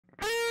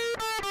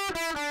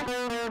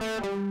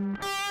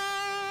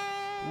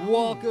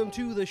Welcome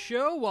to the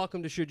show.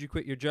 Welcome to Should You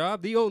Quit Your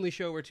Job, the only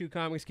show where two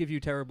comics give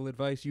you terrible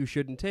advice you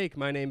shouldn't take.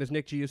 My name is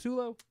Nick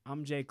Giasulo.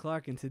 I'm Jay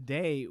Clark, and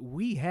today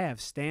we have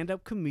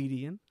stand-up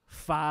comedian,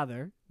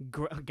 father,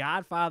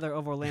 Godfather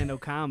of Orlando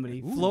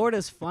comedy,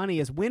 Florida's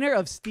funniest, winner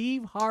of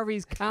Steve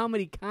Harvey's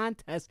comedy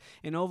contest,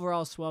 and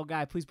overall swell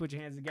guy. Please put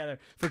your hands together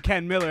for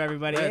Ken Miller,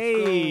 everybody.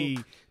 Hey,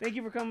 thank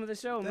you for coming to the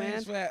show,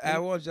 Thanks, man. I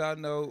want y'all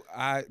to know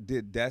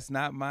that's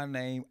not my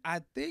name.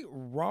 I think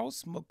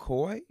Ross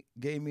McCoy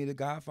gave me the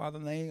Godfather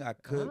name.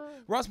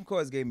 Ross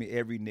McCoy gave me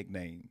every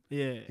nickname.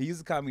 Yeah. He used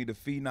to call me the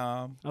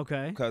Phenom.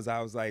 Okay. Because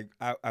I was like,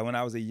 when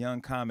I was a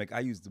young comic, I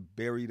used to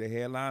bury the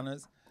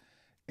headliners.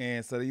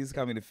 And so they used to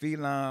call me the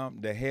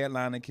Phenom, the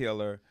headliner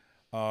killer.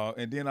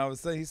 And then all of a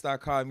sudden he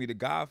started calling me the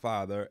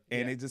Godfather,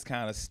 and it just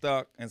kind of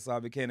stuck. And so I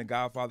became the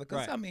Godfather.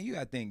 Because, I mean, you got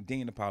to think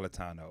Dean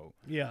Napolitano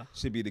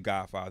should be the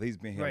Godfather. He's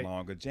been here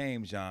longer.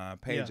 James John,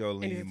 Pedro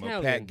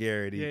Lima, Pat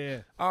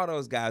Garrity. All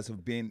those guys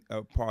have been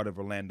a part of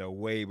Orlando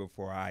way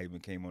before I even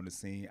came on the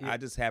scene. I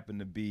just happened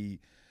to be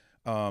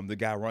the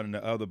guy running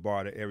the other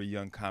bar that every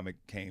young comic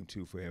came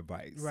to for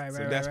advice.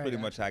 So that's pretty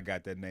much how I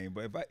got that name.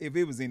 But if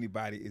it was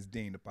anybody, it's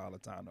Dean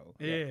Napolitano.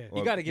 Yeah.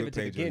 You got to give it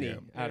to the Guinea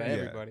out of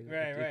everybody.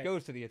 It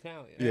goes to the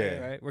Italian.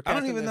 Yeah. Right? I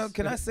don't even know.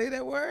 Can I say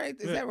that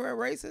word? Is that word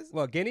racist?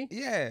 Well, Guinea?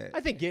 Yeah.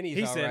 I think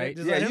Guinea's all right.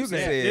 Yeah, you can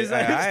say it.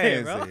 I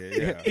ain't say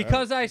it. Yeah.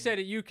 Because I said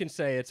it, you can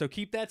say it. So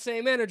keep that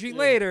same energy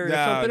later.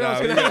 Something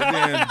else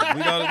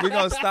we're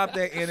going to stop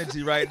that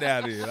energy right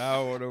now, then. I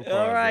don't want no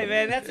problem. All right,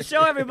 man. That's the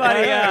show,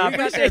 everybody.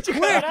 Appreciate you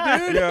quick,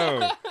 dude.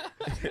 Yo.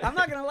 I'm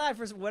not going to lie.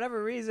 For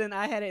whatever reason,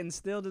 I had it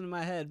instilled into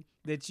my head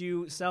that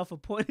you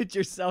self-appointed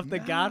yourself the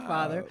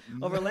Godfather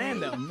of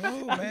Orlando.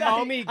 No, man.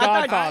 Call me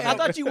Godfather. I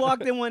thought you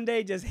walked in one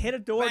day, just hit a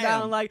door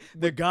down like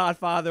the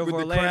Godfather of with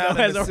Orlando the crown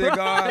has and the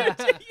cigar.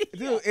 Yeah.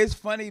 Dude, it's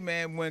funny,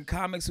 man, when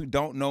comics who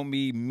don't know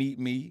me meet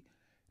me,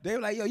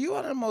 they're like, yo, you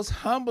are the most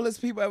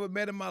humblest people I ever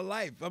met in my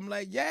life. I'm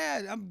like,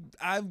 yeah,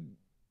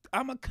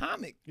 I'm a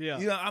comic. Yeah.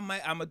 You know,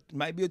 I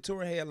might be a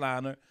touring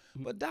headliner,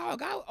 but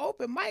dog, I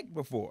opened mic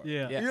before.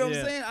 Yeah. You know what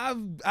I'm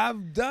saying?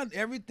 I've done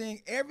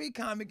everything, every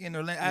comic in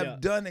Orlando. I've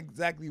done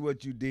exactly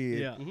what you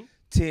did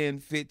 10,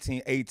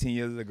 15, 18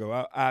 years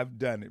ago. I've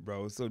done it,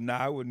 bro. So now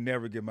I would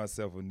never give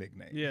myself a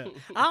nickname. Yeah.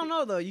 I don't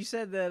know though. You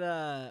said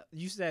that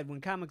when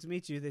comics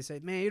meet you, they say,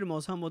 "Man, you're the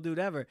most humble dude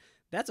ever."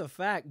 That's a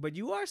fact, but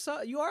you are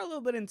a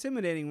little bit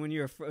intimidating when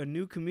you're a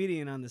new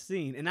comedian on the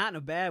scene, and not in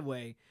a bad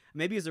way.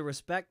 Maybe it's a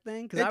respect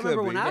thing. Because I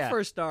remember when I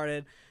first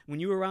started, when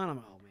you were around, I'm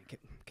like, oh man,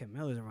 Ken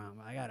Miller's around.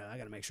 I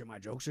gotta make sure my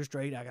jokes are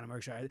straight. I gotta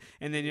make sure.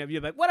 And then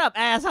you're like, "What up,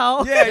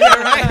 asshole?" Yeah,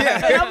 right.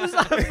 Yeah. And I was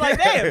like,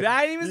 "Damn,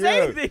 I didn't even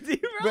say anything to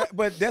you, bro."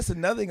 But that's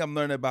another thing I'm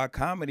learning about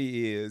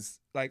comedy is,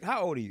 like,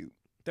 how old are you?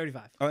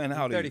 35. Oh, and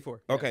how old are you?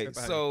 34. Okay,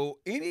 so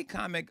any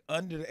comic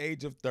under the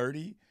age of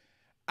 30,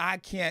 I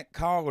can't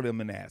call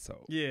them an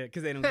asshole. Yeah,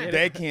 because they don't get it.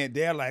 They can't.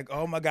 They're like,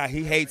 oh my God,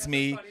 he hates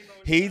me.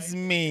 He's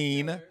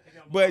mean.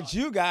 But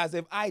you guys,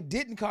 if I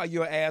didn't call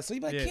you an asshole,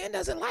 you'd be like, Ken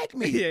doesn't like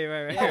me. Yeah,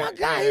 right. Oh my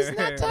God, he's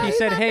not talking. He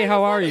said, "Hey,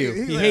 how are you?"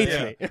 He hates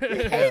me.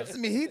 He hates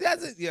me. He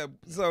doesn't. Yeah.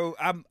 So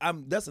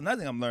that's another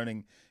thing I'm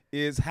learning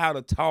is how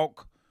to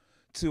talk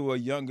to a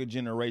younger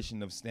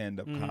generation of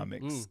stand-up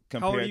comics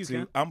compared How old are you, to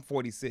Ken? I'm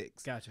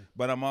 46. Gotcha.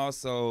 But I'm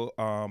also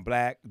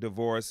black,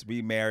 divorced,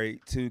 remarried,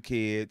 2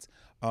 kids.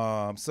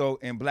 So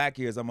in black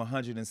years, I'm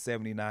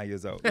 179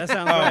 years old. That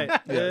sounds right.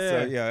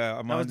 So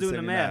I'm I was doing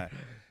the 179. math.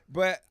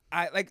 But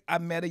I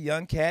met a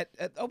young cat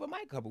at open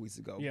mic a couple weeks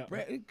ago. Yeah.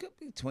 It could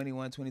be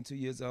 21, 22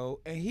 years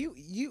old, and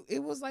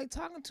it was like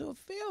talking to a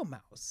field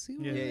mouse.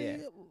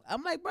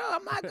 I'm like, bro,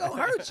 I'm not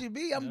gonna hurt you,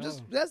 B.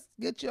 Let's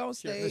get you on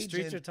stage. The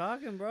streets are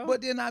talking, bro.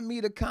 But then I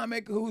meet a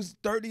comic who's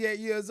 38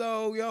 years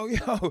old.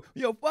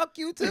 Yo, fuck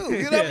you too.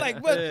 You know, I'm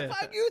like, but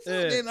fuck you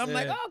too. Then I'm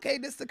like, okay,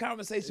 this is the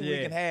conversation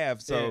we can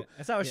have. So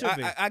that's how it should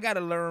be. I got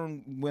to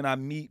learn when I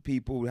meet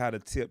people how to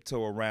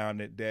tiptoe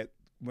around it. That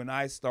when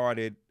I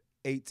started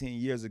 18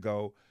 years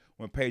ago,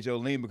 when Pedro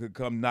Lima could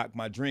come knock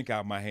my drink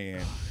out my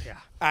hand,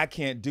 I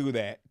can't do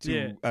that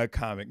to a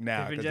comic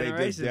now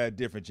because they're a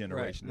different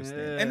generation of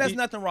stand. And there's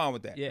nothing wrong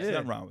with that. There's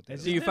nothing wrong with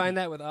that. Do you find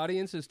that with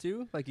audiences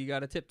too? Like you got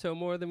to tiptoe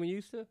more than we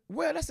used to?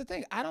 Well, that's the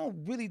thing. I don't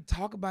really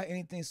talk about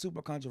anything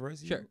super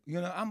controversial. Sure. You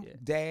know, I'm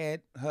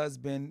dad,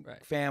 husband,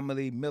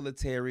 family,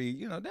 military.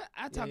 You know,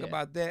 I talk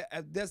about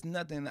that. There's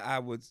nothing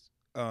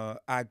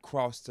I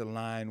crossed the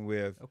line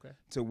with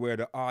to where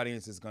the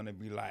audience is going to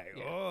be like,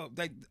 oh,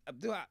 like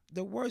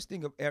the worst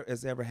thing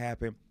has ever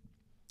happened.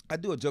 I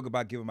do a joke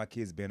about giving my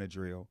kids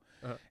Benadryl,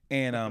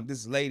 and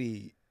this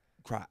lady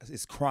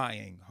is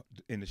crying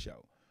in the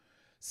show.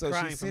 So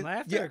crying from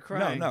laughter or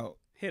crying? No.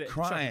 Hit it.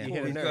 Crying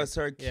because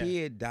her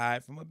kid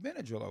died from a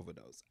Benadryl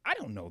overdose. I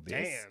don't know this.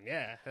 Damn,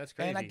 yeah, that's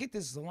crazy. And I get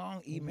this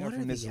long email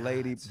from this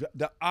lady.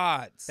 The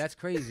odds. That's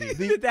crazy.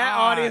 That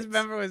audience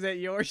member was at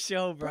your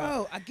show,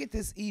 bro. I get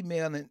this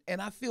email,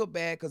 and I feel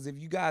bad because if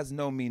you guys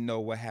know me, know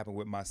what happened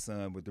with my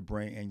son with the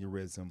brain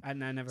aneurysm. I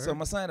never heard. So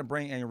my son had a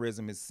brain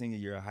aneurysm his senior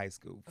year of high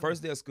school.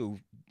 First day of school,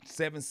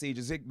 7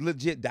 seizures. It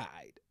legit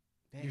died.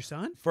 Your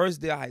son?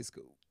 First day of high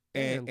school.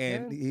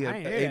 And he I had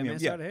ain't hear that, ABM, man.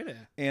 Sorry to hear that.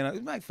 And it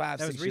was like 5,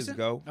 That was 6 years recent?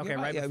 ago. Okay, Yeah,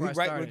 right yeah, before I we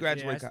started.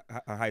 graduated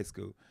Yeah, high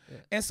school. Yeah.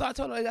 And so I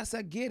told her, I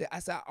said, get it. I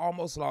said, I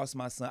almost lost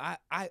my son.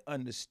 I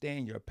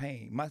understand your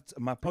pain. My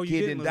Oh, you kid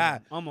didn't didn't lose die.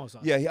 him. Almost.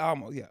 Yeah, he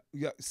almost,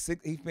 sick.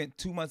 He spent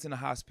 2 months in the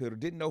hospital.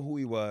 Didn't know who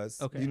he was.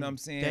 Okay. You know what I'm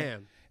saying?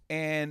 Damn.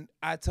 And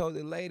I told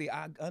the lady,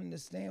 I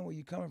understand where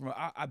you're coming from.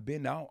 I've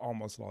been there. I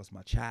almost lost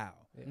my child.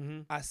 Mm-hmm.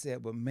 I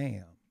said, but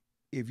ma'am,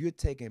 if you're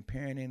taking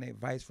parenting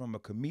advice from a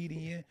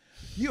comedian,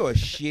 you're a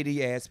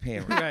shitty ass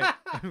parent.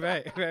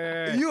 Right.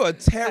 You're a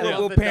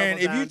terrible the parent.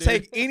 double If you down,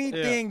 take dude.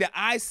 anything that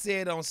I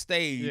said on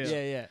stage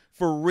Yeah.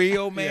 for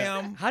real,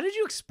 ma'am. How did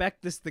you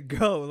expect this to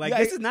go? Like, Yeah,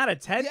 this is not a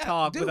TED yeah,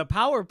 Talk dude. with a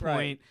PowerPoint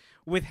Right.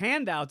 with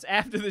handouts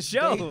after the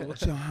show.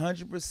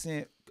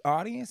 100%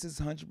 audiences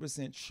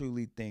 100%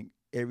 truly think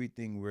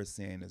everything we're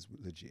saying is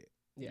legit.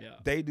 Yeah.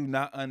 They do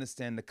not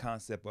understand the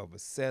concept of a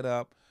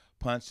setup,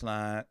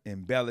 punchline,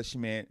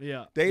 embellishment.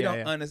 Yeah. They Yeah, don't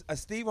yeah. understand.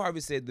 Steve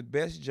Harvey said the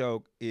best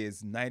joke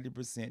is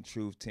 90%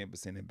 truth,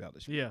 10%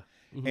 embellishment. Yeah.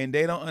 And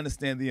they don't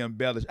understand the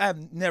embellish.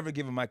 I've never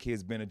given my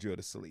kids Benadryl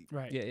to sleep.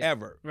 Right. Yeah.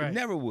 Ever. Right.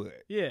 Never would.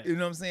 Yeah. You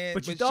know what I'm saying?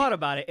 But you thought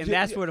about it, and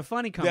that's where the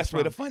funny comes from. That's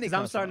where the funny Because I'm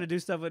comes starting from. to do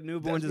stuff with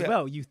newborns as Yeah.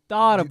 well. You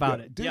thought about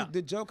it. Dude, Yeah.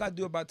 the joke I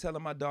do about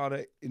telling my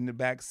daughter in the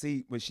back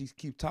seat when she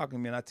keep talking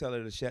to me and I tell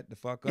her to shut the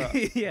fuck up.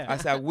 Yeah. I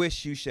said, I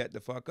wish you shut the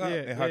fuck up. Yeah,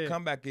 And her yeah.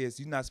 comeback is,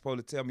 you're not supposed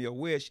to tell me a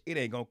wish. It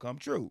ain't going to come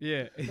true.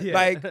 Yeah. Yeah.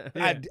 Like,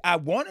 Yeah. I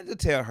wanted to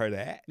tell her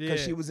that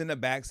because Yeah. she was in the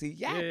back seat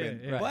yapping.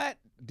 Yeah. But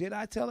did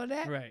I tell her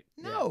that? Right.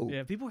 No.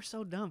 Yeah, people are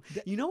so dumb.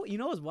 You know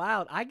what's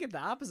wild? I get the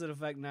opposite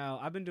effect now.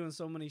 I've been doing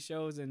so many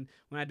shows, and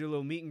when I do a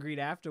little meet and greet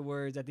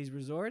afterwards at these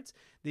resorts,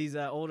 these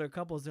older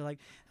couples, they're like,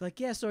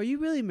 yeah, so are you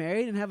really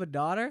married and have a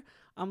daughter?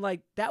 I'm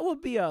like, that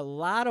would be a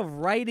lot of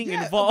writing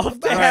Yeah, involved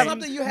but to that's have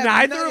something you have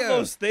neither to of know.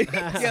 those things.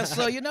 Yeah,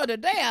 so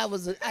today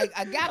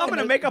I got I'm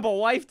gonna make up a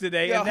wife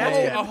today, Yeah, and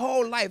that's a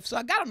whole life. So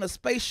I got on a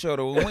space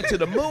shuttle and went to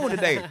the moon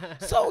today.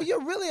 So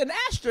you're really an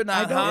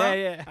astronaut, huh?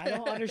 Yeah. I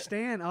don't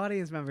understand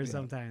audience members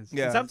sometimes.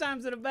 Yeah.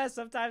 Sometimes they're the best.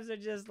 Sometimes they're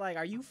just like,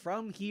 are you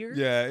from here?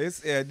 Yeah,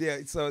 yeah.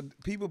 So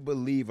people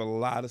believe a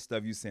lot of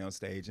stuff you say on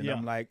stage, and Yeah.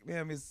 I'm like,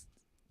 man,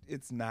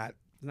 it's not.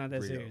 It's not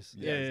that real. serious.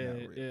 Yeah, it's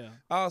not real. Yeah.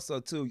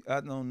 Also, too,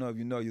 I don't know if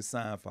you know your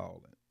sign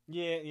falling.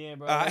 Yeah,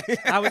 bro. I-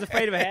 I was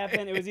afraid of it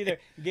happening. It was either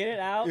get it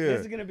out. Yeah.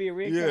 This is gonna be a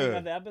recurring Yeah.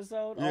 of the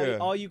episode. Yeah.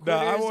 All you No,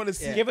 quitters, I wanna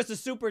see- give us a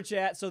super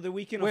chat so that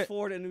we can Wait.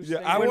 afford a new. Yeah,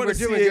 thing. I When want we're to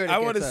see doing it. good, I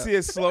it want to gets see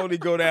it slowly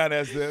go down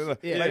as the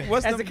Yeah. like.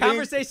 What's As the the big-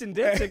 conversation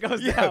dips, it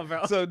goes down,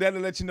 bro. So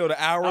that'll let you know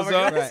the hours Oh my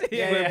up. God. Flip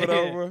Yeah, it yeah.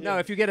 over. No,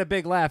 if you get a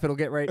big laugh, it'll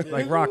get right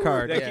like rock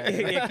hard.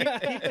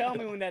 Keep telling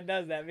me when that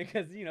does that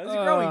because it's a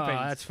growing pains.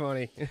 That's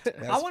funny.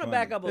 I want to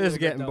back up a This little is bit.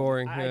 getting though.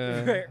 boring.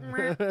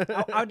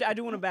 I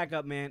do want to back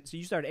up, man. So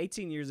you started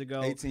 18 years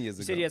ago. 18 years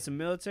You ago. said you had some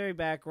military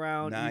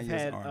background. 9 You've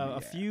years had Army, a yeah.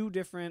 few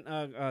different.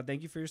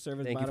 Thank you for your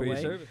service, Thank by you the for your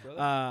way. service,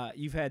 brother.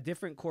 You've had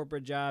different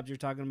corporate jobs. You're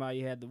talking about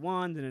you had the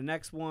one, then the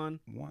next one.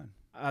 One.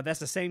 That's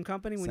the same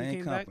company when you Same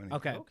came company. back.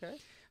 Okay. Okay.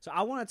 So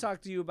I want to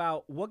talk to you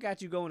about what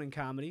got you going in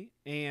comedy,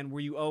 and were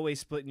you always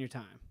splitting your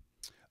time?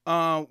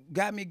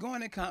 Got me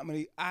going in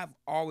comedy. I've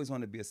always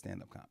wanted to be a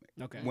stand-up comic.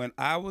 Okay. When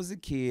I was a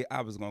kid,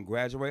 I was going to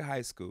graduate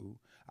high school.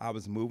 I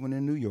was moving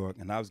to New York,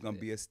 and I was going to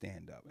be a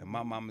stand-up. And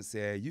my mama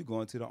said, you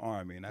going to the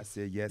Army? And I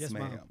said, yes,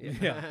 ma'am.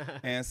 Yeah.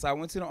 And so I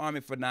went to the Army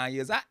for 9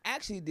 years. I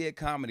actually did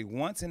comedy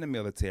once in the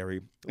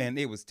military, and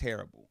it was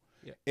terrible.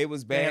 Yeah. It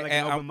was They had bad. like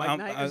an And open mic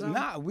night or something?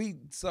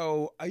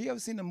 Nah, you ever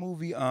seen the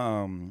movie,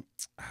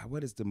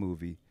 what is the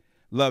movie?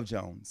 Love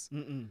Jones.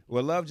 Mm-mm.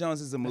 Well, Love Jones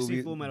is a I see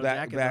movie. Full Metal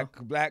Black,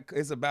 Jacket, black.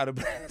 It's about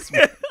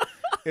a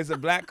it's a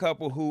black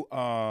couple who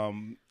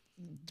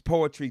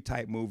poetry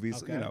type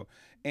movies, Okay. you know.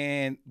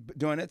 And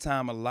during that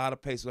time, a lot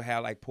of places would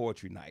have like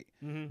poetry night.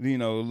 Mm-hmm. You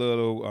know,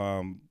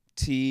 little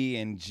tea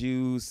and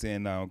juice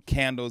and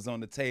candles on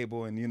the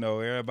table, and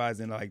everybody's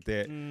in like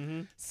that.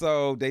 Mm-hmm.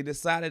 So they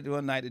decided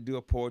one night to do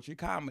a poetry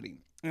comedy,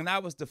 and I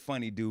was the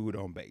funny dude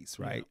on base,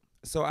 right? Yeah.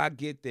 So I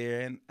get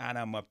there and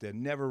I'm up there,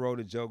 never wrote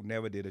a joke,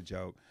 never did a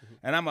joke,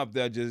 and I'm up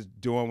there just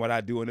doing what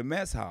I do in the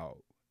mess hall,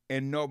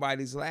 and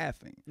nobody's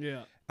laughing.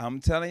 Yeah. I'm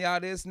telling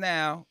y'all this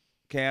now,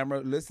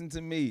 camera, listen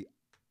to me.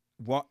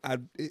 Well,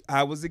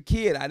 I was a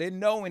kid. I didn't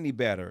know any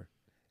better.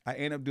 I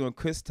ended up doing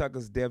Chris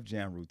Tucker's Def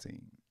Jam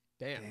routine.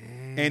 Damn.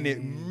 And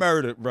it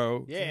murdered,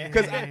 bro. Yeah.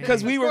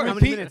 Because we were How many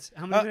repeating. minutes?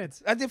 How many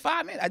minutes? I did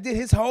 5 minutes. I did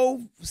his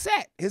whole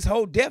set, his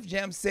whole Def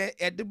Jam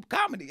set at the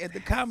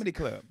comedy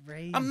club.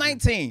 Crazy. I'm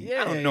 19.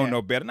 Yeah, I don't know yeah.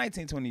 no better.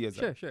 19, 20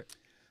 years old. Sure.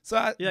 So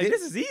I You're like, did-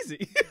 this is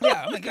easy.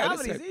 yeah, I'm like, God,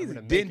 Comedy's this easy.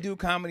 didn't do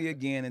comedy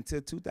again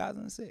until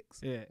 2006.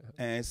 Yeah.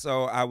 And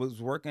so I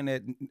was working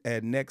at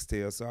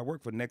Nextel. So I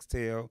worked for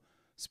Nextel,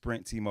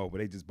 Sprint, T-Mobile.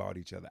 They just bought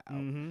each other out.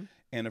 Mm-hmm.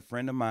 And a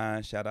friend of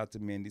mine, shout out to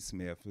Mindy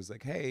Smith, was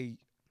like, hey,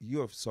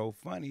 you're so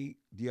funny.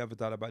 Do you ever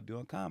thought about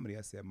doing comedy?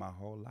 I said, my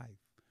whole life.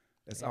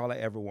 That's all I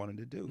ever wanted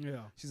to do.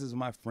 Yeah. She says,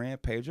 my friend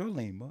Pedro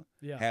Lima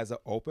Yeah. has an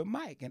open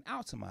mic in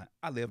Altamont.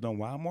 I lived on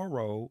Wildmore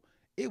Road.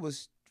 It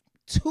was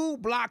 2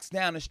 blocks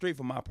down the street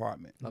from my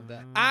apartment. Love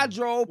that. I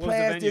drove What was the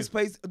past venue? this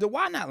place, the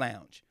Why Not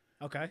Lounge.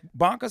 Okay.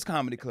 Bonkers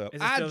Comedy Club.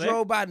 Is it I still there?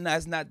 drove by. No,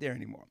 it's not there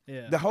anymore.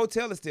 Yeah. The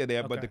hotel is still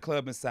there, but Okay. the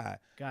club inside.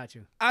 Got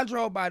you. I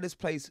drove by this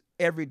place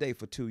every day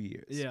for 2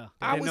 years. Yeah.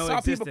 I Didn't always know it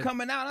saw people existed.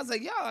 coming out. I was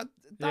like, yo, I thought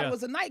Yeah. it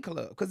was a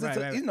nightclub. Because it's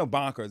Right. you know,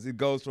 Bonkers. It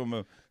goes from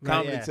a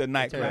comedy yeah. to a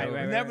nightclub.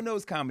 Right, You never know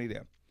it's comedy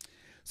there.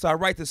 So I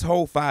write this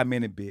whole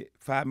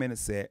 5-minute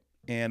set.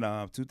 In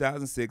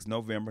 2006,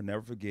 November,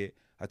 never forget,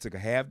 I took a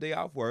half day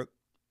off work,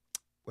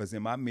 was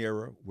in my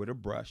mirror with a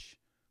brush,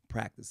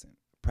 practicing.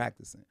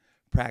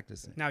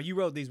 Now you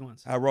wrote these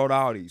ones. I wrote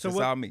all these. So It's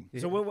what- all me.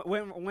 So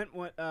when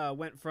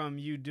went from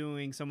you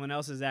doing someone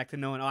else's act to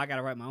knowing, oh, I got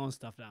to write my own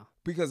stuff now.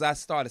 Because I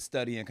started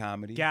studying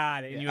comedy.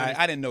 Got it. And you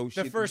I didn't know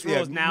shit. first rule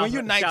is now when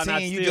you're shall not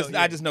 19, steal,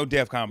 I just know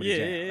Def Comedy Yeah,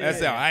 Jam. yeah, yeah,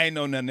 That's yeah. all. I ain't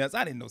know nothing else.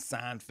 I didn't know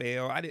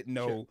Seinfeld. I didn't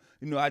know,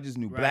 I just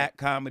knew black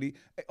comedy.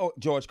 Oh,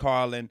 George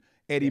Carlin,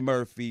 Eddie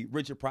Murphy,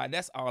 Richard Pryor.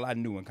 That's all I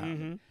knew in comedy.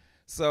 Mm-hmm.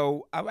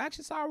 So I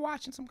actually started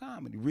watching some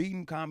comedy,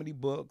 reading comedy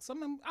books.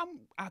 Some of them,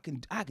 I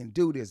can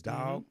do this,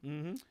 dog.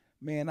 Mm-hmm.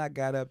 Man, I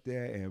got up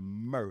there and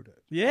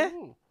murdered. Yeah.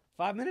 Ooh.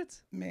 5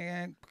 minutes.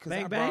 Man, because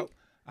Bang, bang.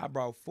 I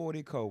brought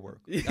 40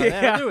 coworkers.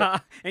 that'll do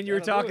it. And you were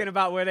That'll do talking it.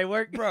 about where they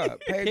work. Bruh,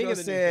 King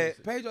of the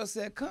new Pedro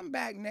said, come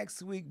back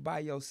next week by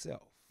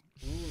yourself.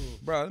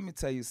 Bro, let me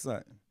tell you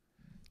something.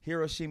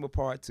 Hiroshima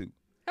Part 2.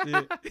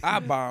 Yeah. I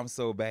bombed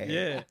so bad.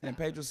 Yeah. And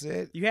Pedro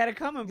said, You had it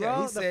coming, bro. yeah,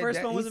 he the said first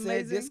that- one was he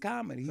amazing. Said this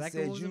comedy. He Second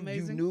said one was you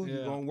amazing. knew you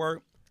Yeah. gonna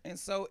work. And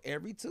so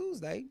every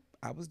Tuesday,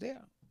 I was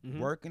there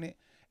working it.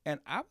 And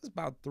I was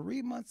about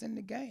 3 months in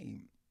the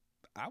game.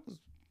 I was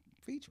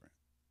featuring.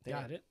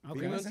 Got it. 3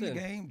 Okay. months in the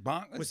months game.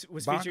 Bonkers.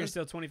 Was Bonkers. featuring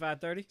still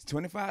 25-30?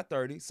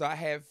 25-30. So I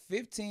had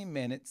 15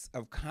 minutes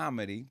of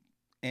comedy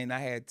and I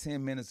had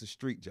 10 minutes of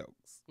street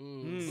jokes.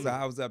 Mm. So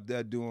I was up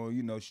there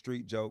doing,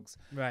 street jokes.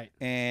 Right.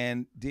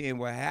 And then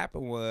what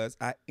happened was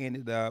I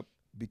ended up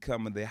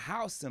becoming the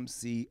house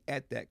MC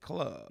at that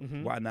club,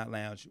 Why Not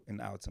Lounge in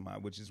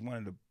Altamont, which is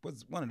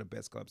was one of the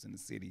best clubs in the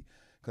city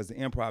because the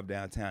Improv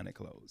downtown had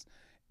closed.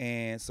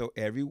 And so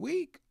every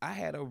week I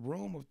had a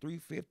room of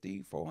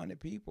 350, 400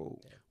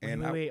 people.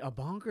 And Wait, a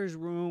Bonkers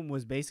room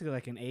was basically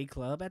like an A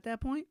club at that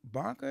point?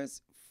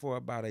 Bonkers, for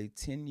about a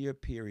 10-year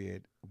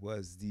period,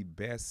 was the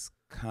best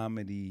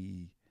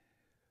comedy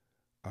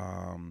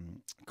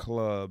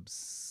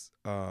clubs.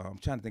 I'm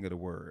trying to think of the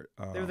word.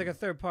 They were like a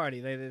third party.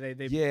 They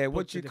yeah, booked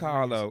what the you different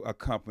call areas. a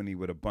company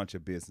with a bunch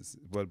of businesses,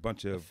 with a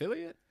bunch of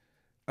Affiliate?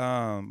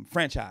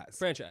 franchise.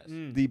 Franchise.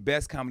 The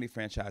best comedy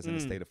franchise in the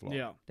state of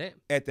Florida. Yeah.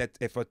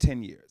 Damn. For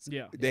 10 years.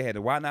 Yeah. They had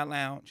the Why Not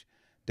Lounge,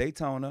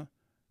 Daytona.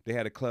 They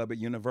had a club at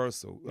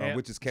Universal, Yeah.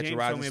 which is Catch James a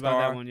Rising told me Star.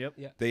 about that one. Yep.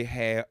 Yeah. They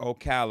had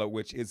Ocala,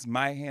 which is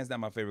hands down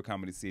my favorite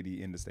comedy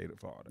city in the state of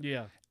Florida.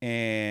 Yeah.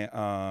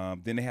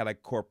 And then they had like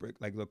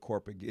little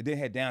corporate. They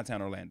had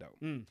downtown Orlando.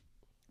 Mm.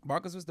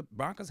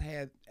 Bonkers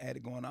had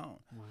it going on.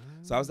 Wow.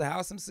 So I was the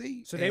house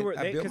MC. So they and were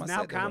I built because my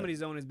now set that way. Comedy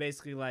Zone is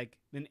basically like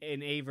an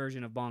A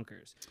version of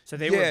Bonkers. So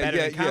they were better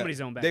than Comedy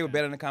Zone back They were then.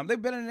 better than comedy. They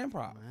were better than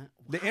improv.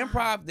 The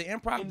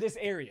improv in this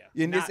area,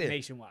 In this not area.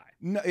 nationwide.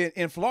 No,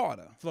 in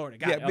Florida. Florida,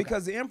 got yeah, it, okay.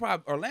 because the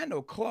improv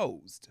Orlando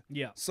closed.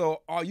 Yeah.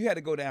 So you had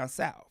to go down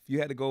south. You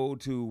had to go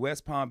to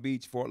West Palm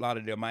Beach, Fort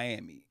Lauderdale,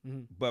 Miami.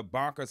 But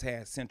Bonkers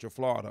had Central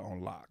Florida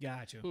on lock.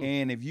 Gotcha.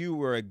 And if you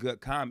were a good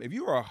if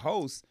you were a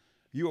host,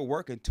 you were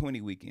working 20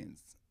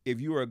 weekends.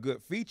 If you were a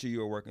good feature, you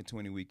were working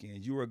 20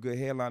 weekends. You were a good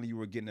headliner, you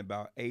were getting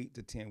about 8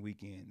 to 10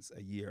 weekends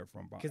a year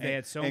from Bonkers. Because they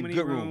had so And many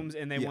good rooms,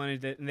 and they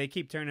wanted to, and they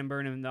keep turning and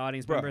burning the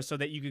audience Bruh. members so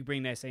that you could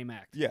bring that same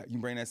act. Yeah, you can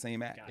bring that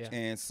same act. Gotcha.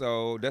 And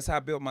so that's how I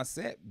built my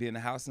set, being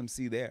a house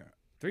MC there.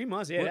 3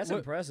 months, yeah, that's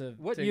impressive.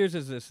 What To- years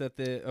is this that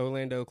the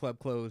Orlando club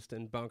closed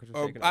and Bonkers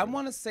was taken I over?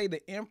 want to say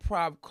the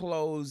improv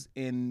closed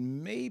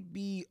in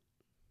maybe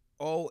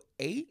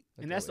 08.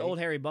 And that's the old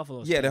Harry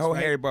Buffalo. Yeah, the space, whole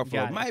right? Harry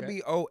Buffalo. Got it. Might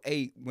be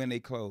 08 when they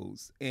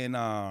closed. And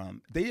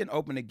they didn't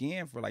open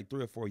again for like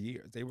 3 or 4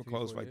 years. They were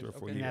closed for like 3 or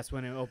 4 And years. that's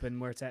when it opened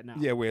where it's at now.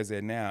 Yeah, where's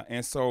it now?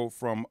 And so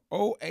from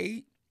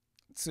 08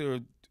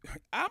 to,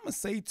 I'm going to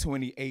say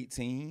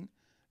 2018,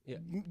 Yeah.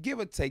 give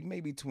or take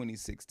maybe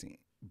 2016,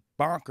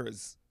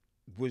 Bonkers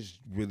was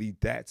really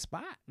that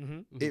spot.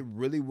 It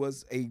really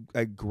was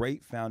a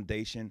great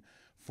foundation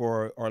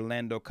for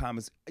Orlando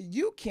comics.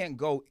 You can't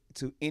go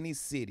to any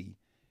city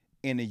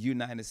in the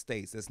United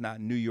States that's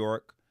not New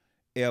York,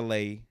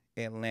 LA,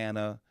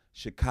 Atlanta,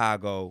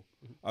 Chicago,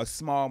 a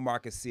small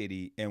market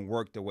city, and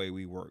work the way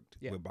we worked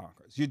with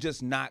Bonkers. You're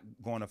just not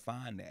going to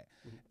find that.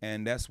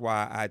 And that's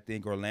why I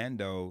think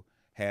Orlando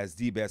has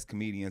the best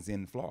comedians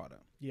in Florida.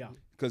 Yeah.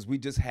 Because we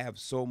just have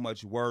so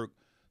much work,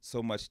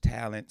 so much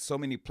talent, so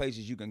many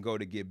places you can go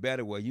to get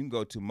better. Where you can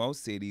go to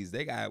most cities,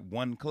 they got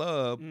one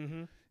club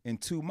and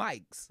 2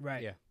 mics.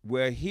 Right. Yeah.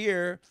 Where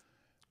here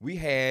we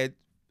had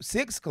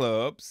 6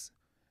 clubs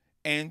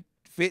and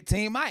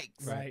 15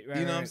 mics. Right, You know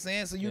what I'm right.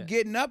 saying? So you're Yeah.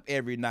 getting up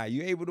every night.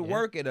 You're able to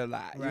work it a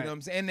lot. You Right. know what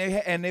I'm saying?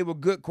 And they were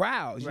good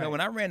crowds. You know, Right.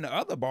 when I ran the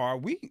other bar,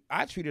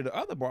 I treated the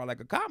other bar like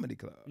a comedy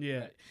club.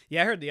 Yeah.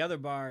 Yeah, I heard the other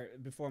bar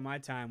before my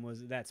time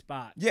was that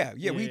spot. Yeah,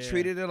 we Yeah.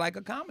 treated it like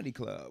a comedy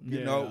club.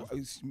 You know,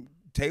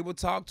 table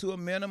talk to a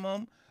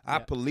minimum. I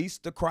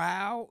policed the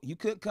crowd. You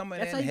couldn't come in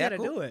That's and how you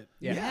heckle. gotta do it.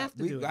 Yeah. You have to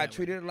do it. I that way.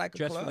 treated it like a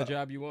Dress club. for the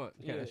job you want,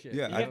 kind of shit.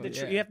 Yeah,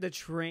 You have to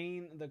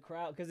train the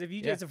crowd because if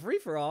you it's a free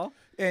for all,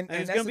 and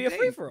it's that's gonna be the a thing.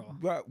 free for all.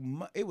 But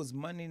it was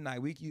Monday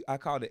night. I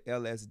called it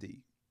LSD.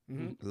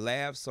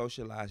 Laugh,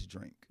 socialize,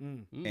 drink.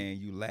 And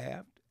you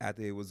laughed.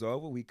 After it was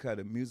over, we cut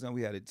a music.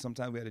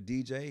 Sometimes we had a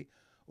DJ,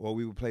 or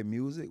we would play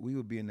music. We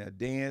would be in there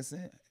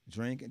dancing,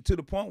 drinking, to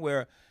the point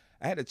where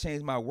I had to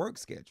change my work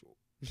schedule.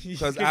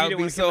 Because I would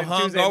be so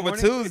hung over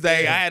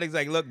Tuesday. I had to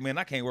like, look, man,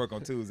 I can't work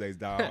on Tuesdays,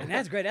 dog. And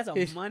that's great. That's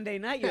a Monday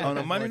night. On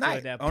a Monday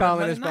night.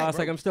 Calling his boss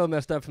like, I'm still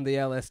messed up from the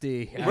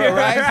LSD.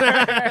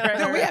 Right?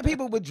 No, we had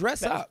people would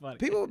dress That's up. funny.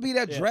 People would be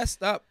there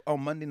dressed up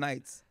on Monday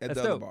nights at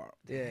the other bar.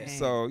 Yeah.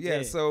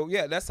 So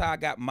that's how I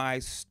got my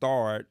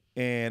start.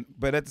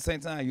 But at the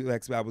same time,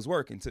 I was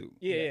working too.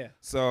 Yeah.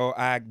 So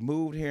I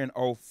moved here in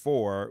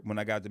 2004 when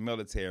I got the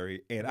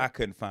military, and I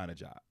couldn't find a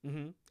job.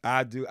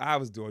 I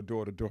was doing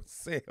door-to-door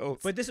sales.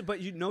 But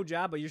you no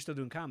job, but you're still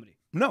doing comedy.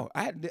 No,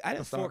 I didn't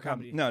Before start comedy.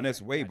 comedy. No, that's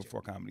way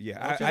before comedy.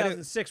 Yeah, Well,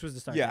 2006 was the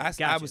start. Yeah,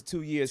 date. I was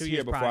 2 years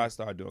here before prior. I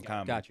started doing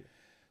comedy. Got you.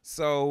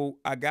 So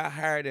I got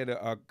hired at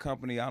a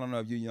company. I don't know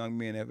if you young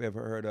men have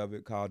ever heard of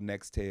it, called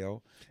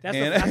Nextel. I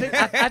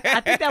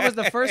think that was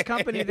the first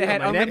company that had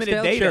my unlimited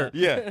Nextel data. chirp.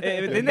 Yeah.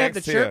 Didn't they have the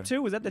chirp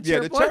too? Was that the Yeah,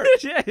 chirp? the one?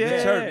 chirp. yeah.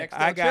 The chirp. Nextel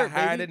I got chirp,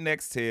 hired baby. at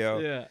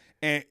Nextel. Yeah.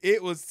 And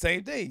it was the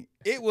same thing.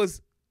 It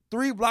was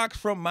 3 blocks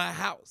from my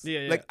house.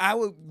 Yeah. Like I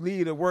would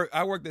leave to work.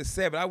 I worked at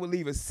 7. I would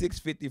leave at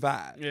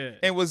 6:55. Yeah.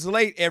 And was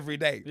late every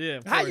day. Yeah,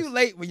 of How course. you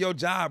late with your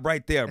job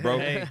right there, bro?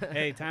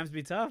 Hey, times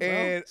be tough. Bro.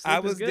 And Sleep I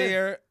is was good.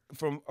 there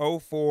from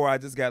 2004. I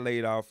just got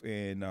laid off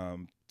in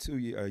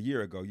a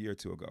year or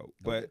two ago.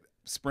 But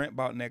Sprint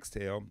bought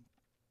Nextel,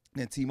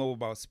 then T-Mobile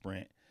bought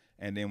Sprint.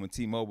 And then when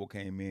T-Mobile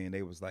came in,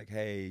 they was like,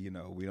 hey,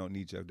 we don't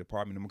need your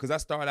department anymore. Because I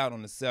started out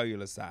on the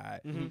cellular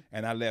side,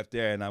 and I left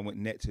there, and I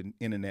went to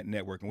internet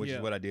networking, which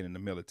is what I did in the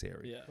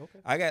military. Yeah. Okay.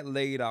 I got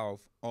laid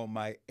off on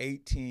my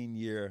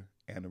 18-year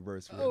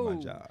anniversary of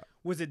my job.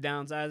 Was it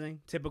downsizing?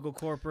 Typical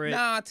corporate?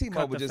 Nah, cut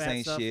T-Mobile the just fat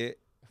ain't stuff? shit.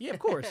 Yeah, of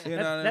course. You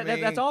know what I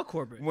mean? That's all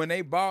corporate. When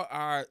they bought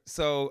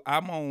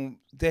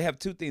they have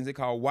 2 things they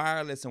call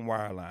wireless and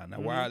wireline.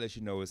 Now, wireless,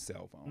 is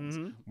cell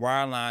phones.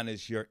 Wireline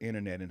is your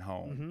internet and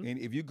home. And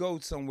if you go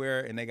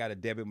somewhere and they got a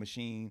debit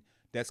machine,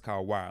 that's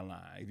called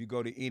wireline. If you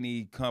go to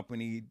any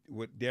company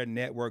with their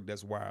network,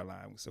 that's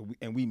wireline. So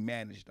we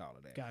managed all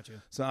of that.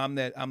 Gotcha. So I'm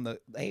the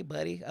hey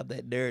buddy, I'm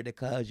that nerd that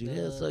calls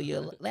you. So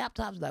your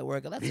laptop's not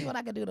working. Let's see what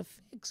I can do to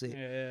fix it.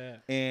 Yeah.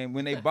 And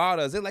when they bought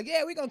us, they're like,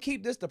 yeah, we're gonna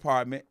keep this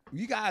department.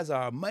 You guys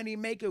are a money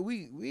maker.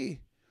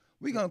 We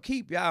gonna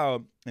keep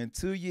y'all. And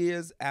 2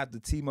 years after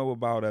T-Mobile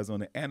bought us,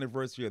 on the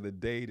anniversary of the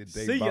day that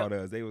they bought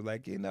us, they was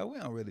like, we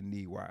don't really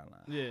need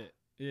wireline.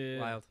 Yeah.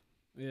 Wild.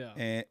 Yeah.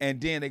 And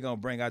then they gonna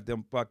bring out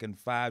them fucking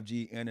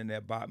 5G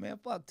internet bot. Man,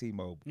 fuck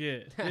T-Mobile.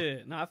 Yeah.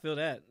 No, I feel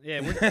that.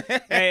 Yeah.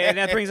 Hey, and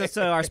that brings us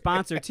to our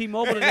sponsor,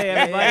 T-Mobile today,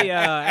 everybody.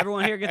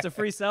 Everyone here gets a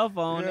free cell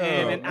phone.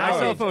 And Our no.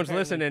 cell phone's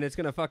listening. It's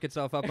gonna fuck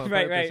itself up on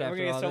Right. purpose We're after gonna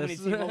get all so many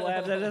this. T-Mobile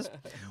apps at this.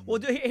 Well,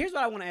 here's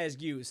what I want to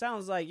ask you. It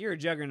sounds like you're a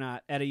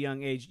juggernaut at a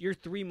young age. You're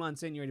 3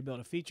 months in. You're to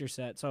build a feature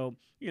set. So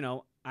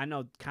I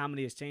know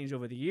comedy has changed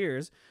over the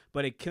years,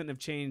 but it couldn't have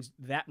changed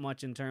that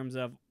much in terms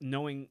of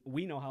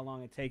we know how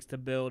long it takes to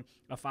build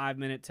a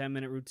 5-minute,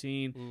 10-minute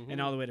routine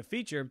and all the way to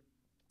feature.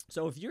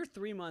 So if you're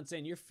 3 months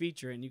in, you're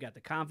featuring, you got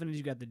the confidence,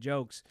 you got the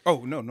jokes.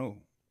 Oh, no.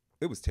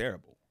 It was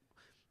terrible.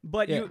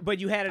 But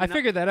you had I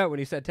figured that out when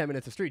he said 10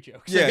 minutes of street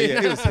jokes. Yeah,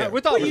 it was terrible.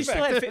 With all But you still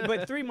respect. had,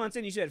 but 3 months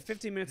in, you still had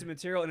 15 minutes of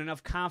material and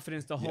enough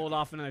confidence to hold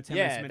off another 10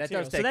 minutes of that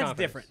material. does So take that's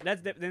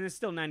confidence. different. Then it's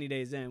still 90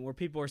 days in, where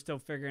people are still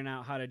figuring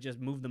out how to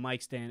just move the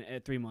mic stand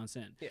at 3 months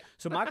in. Yeah.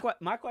 So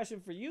my question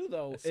for you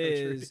though That's so true,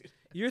 is,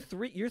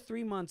 dude. you're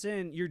 3 months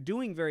in, you're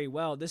doing very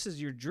well. This is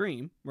your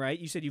dream, right?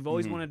 You said you've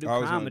always wanted to do I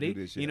always wanted to comedy.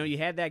 do this, You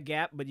had that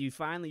gap, but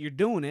you're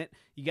doing it.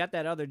 You got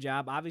that other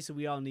job. Obviously,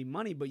 we all need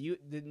money, but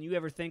didn't you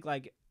ever think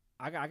like,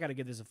 I got to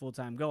give this a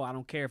full-time go. I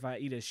don't care if I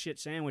eat a shit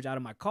sandwich out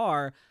of my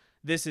car.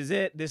 This is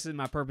it. This is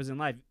my purpose in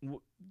life.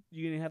 You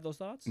didn't have those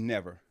thoughts?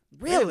 Never.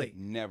 Really?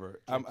 Never.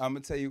 I'm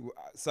gonna tell you.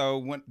 So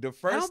when I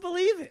don't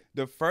believe it.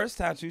 the first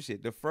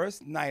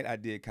night I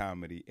did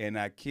comedy and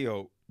I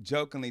killed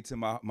jokingly to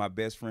my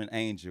best friend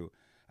Angel,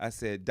 I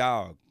said,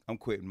 dog, I'm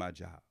quitting my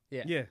job.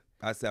 Yeah.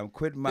 I said, I'm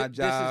quitting my This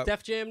job. is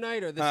Def Jam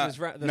night, or this is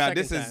the no, second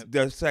this time? is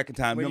the second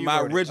time. When you My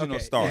wrote it. original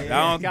Okay. start.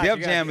 Yeah. Def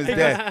Jam is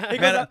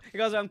dead. He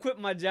goes, I'm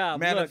quitting my job.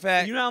 Matter of Look,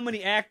 fact- you know how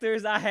many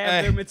actors I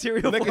have their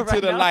material Look for into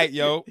right the now? light,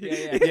 yo.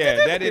 Yeah.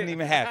 That didn't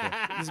even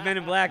happen. It's Men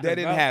in Black. That though,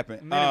 didn't bro.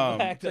 happen. Men in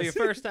Black. So your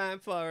first time,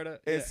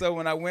 Florida. And so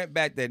when I went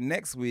back that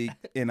next week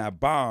and I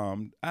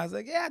bombed, I was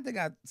like, yeah, I think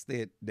I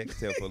stay at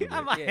Nextel for a little I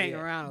bit. might Yeah, hang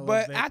yeah. around a little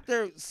But bit.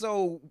 after,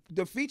 so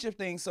the feature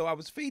thing, so I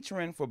was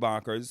featuring for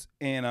Bonkers,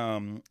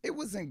 and it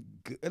wasn't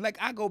good. Like,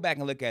 I go back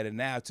and look at it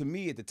now. To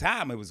me, at the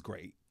time, it was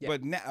great. Yeah.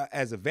 But now,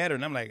 as a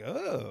veteran, I'm like,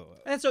 oh.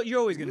 And so you're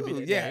always going to be Ooh,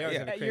 there. yeah, You're always yeah.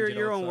 gonna Cringe You're at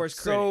your all own stuff. worst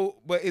critic. So,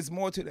 but it's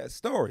more to that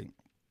story.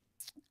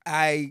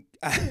 I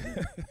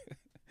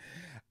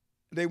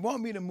they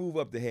want me to move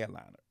up the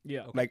headliner.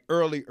 Yeah. Like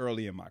early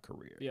in my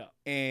career. Yeah.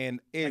 And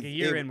Like a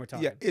year in, we're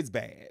talking. Yeah, it's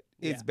bad.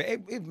 It's Yeah.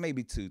 bad. It may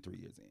be 2-3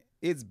 years in.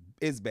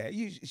 It's bad.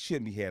 You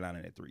shouldn't be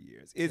headlining at 3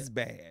 years. It's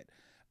bad.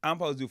 I'm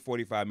supposed to do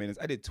 45 minutes.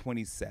 I did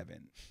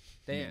 27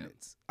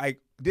 minutes.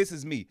 Like, this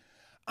is me.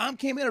 I'm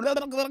came in. I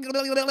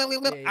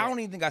don't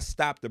even think I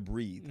stopped to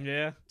breathe.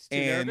 Yeah. It's too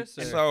nervous.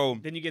 Or? So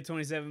Then you get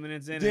 27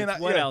 minutes in. Then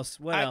What else?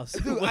 What else?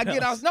 Dude, What I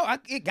get else? off. No, I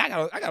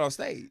got on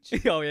stage.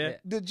 Oh yeah.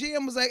 The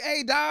GM was like,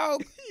 "Hey,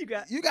 dog, You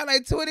got. you got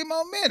like 20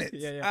 more minutes."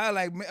 Yeah. I was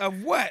like,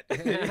 "Of what?" I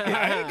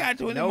ain't got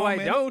 20 no, more I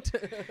minutes.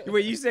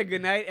 Wait, you said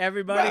good night,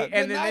 everybody, Right, and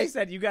good then they night.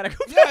 said you gotta go.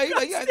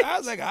 Yeah. I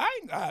was like,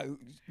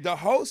 the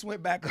host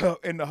went back up,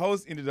 and the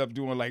host ended up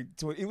doing like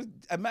 20. It was,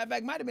 a matter of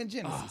fact, might have been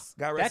Genesis.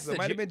 God rest his soul.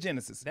 Might have been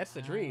Genesis. That's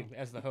the dream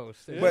as the host.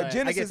 But I get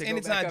Genesis, to go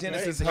anytime back up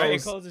Genesis there. Right,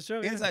 hosts, close the show.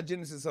 anytime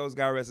Genesis hosts,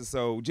 God rest his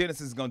soul,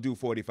 Genesis is gonna do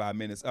 45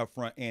 minutes up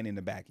front and in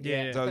the back.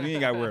 Yeah. So you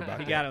ain't gotta worry about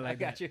You that. got it I like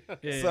got that. you.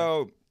 Yeah.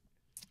 So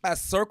I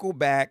circled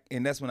back,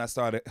 and that's when I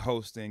started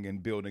hosting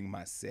and building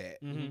my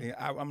set. Mm-hmm. And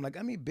I'm like,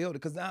 let me build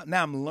it, because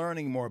now I'm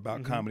learning more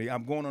about comedy.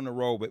 I'm going on the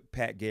road with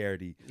Pat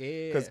Garrity,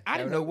 Yeah. because I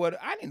didn't know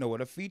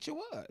what a feature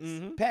was.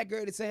 Mhm. Pat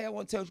Garrity said, "Hey, I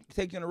want to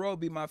take you on the road,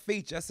 be my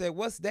feature." I said,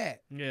 "What's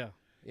that?" Yeah.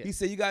 Yeah. He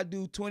said, "You got to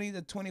do 20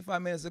 to 25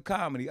 minutes of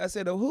comedy." I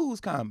said, "Oh, whose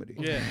comedy?"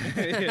 Yeah.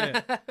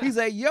 Yeah. He's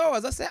like,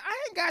 "Yours." I said, "I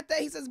ain't got that."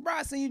 He says, "Bro,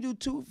 I seen you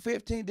do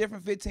 15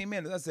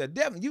 minutes." I said,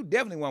 you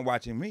definitely weren't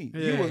watching me.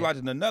 You Yeah. was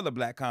watching another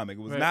black comic.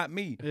 It was Right. not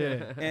me."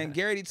 Yeah. And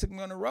Garrity took me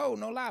on the road.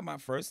 No lie, my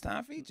first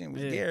time featuring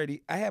was Yeah.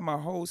 Garrity. I had my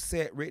whole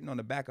set written on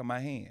the back of my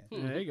hand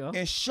There you go.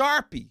 in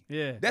Sharpie.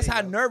 Yeah. That's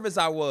how nervous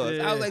I was.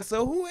 Yeah. I was like,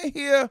 "So who in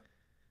here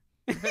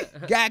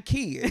got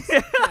kids?"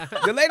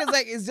 The lady's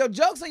like, "Is your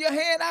jokes on your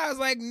hand?" I was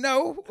like,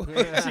 "No." She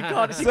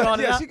called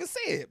it out? She could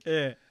see it.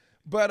 Yeah.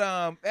 But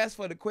as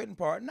for the quitting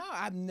part, no,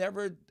 I've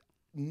never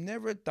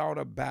thought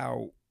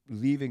about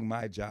leaving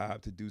my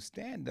job to do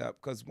stand up,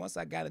 because once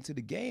I got into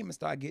the game and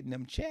started getting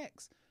them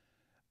checks,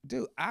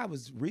 dude, I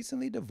was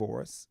recently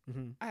divorced.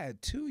 Mhm. I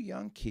had 2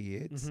 young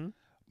kids. Mhm.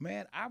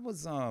 Man, I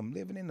was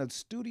living in a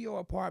studio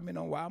apartment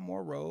on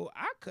Wildmore Road.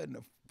 I couldn't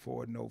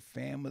afford no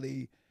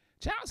family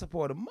child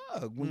support a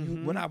mug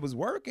when I was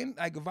working.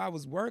 Like, if I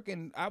was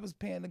working, I was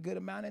paying a good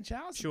amount in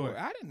child support. Sure.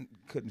 I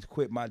couldn't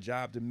quit my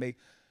job to make.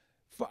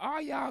 For all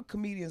y'all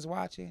comedians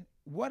watching,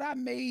 what I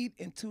made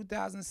in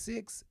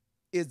 2006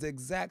 is the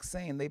exact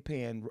same they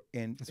paying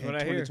in That's what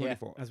I hear.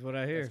 2024. That's what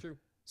I hear. That's true.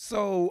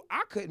 So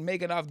I couldn't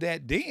make it off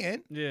that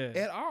then Yeah.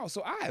 at all.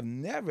 So I have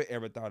never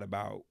ever thought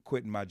about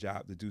quitting my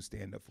job to do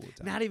stand up full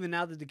time. Not even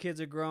now that the kids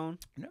are grown.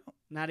 No.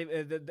 Not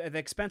even the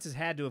expenses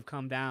had to have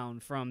come down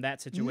from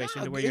that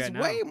situation No, to where you're it's at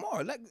now. way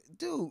more. Like,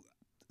 dude,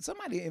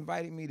 somebody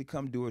invited me to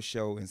come do a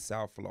show in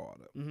South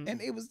Florida,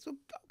 and it was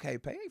okay.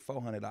 Pay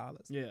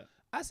 $400. Yeah.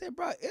 I said,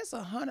 bro, it's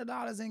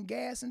 $100 in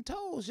gas and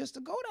tolls just to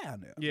go down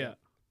there. Yeah.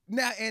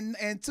 Now, in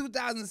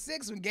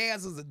 2006, when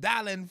gas was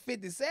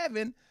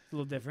 $1.57, A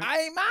little different. I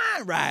ain't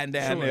mind riding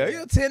down Sure. there. You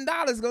know,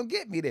 $10 gonna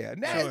get me there.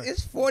 Now Sure.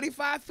 it's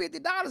 $45,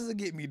 $50 to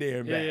get me there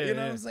and back. Yeah, You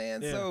know yeah, what I'm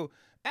saying? yeah. So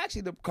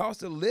actually, the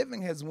cost of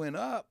living has went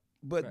up,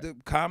 but the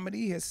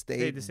comedy has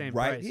Stayed the same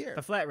right price. here.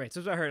 The flat rates.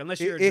 That's what I heard.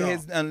 Unless you're It a draw.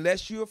 has,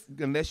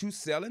 unless you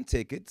selling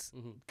tickets,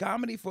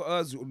 comedy for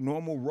us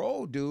normal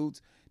road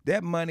dudes,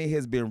 that money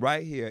has been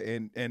right here,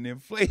 and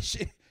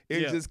inflation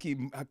it Yeah. just keep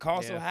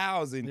cost of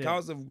housing, Yeah.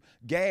 cost of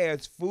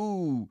gas,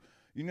 food.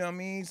 You know what I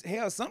mean?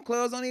 Hell, some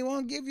clubs don't even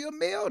want to give you a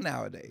meal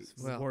nowadays.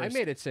 the Well, I worst.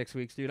 made it 6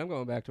 weeks, dude. I'm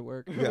going back to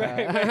work.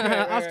 Right,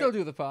 I'll right. still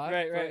do the pod.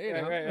 Right, but, right, you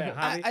know. right.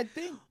 Hobby. I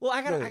think. Well,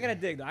 I Go gotta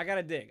ahead. dig though. I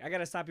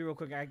gotta stop you real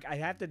quick. I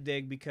have to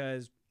dig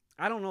because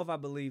I don't know if I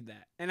believe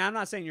that. And I'm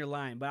not saying you're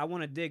lying, but I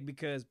want to dig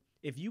because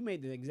if you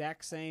made the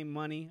exact same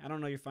money, I don't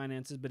know your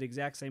finances, but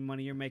exact same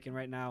money you're making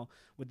right now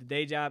with the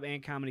day job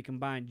and comedy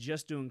combined,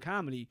 just doing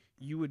comedy,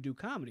 you would do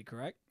comedy,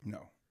 correct?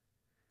 No.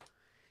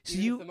 So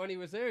Even you, if the money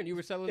was there and you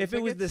were selling if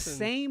it was the tickets and-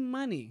 same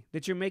money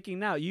that you're making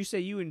now, you say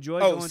you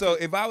enjoy Oh, going so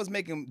to if I was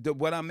making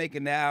what I'm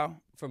making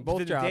now, from to both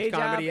the jobs, day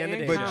comedy job and the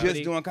day and but job.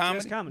 just doing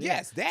comedy?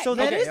 Yes, that. So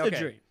that Okay, is the okay.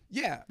 dream.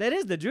 Yeah. That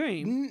is the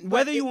dream. Mm, but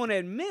Whether you it- want to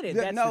admit it,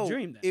 No, that's no, the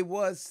dream then. It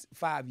was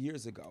 5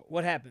 years ago.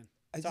 What happened?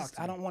 I Talk to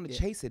I me. don't want to Yeah.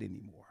 chase it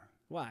anymore.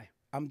 Why?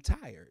 I'm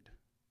tired.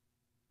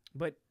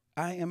 But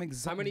I am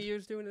exhausted. How many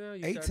years doing it now?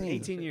 You 18. started-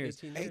 18 years.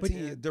 18 18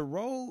 years. years. The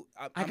road.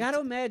 I got to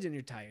imagine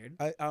you're tired.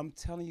 I'm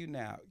telling you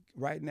now.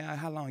 Right now,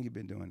 how long you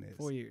been doing this?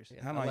 4 years.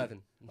 Yeah, How long?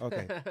 11.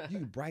 Okay. You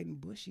bright and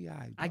bushy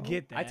eyed. I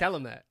get that. I tell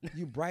him that.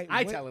 You bright.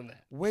 I wait- tell him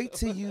that. Wait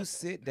till you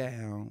sit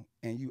down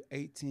and you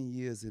 18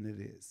 years into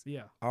this.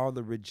 Yeah. All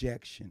the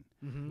rejection,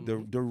 Mm-hmm.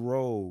 the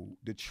road,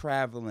 the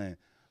traveling,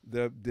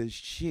 the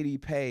shitty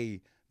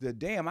pay. The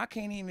damn, I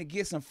can't even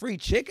get some free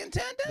chicken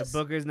The tenders.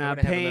 booker's not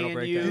gonna have a mental paying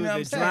breakdown. you. You know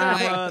what The I'm saying?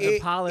 drama, Like, the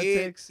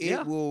politics. It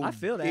Yeah, will. I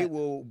feel that. It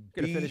will.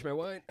 Gonna beat- finish my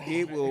wine.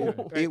 It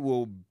will. It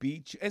will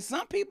beat you. And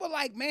some people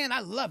like, man, I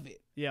love it.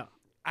 Yeah.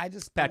 I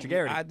just Patrick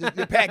Garrity.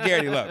 Pat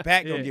Garrity, look,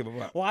 Pat Yeah. don't give a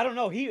fuck. Well, I don't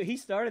know. He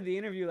started the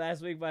interview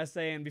last week by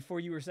saying before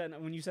you were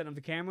setting when you set up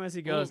the cameras,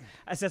 he goes,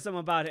 I said something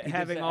about it, did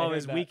having say- I all heard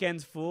his that.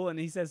 weekends full, and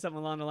he said something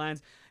along the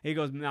lines. He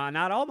goes, nah,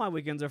 not all my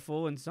weekends are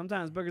full, and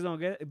sometimes bookers don't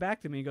get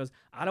back to me. He goes,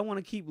 I don't want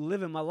to keep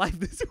living my life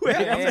this way.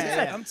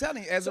 Yeah, I'm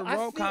telling you, as So a I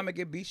road feel- comic,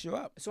 it beats you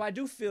up. So I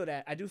do feel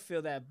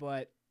that,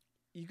 but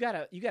you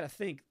gotta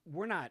think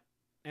we're not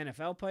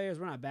NFL players,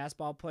 we're not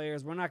basketball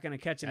players, we're not gonna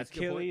catch an That's a good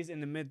point. Achilles in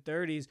the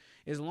mid-30s.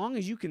 As long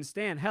as you can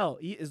stand,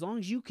 as long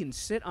as you can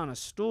sit on a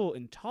stool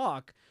and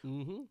talk,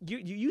 Mm-hmm.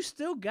 you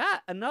still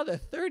got another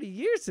 30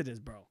 years to this,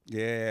 bro.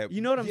 Yeah,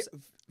 You know what I'm yeah,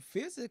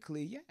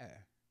 physically, yeah.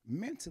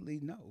 Mentally,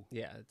 no.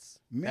 Yeah, that's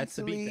the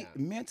Mentally, beatdown.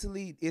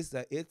 mentally,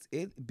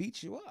 it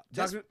beats you up.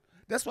 Talking-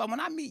 That's why when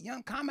I meet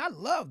young comic, I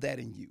love that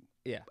in you.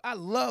 Yeah. I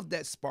love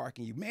that spark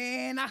in you,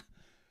 man.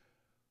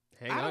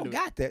 Hang I on don't to it.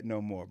 got that no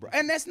more, bro.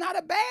 And that's not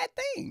a bad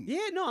thing. Yeah,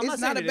 no, I'm It's not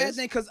not a saying it bad is.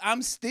 thing because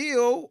I'm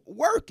still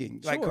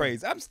working like Sure.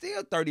 crazy. I'm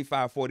still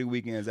 35, 40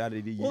 weekends out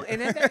of the year. Well,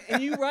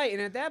 and you're right.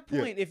 And at that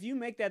point, if you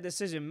make that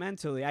decision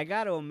mentally, I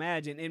got to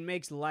imagine it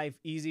makes life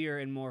easier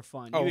and more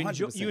fun. Oh, you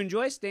enjoy 100%. you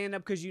enjoy stand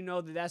up because you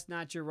know that that's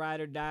not your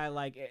ride or die.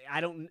 Like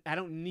I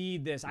don't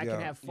need this. I can Yeah.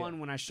 have fun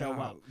when I show Dog,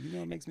 up. You know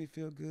what makes me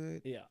feel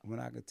good? Yeah.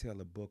 When I could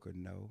tell a booker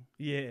no.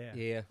 Yeah.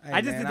 Yeah. Hey,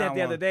 I just man, did that don't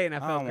the other wanna- day and I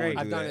don't felt wanna great. do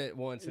I've done that. it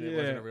once and it Yeah.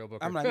 wasn't a real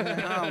booker. I'm like, man,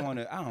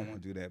 I don't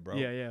want to do that, bro.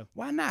 Yeah.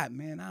 Why not,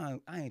 man?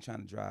 I ain't trying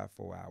to drive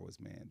 4 hours,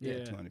 man. Yeah,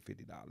 Yeah.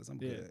 $250.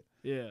 I'm Yeah. good.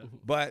 Yeah.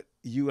 But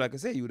you, like I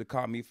said, you would have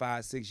called me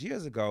 5, 6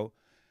 years ago.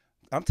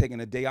 I'm taking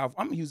a day off.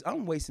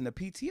 I'm wasting a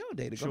PTO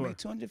day to go Sure. make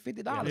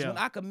 $250 Yeah. when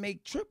I could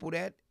make triple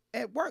that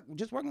at work,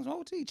 just working some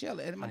OT,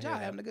 chilling at my I hear job,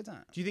 that. having a good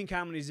time. Do you think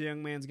comedy's a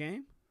young man's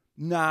game?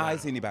 Nah,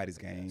 it's anybody's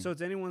game. So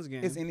it's anyone's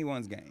game. it's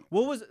anyone's game.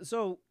 What was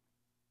so?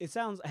 It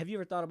sounds. Have you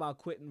ever thought about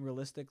quitting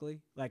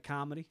realistically, like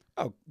comedy?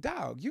 Oh,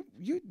 dog, you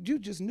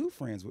just new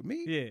friends with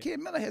me. Yeah. Kid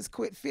Miller has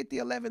quit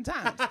 11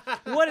 times.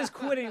 What does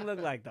quitting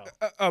look like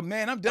though?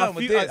 Man, I'm done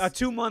with few- this. a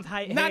 2-month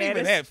hiatus. Not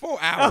even that. 4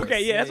 hours.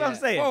 Okay, yeah, that's what I'm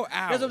saying. 4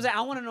 hours. That's what I'm saying.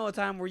 I want to know a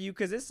time where you,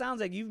 because it sounds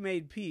like you've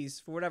made peace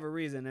for whatever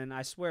reason, and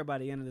I swear by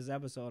the end of this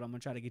episode, I'm gonna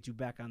try to get you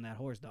back on that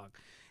horse, dog.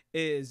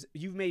 Is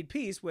you've made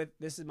peace with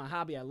this is my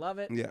hobby, I love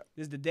it. Yeah.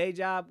 This is the day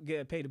job,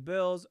 get pay the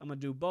bills. I'm gonna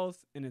do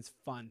both, and it's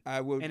fun. I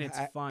would, and it's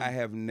I, fun. I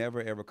have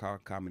never ever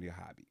called comedy a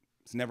hobby.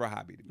 It's never a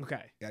hobby to me.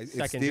 Okay, Yeah, it's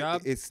Second still-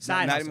 job? It's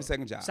Side not hustle. even a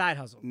second job. Side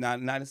hustle. Not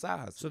a side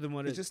hustle. So then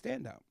what it's is just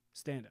stand up.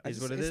 stand up? Is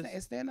what it is?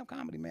 It's stand up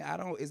comedy, man.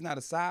 It's not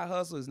a side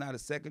hustle. It's not a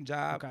second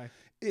job. Okay.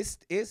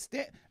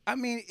 I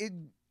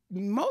mean,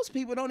 most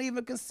people don't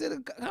even consider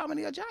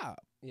comedy a job.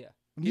 Yeah.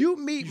 You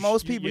meet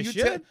most you people.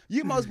 should.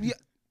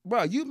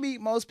 Bro. You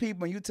meet most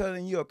people, and you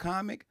telling you a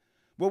comic.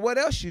 Well, what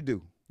else you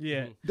do?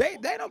 Yeah. They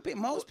don't.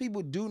 Most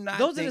people do not.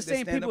 Those are think the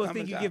same that stand-up people who comedy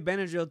think you is a give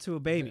job. Benadryl to a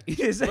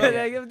baby. So,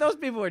 like, those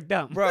people are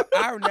dumb. Bro,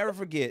 I'll never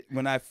forget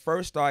when I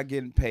first started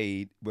getting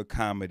paid with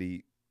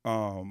comedy.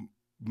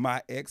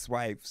 My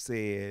ex-wife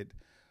said,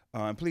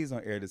 and please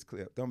don't air this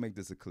clip. Don't make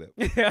this a clip.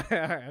 Okay. Hey,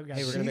 we're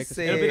gonna She make this.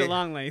 said- It'll be the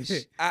long lane.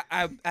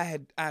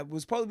 I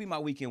was supposed to be my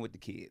weekend with the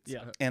kids.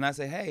 Yeah. And I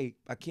said, hey,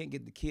 I can't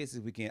get the kids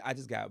this weekend. I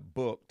just got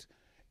booked.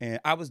 And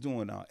I was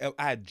doing, I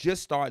had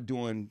just started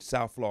doing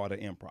South Florida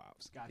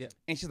improvs. Gotcha. Yeah.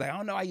 And she's like, I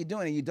don't know how you're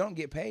doing it. You don't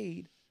get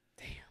paid.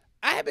 Damn.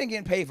 I have been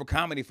getting paid for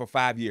comedy for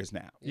 5 years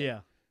now. Yeah.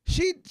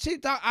 She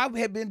thought I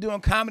had been doing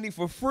comedy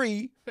for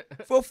free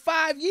for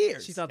 5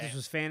 years. She thought this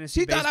was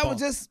fantasy. She thought I baseball. was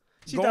just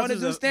She thought going to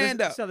this do was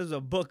stand up. She thought this was a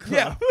book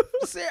club.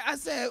 Yeah. I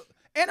said,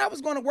 and I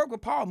was going to work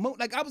with Paul Moon.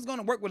 Like I was going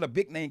to work with a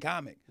big name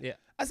comic. Yeah.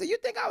 I said, you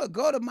think I would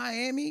go to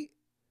Miami,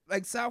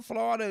 like South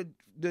Florida,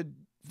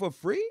 for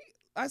free?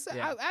 I said,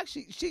 Yeah.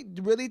 she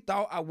really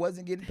thought I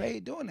wasn't getting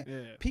paid doing it.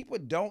 Yeah. People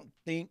don't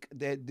think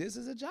that this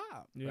is a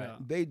job. Yeah.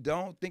 They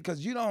don't think,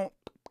 because you don't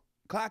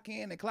clock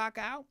in and clock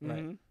out.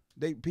 Mhm.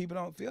 People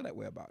don't feel that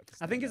way about it.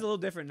 I think it's a little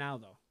different now,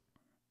 though.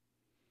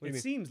 What do you It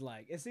mean?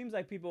 seems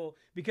like people,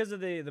 because of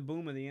the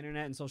boom of the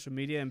internet and social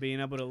media and being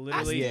able to I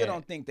literally. still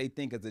don't think they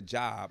think it's a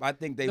job. I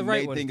think they The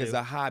right may ones think it's do.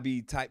 a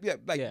hobby type. Yeah,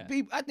 like Yeah.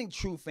 people. I think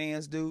true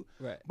fans do.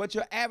 Right. But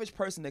your average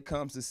person that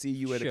comes to see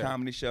you at a Sure.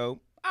 comedy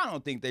show, I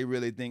don't think they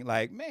really think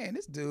like, man,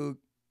 this dude,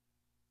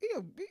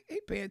 he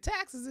paying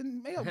taxes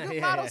and he a good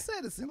Yeah, model yeah.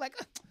 citizen. Like,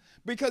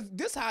 because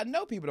this how I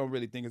know people don't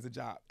really think it's a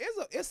job.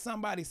 It's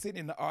somebody sitting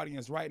in the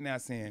audience right now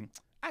saying,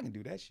 I can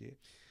do that shit.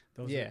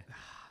 Those Yeah. are-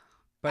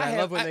 But I, I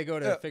love when have- they go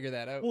to figure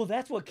that out. Well,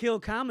 that's what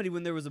killed comedy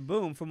when there was a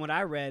boom, from what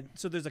I read.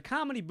 So there's a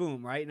comedy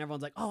boom, right? And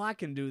everyone's like, oh, I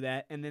can do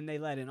that. And then they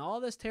let in all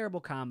this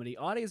terrible comedy.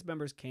 Audience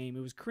members came.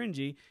 It was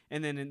cringy.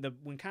 And then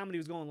when comedy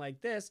was going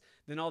like this,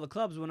 then all the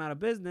clubs went out of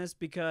business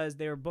because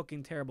they were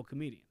booking terrible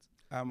comedians.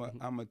 I'm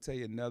going to tell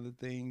you another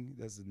thing.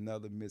 That's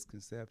another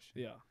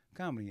misconception. Yeah.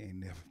 Comedy ain't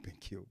never been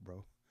killed,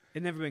 bro.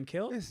 It never been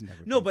killed? It's never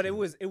No, been but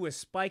killed. it was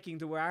spiking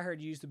to where I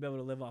heard you used to be able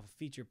to live off of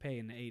feature pay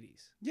in the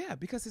 80s. Yeah,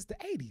 because it's the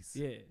 80s.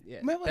 Yeah.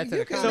 Yeah, Man, that's you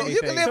an can, economy you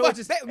can thing. live So off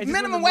it's just when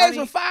minimum the wage money-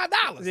 was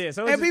 $5. Yeah, so it's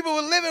and just- people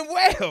were living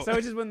well. So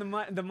it's just when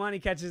the money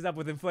catches up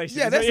with inflation.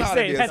 Yeah, is that's what all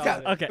you're it saying. is. That's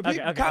Com- all-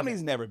 okay.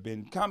 Comedy's never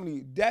been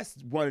comedy. That's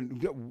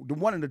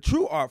one of the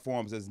true art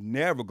forms that's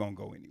never gonna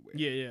go anywhere.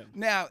 Yeah.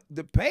 Now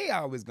the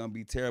payout is gonna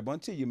be terrible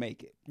until you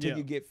make it, until Yeah.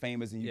 you get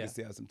famous and you Yeah. can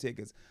sell some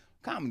tickets.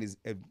 Comedy's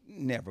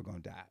never gonna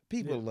die.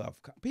 People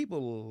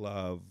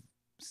love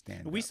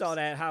stand. We saw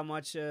that how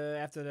much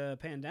after the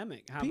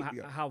pandemic,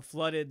 People- how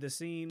flooded the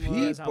scene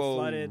was, how People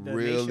flooded the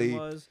really- nation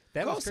was.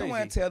 That Go was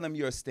somewhere and crazy. tell them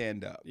you're a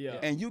stand up. Yeah.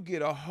 And you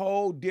get a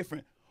whole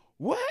different.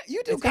 What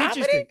you do It's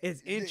comedy? interesting.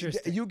 It's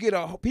interesting. You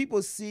get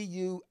people see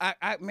you. I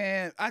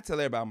tell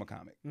everybody I'm a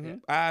comic.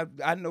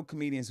 Mm-hmm. I know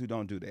comedians who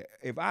don't do that.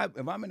 If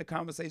I'm in a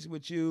conversation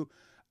with you,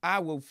 I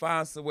will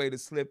find some way to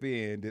slip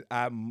in that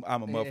I'm a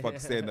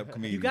motherfucking stand up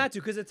comedian. You got to,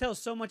 because it tells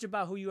so much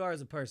about who you are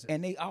as a person.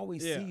 And they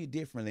always Yeah. see you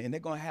differently, and they're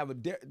gonna have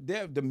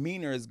their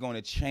demeanor is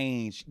gonna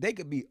change. They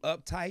could be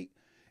uptight,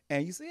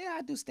 and you say, "Yeah,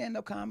 I do stand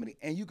up comedy,"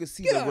 and you can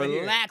see Get the outta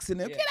here. relaxing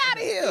them. Yeah. Get out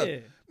of here,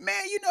 Yeah.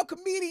 man! You know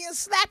comedian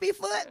Slappy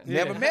Foot.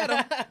 Yeah. Never met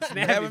him.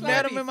 Never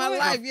met him in my Foot.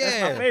 life. Yeah,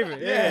 That's my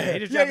favorite. Yeah. He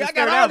just yeah. dropped his I got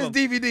third all his album.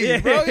 DVDs, Yeah.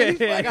 bro. He's I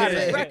fucking- I got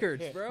his Yeah.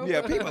 records, bro.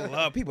 Yeah, people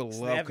love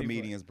Snappy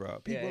comedians, bro.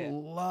 People Yeah.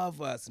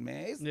 love us,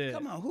 man. Yeah.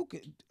 Come on,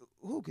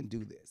 who can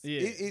do this?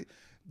 Yeah.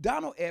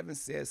 Donald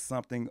Evans said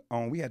something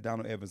on. We had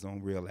Donald Evans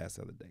on Real last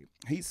other day.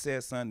 He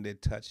said something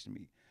that touched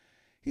me.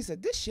 He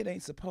said, "This shit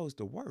ain't supposed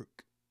to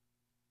work."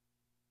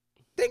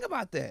 Think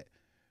about that.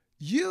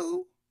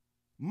 You,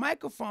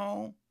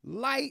 microphone,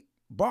 light,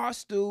 bar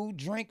stool,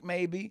 drink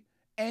maybe,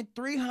 and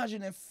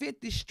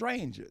 350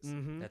 strangers.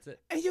 Mhm. That's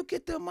it. And you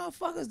get them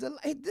motherfuckers to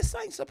like, this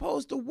ain't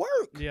supposed to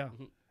work. Yeah.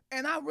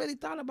 And I really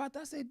thought about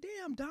that. I said,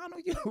 damn,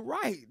 Donald, you're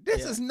right.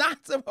 This Yeah. is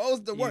not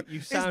supposed to work. you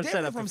It's sound set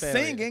different up for from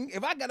failure. singing.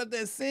 If I got up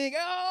there and sing,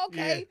 oh,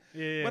 okay.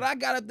 Yeah. But I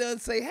got up there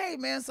and say, hey,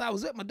 man, so I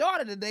was with my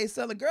daughter today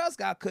selling Girl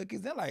Scout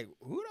cookies. They're like,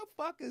 who the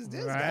fuck is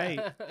this Right.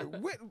 guy?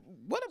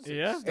 what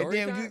Yeah. And Story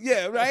then, time?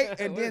 yeah, right?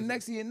 And What then is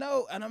next thing you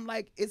know, and I'm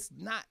like, it's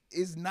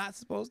not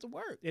supposed to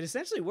work. It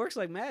essentially works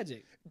like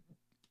magic.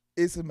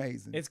 It's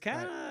amazing. It's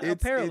kinda Like, a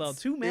parallel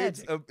to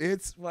magic.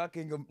 It's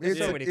fucking. There's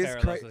so it's- many it's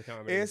parallels cra- with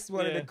comedy. It's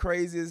one of Yeah. the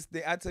craziest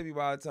things. I tell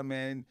people all the time,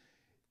 man.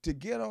 To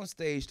get on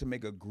stage to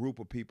make a group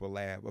of people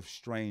laugh, of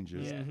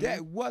strangers, Yeah.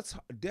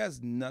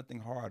 there's nothing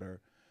harder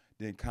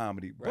than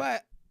comedy. Right.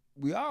 But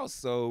we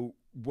also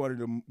one of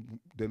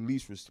the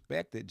least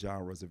respected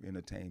genres of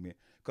entertainment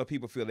because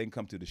people feel they can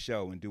come to the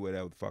show and do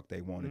whatever the fuck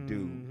they want to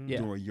do Yeah.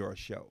 during your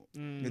show.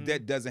 Mhm.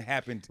 That doesn't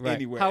happen Right.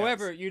 anywhere.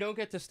 However, else. you don't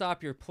get to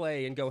stop your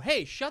play and go,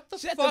 "Hey, shut the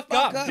Shut fuck the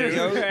fuck up, up, dude."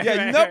 yo. Right, Yeah,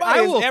 right.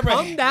 nobody's I will ever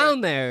come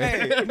down there.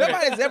 Hey,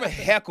 nobody's ever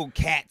heckled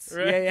cats.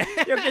 Yeah.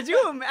 Yo, could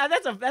you?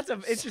 That's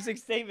an interesting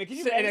statement. Can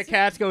you And a imagine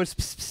cat's going. "Pss,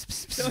 pss,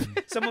 pss,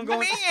 pss." someone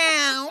going?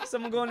 Meow.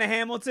 Someone going to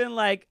Hamilton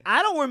like,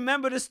 I don't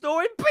remember the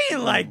story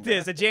being like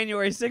this. A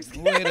January 6th.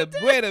 Wait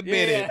a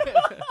minute.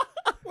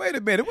 Wait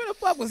a minute. Where the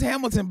fuck was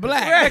Hamilton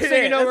black? Next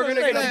thing you know, That's we're what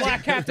gonna I'm get a saying.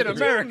 black Captain Could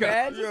you America.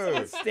 imagine Yeah.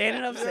 someone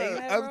standing up saying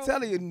that, I'm bro?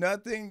 telling you,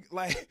 nothing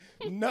like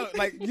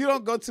you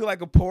don't go to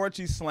like a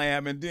poetry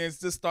slam and then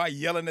just start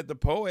yelling at the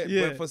poet.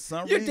 Yeah. But for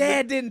some Your reason,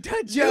 dad didn't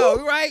touch yo,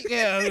 you. right?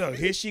 Yeah,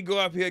 here she go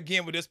up here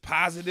again with this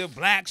positive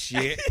black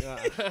shit. You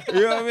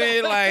know what I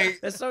mean? Like,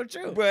 That's so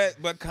true.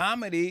 but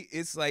comedy,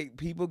 it's like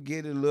people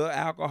get a little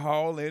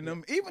alcohol in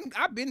them. Even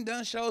I've been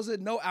done shows with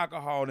no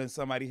alcohol and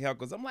somebody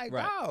heckles. I'm like,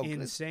 Right. dog,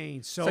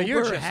 Insane. So Sober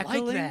you're just like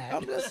heckling? that.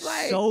 I'm just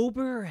like,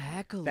 Sober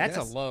heckling. That's a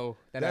That's- low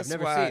that I've that's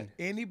never why seen.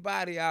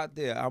 anybody out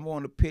there, I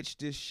want to pitch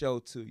this show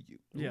to you.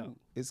 Yeah.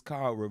 It's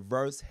called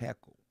Reverse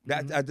Heckle.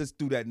 That I just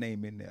threw that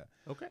name in there.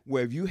 Okay.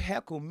 Where if you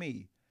heckle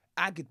me,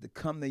 I get to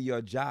come to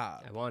your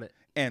job I want it.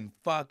 and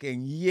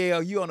fucking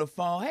yell you on the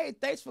phone. Hey,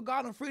 thanks for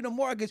Garden Freedom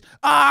Mortgage.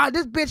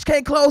 This bitch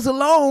can't close a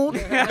loan.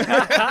 Look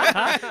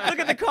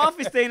at the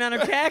coffee stain on her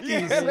khakis.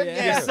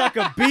 Yeah. You suck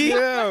a beat.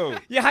 Yo.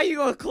 Yeah, how you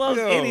gonna close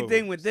Yo.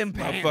 anything with them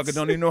pants? Motherfucker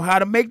don't even know how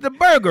to make the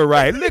burger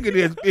right. Look at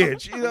this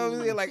bitch. You know what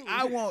I'm saying? Like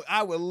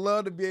I would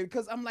love to be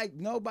because I'm like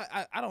nobody.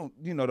 I don't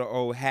the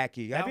old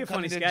hacky. That'd I be don't a come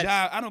funny to the sketch.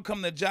 job. I don't come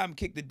to the job and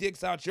kick the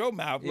dicks out your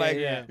mouth. Yeah, Like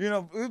yeah.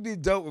 it'd be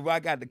dope if I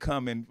got to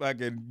come and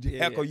fucking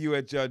heckle you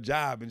at your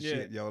job and Yeah.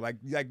 shit, yo. Like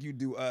you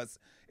do us.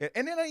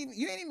 And then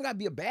you ain't even gotta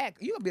be a bad.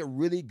 You gotta be a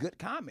really good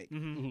comic,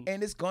 Mhm.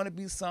 and it's gonna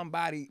be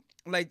somebody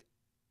like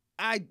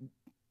I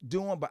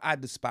do them, but I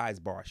despise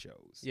bar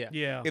shows. Yeah.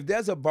 Yeah. If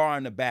there's a bar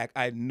in the back,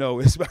 I know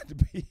it's about to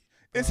be.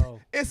 It's Bro,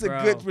 it's a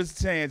bro. good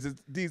chance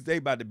they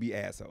about to be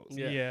assholes.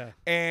 Yeah. Yeah.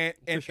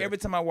 And sure. every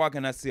time I walk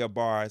in, I see a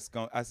bar.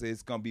 I say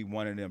it's gonna be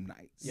one of them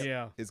nights.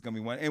 Yeah. It's gonna be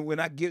one. And when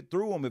I get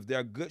through them, if they're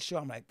a good show,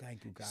 I'm like,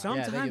 thank you, God.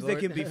 thank Sometimes you, they Lord.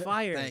 can be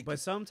fired, Thank but you.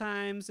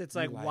 sometimes it's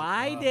like, like,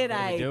 why oh, did what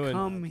are I we doing?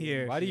 come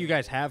here? Why do you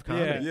guys have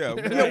comedy? Yeah.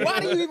 Yeah. Why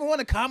do you even want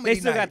a comedy They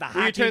still night? got the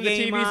Will you hockey turn the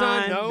game TVs on?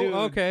 on. No? Dude.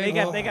 Okay. They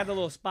got Oh. the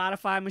little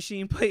Spotify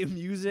machine playing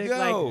music.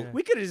 Yo. Like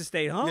we could have just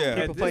stayed home. Yeah. at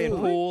People this playing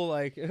point. pool,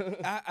 like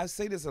I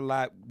say this a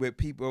lot with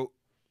people.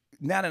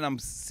 Now that I'm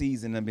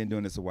seasoned, I've been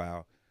doing this a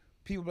while.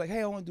 people be like,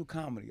 hey, I want to do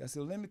comedy. I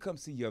said, let me come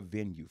see your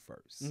venue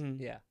first.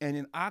 Yeah. And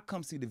then I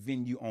come see the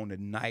venue on the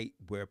night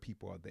where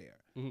people are there.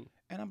 Mhm.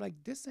 And I'm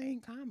like, this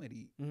ain't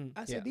comedy.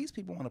 I said, Yeah. these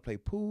people want to play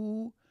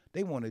pool.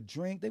 They want to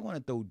drink. They want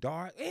to throw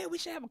darts. Hey, we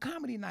should have a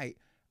comedy night.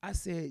 I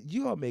said,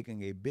 you are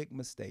making a big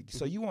mistake.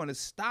 So you want to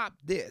stop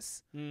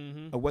this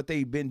of what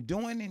they've been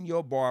doing in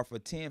your bar for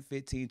 10,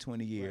 15,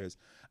 20 years.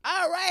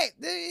 All right,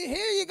 here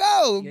you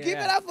go. Yeah. Give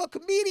it up for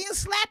comedian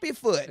Slappy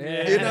Foot.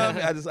 Yeah. You know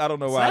what I mean? I don't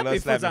know why I love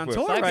Slappy Foot's Slappy on Foot.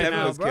 tour Slappy right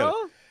now, Foot's bro.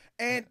 killer.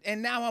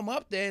 And now I'm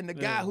up there, and the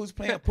guy who's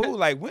playing pool,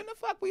 like, when the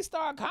fuck we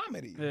start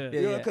comedy? Yeah.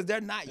 You know, Yeah. because they're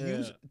not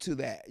used to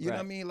that. You know what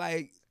I mean?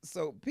 Like,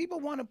 so people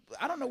want to.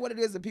 I don't know what it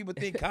is that people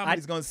think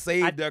comedy's gonna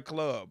save their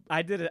club.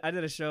 I did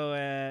a show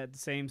at the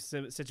same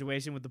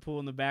situation with the pool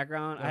in the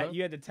background.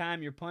 You had to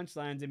time your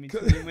punchlines in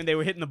between when they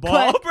were hitting the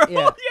ball, bro. Yeah.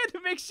 You had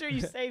to make sure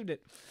you saved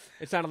it.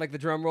 It sounded like the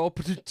drum roll.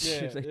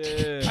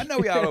 I know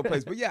we all over the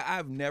place, but yeah,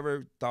 I've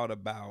never thought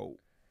about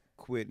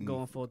quitting,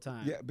 Going full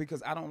time. Yeah,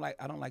 because I don't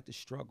like the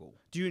struggle.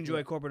 Do you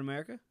enjoy corporate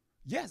America?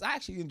 Yes, I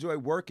actually enjoy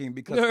working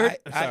because Nerd.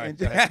 I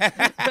enjoy.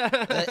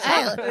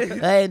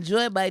 I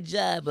enjoy my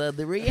job.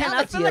 The reality And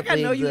I feel like of I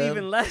know things, you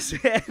even less.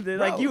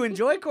 Like you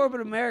enjoy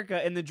corporate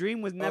America, and the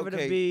dream was never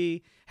to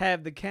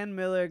have the Ken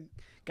Miller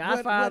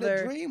Godfather. Well,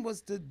 the dream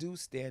was to do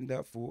stand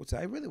up full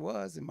time. It really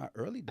was in my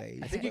early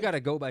days. I think you got to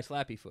go by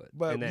Slappy Foot.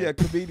 But and then- yeah,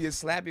 comedian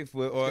Slappy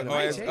Foot, or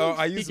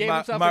I He used gave my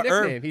himself my, a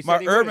nickname. He said my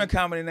he urban would.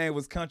 comedy name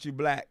was Country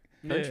Black.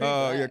 Country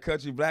Yeah, Black.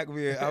 Country Black.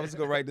 I was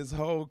gonna write this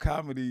whole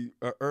comedy,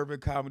 urban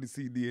comedy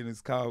CD, and it's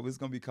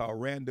gonna be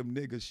called Random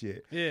Nigga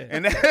Shit. Yeah.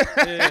 And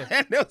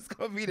that was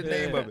gonna be the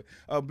name of it.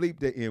 Bleep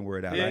the N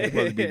word out. Right?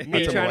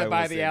 Me trying to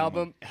buy the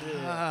album.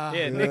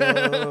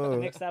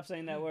 Nick, stop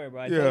saying that word,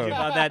 bro. I told you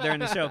about that during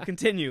the show.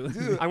 Continue.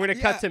 Dude, I'm going to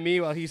cut to me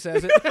while he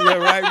says it. yeah,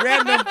 right.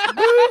 Random.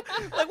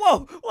 Like,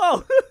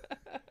 whoa.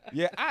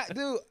 Yeah, I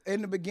do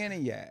in the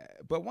beginning, yeah.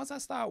 But once I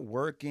start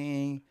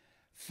working,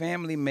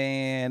 family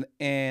man,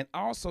 and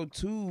also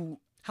too,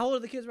 How old are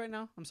the kids right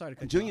now? I'm sorry to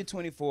cut Junior you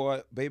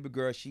 24, baby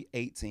girl, she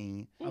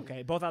 18. off.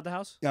 Okay, both out the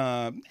house?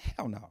 Hell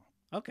no.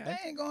 Okay. They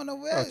ain't going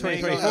nowhere. Oh, They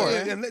ain't 2024, going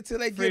yeah. nowhere until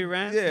they Free get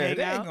rent, Yeah, hang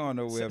they out, ain't going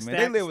nowhere, man. stack-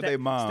 They live with their stack-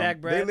 mom. stack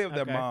They bread? live with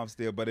Okay. their mom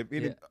still. But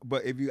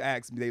but if you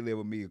ask me, they live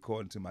with me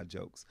according to my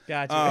jokes.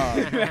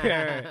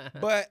 Gotcha.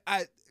 But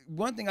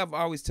one thing I've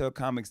always tell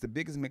comics, the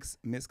biggest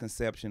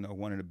misconception or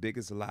one of the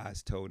biggest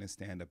lies told in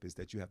stand-up is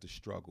that you have to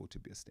struggle to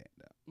be a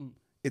stand-up.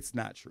 It's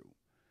not true.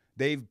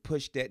 They've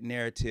pushed that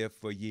narrative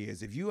for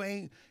years. If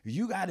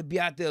you got to be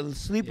out there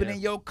sleeping in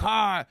your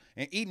car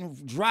and eating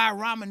dry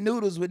ramen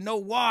noodles with no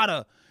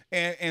water.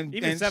 And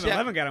Even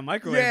 7-Eleven got a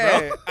microwave, yeah,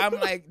 bro. I'm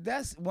like,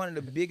 that's one of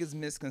the biggest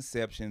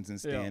misconceptions in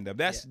stand-up.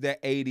 That's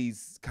that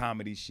 80s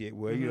comedy shit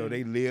where, you know,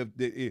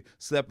 they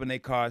slept in their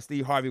car.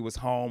 Steve Harvey was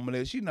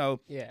homeless. You know,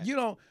 Yeah. you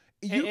don't.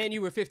 And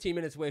you were 15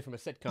 minutes away from a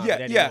sitcom. Yeah,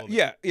 at any yeah, moment,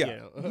 yeah. you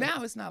know.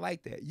 Now it's not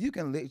like that. You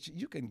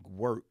can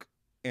work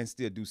and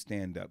still do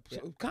stand up.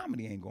 So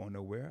comedy ain't going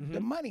nowhere. The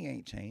money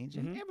ain't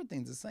changing.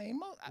 Everything's the same.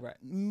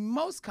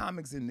 Most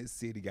comics in this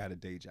city got a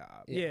day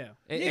job. Yeah.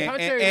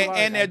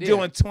 And they're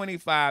doing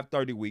 25,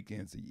 30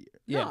 weekends a year.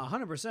 No,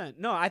 100%.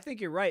 No, I think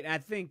you're right. And I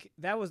think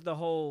that was the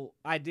whole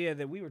idea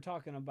that we were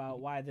talking about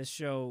why this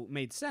show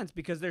made sense,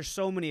 because there's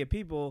so many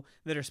people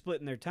that are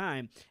splitting their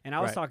time. And I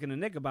was talking to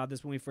Nick about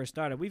this when we first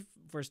started. We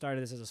first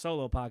started this as a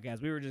solo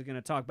podcast. We were just going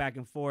to talk back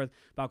and forth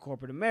about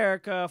corporate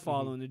America,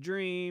 following the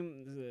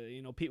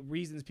dream,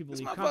 reasons people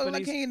leave companies.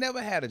 Like he ain't never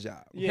had a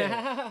job.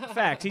 Yeah,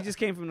 facts. He just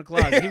came from the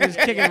closet. He was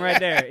kicking right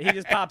there. He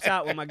just pops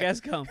out when my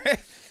guests come.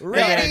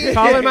 Ready?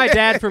 Calling my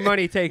dad for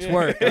money takes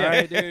work. All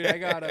right, dude. I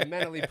got to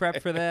mentally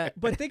prep for that.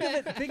 But think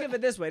of it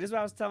this way. This is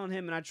what I was telling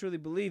him, and I truly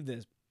believe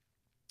this.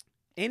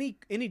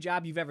 Any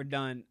job you've ever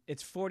done,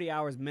 it's 40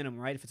 hours minimum,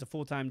 right? If it's a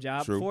full-time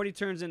job. True. 40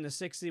 turns into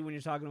 60 when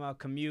you're talking about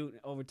commute,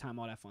 overtime,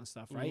 all that fun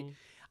stuff, right?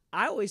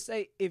 I always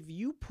say if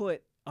you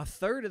put a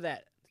third of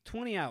that,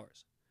 20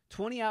 hours,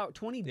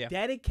 20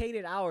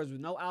 dedicated hours with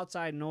no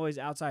outside noise,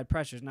 outside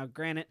pressures. Now,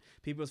 granted,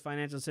 people's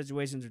financial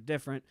situations are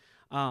different,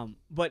 and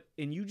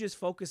you just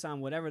focus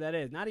on whatever that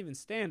is, not even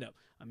stand-up,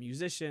 a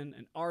musician,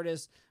 an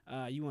artist,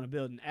 you want to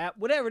build an app,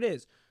 whatever it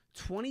is,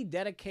 20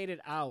 dedicated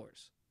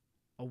hours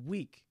a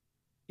week.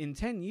 In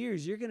 10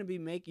 years, you're gonna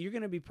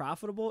be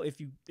profitable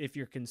if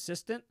you're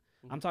consistent.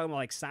 I'm talking about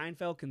like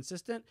Seinfeld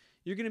consistent.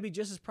 You're gonna be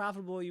just as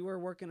profitable as you were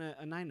working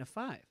a 9 to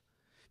 5,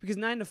 because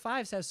 9 to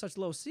 5s have such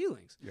low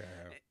ceilings. Yeah.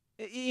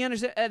 You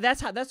understand?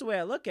 That's the way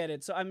I look at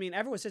it. So I mean,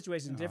 everyone's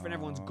situation is different.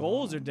 Everyone's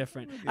goals are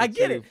different. I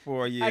get it.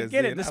 4 years. I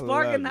get it. The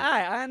spark in the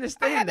eye. I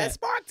understand I had that. that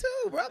spark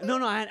too, brother.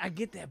 No, I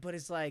get that, but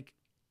it's like,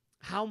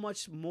 how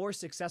much more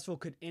successful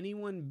could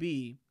anyone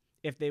be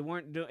if they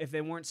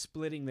weren't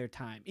splitting their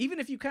time? Even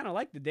if you kind of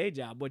like the day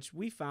job, which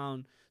we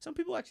found some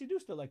people actually do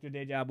still like their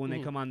day job when they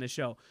come on the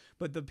show.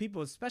 But the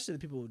people, especially the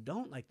people who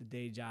don't like the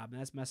day job,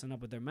 and that's messing up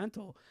with their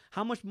mental,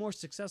 how much more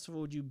successful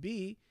would you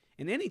be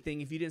in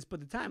anything if you didn't split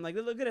the time? Like,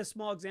 look at a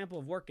small example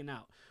of working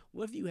out.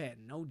 What if you had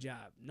no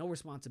job, no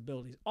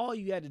responsibilities? All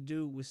you had to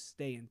do was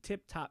stay in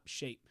tip-top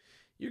shape.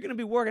 You're gonna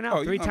be working out Oh,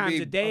 you're 3 gonna times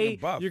be a day. fucking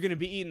buff. You're gonna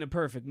be eating the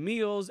perfect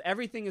meals.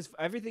 Everything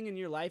in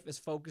your life is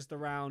focused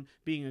around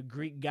being a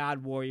Greek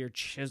god warrior,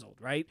 chiseled,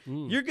 right?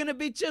 You're gonna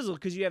be chiseled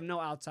because you have no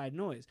outside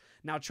noise.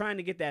 Now, trying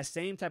to get that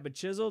same type of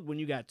chiseled when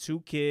you got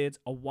 2 kids,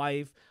 a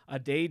wife, a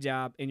day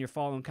job, and you're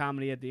following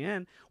comedy at the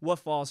end, what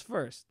falls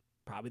first?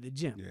 Probably the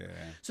gym. Yeah.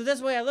 So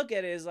that's the way I look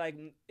at it. Is like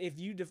if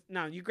you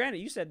now you granted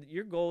you said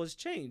your goal has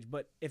changed,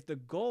 but if the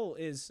goal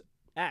is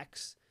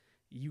X,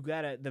 you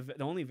gotta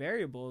the only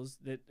variables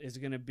that is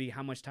gonna be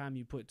how much time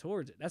you put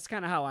towards it. That's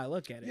kind of how I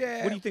look at it.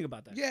 Yeah. What do you think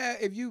about that? Yeah,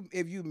 if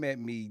you met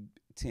me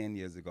 10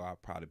 years ago,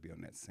 I'd probably be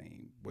on that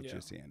same what Yeah.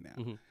 you're saying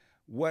now. Mhm.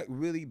 What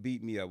really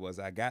beat me up was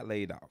I got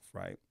laid off,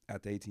 right,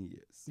 after 18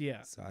 years.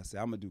 Yeah. So I said,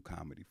 I'm going to do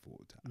comedy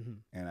full time. Mhm.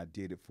 And I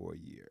did it for a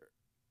year,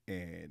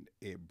 and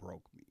it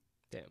broke me.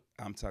 Damn.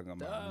 I'm talking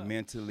about Duh.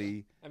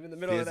 mentally, I'm in the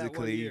middle of that 1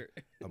 physically, year.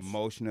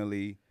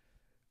 emotionally.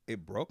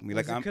 It broke me.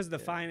 Was Like it I'm because the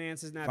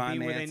finances not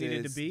being where they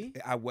needed to be?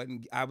 I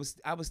wasn't. I was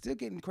still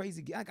getting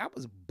crazy. Like I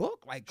was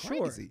booked like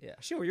crazy. Yeah.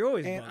 Sure, you're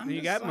always And booked. I'm And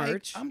you just got like,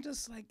 merch. I'm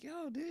just like,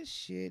 yo, this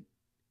shit.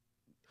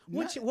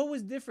 What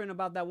was different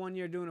about that 1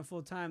 year doing it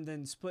full time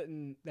than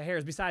splitting the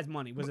hairs? Besides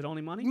money, was it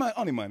only money?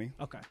 Only money.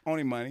 Okay.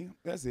 Only money.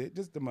 That's it.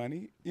 Just the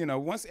money. You know,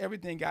 once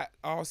everything got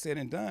all said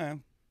and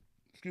done,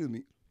 excuse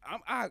me,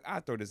 I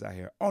throw this out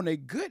here. On a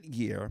good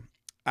year,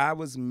 I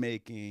was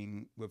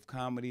making with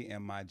comedy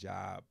and my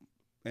job,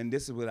 and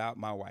this is without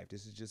my wife.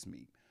 This is just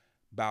me.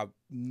 About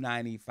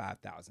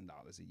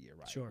 $95,000 a year,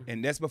 right? Sure.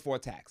 And that's before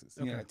taxes.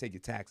 You Okay. know, take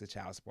your taxes,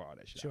 child support, all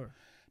that shit. Sure.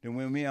 Then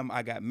when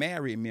I got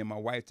married, me and my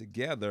wife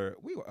together,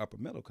 we were upper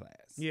middle class.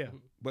 Yeah.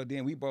 But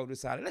then we both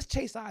decided, let's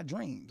chase our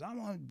dreams. I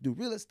want to do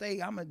real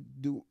estate. I'm going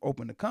to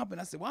open a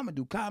company. I said, well, I'm going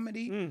to do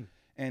comedy.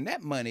 And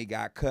that money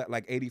got cut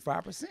like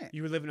 85%.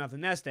 You were living off the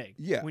nest egg.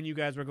 Yeah. When you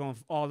guys were going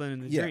all in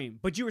the Yeah. dream.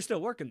 But you were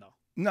still working, though.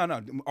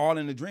 No, all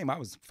in the dream. I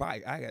was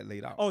fired. I got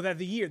laid off. Oh, this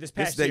This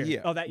past is that year.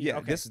 year. Oh, that year. Yeah,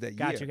 Okay. this is that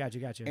Gotcha, year.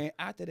 gotcha. And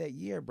after that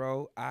year,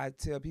 bro, I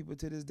tell people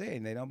to this day,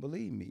 and they don't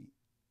believe me,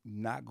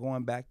 not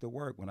going back to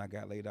work when I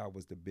got laid off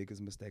was the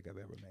biggest mistake I've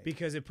ever made.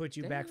 Because it put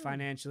you back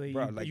financially.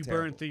 Bro, you like you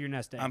terrible. burned through your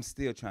nest egg. I'm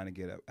still trying to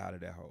get out of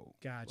that hole.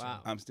 Gotcha.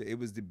 Wow. It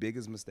was the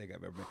biggest mistake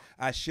I've ever made.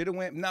 I should have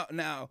went.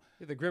 Now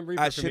You're the Grim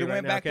Reaper I for me should have right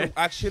went now, back. okay?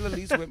 I should at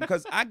least went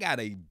because I got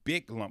a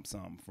big lump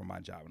sum from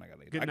my job when I got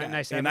laid. Good, I got,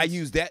 nice and I severance?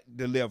 used that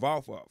to live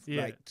off of,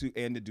 Yeah. like to do.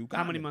 How many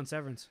comedy. months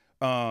severance?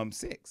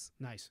 6.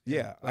 Nice.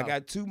 Yeah, I Wow.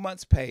 got 2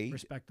 months pay,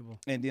 Respectable.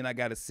 and then I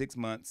got a 6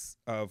 months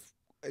of.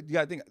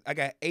 I think I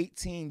got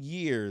 18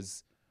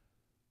 years.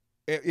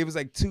 It was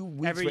like 2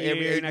 weeks Every for year,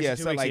 every an extra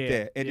 2 something like weeks, yeah.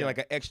 that, and Yeah. then like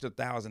an extra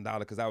 $1,000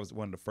 because I was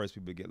one of the first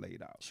people to get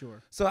laid off.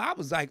 Sure. So I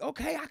was like,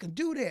 okay, I can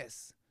do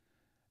this.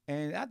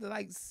 And after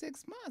like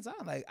 6 months, I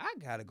was like, I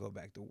gotta go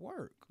back to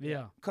work.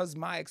 Yeah. Because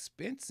my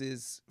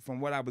expenses from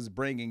what I was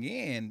bringing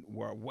in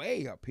were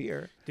way up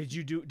here. Did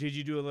you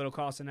do a little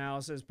cost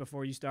analysis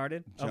before you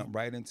started? Jump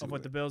right into of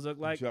what it. the bills look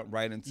like? Jump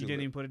right into it. You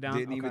didn't even put it down?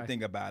 Didn't even Okay.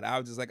 think about it. I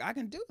was just like, I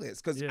can do this.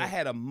 Because Yeah. I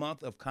had a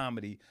month of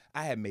comedy.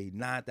 I had made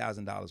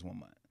 $9,000 one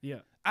month.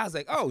 Yeah. I was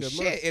like, oh good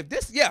shit, month. if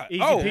this, Easy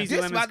peasy, this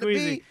lemon about to squeezy.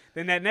 be.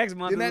 Then that next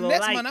month, Then that a little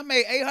next light. month I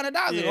made $800.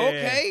 Yeah.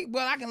 Okay,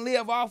 well I can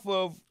live off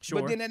of. Sure.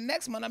 But then the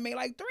next month I made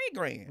like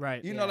 $3,000.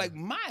 Right. You Yeah. know, like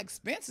my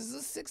expenses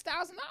is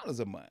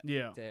 $6,000 a month.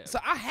 Yeah. Damn. So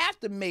I have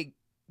to make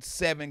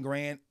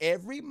 $7,000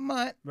 every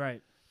month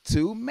Right.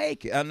 to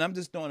make it. And I'm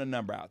just throwing a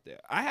number out there.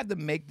 I have to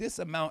make this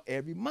amount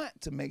every month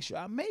to make sure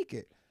I make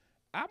it.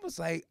 I was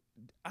like,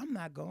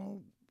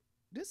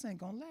 this ain't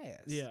gonna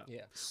last. Yeah.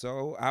 Yeah.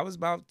 So I was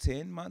about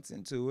 10 months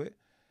into it.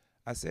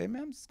 I said,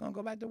 man, I'm just gonna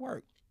go back to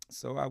work.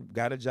 So I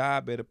got a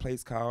job at a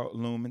place called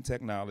Lumen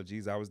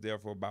Technologies. I was there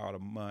for about a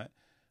month.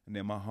 And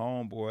then my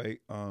homeboy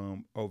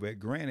over at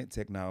Granite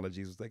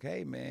Technologies was like,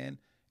 hey man,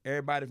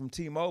 everybody from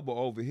T-Mobile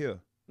over here.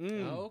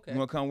 Mm. Oh, okay. You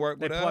wanna come work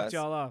They with plucked us?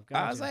 y'all off.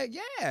 I was Gotcha. like,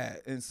 yeah.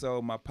 And so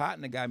my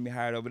partner got me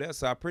hired over there.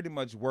 So I pretty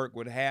much worked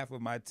with half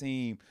of my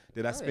team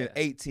that I Oh, spent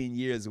yeah. 18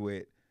 years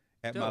with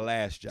at my Dope.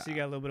 last job. So you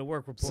got a little bit of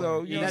work report.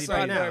 So, you know, That's so I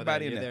right know now.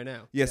 everybody Then. in You're there. there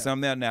now. Yes,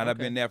 I'm there now. And I've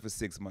Okay. been there for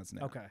 6 months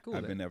now. Okay. Cool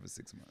I've then. been there for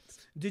 6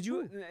 months. Did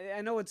you?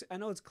 I know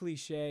it's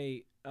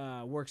cliche.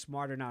 Work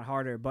smarter, not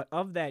harder. But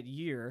of that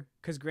year,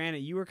 because granted,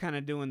 you were kind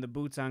of doing the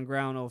boots on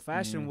ground, old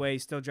fashioned way,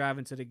 still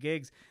driving to the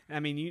gigs. I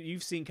mean,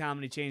 you've seen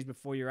comedy change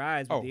before your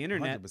eyes with the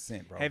internet.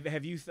 100%, bro.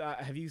 Have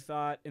you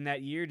thought in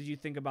that year? Did you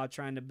think about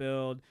trying to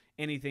build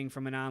anything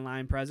from an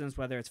online presence,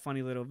 whether it's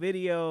funny little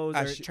videos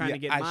or trying to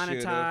get I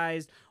should've.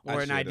 monetized, or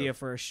an idea should've.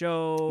 for a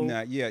show,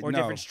 Nah, yeah, or no.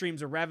 different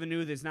streams of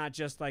revenue that's not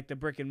just like the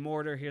brick and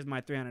mortar? Here's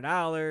my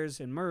 $300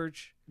 and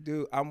merch.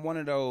 Dude, I'm one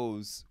of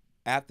those,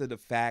 after the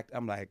fact,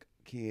 I'm like,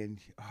 Ken,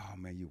 oh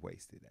man, you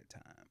wasted that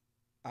time.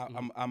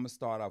 I'm going to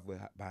start off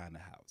with buying a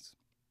house.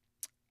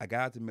 I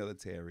got out the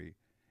military,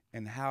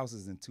 and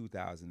houses in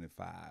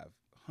 2005,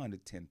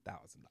 $110,000.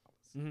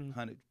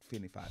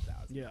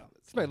 $155,000. Yeah.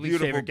 It's my least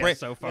favorite guess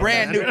so far.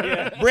 brand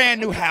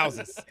new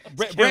houses.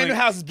 Brand new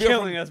houses built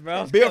killing from, us, bro.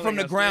 built Killing from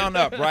the us, ground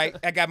up, right?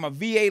 I got my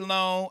VA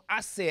loan.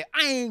 I said,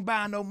 I ain't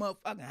buying no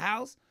motherfucking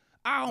house.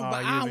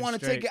 I don't want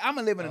to take straight. it. I'm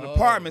gonna live in an Oh.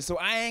 apartment, so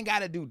I ain't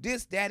gotta do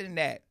this, that, and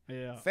that.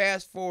 Yeah.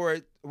 Fast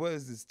forward, what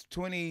is this?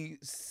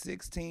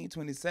 2016,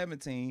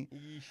 2017.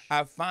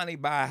 I finally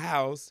buy a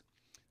house.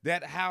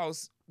 That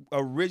house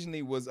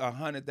originally was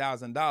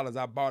 $100,000.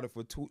 I bought it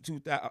for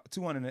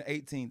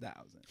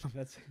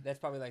 $218,000. That's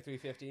probably like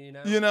 $350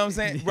 now. You know what I'm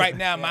saying? Right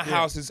now, my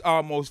house is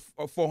almost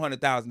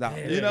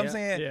 $400,000. You know what I'm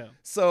saying? Yeah.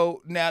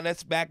 So now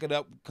let's back it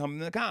up. Coming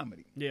to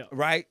comedy. Yeah.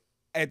 Right.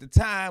 At the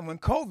time when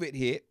COVID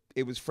hit,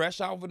 it was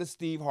fresh off of the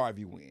Steve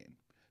Harvey win.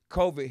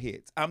 COVID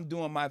hits. I'm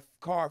doing my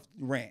car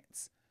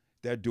rants.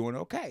 They're doing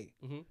okay.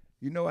 Mm-hmm.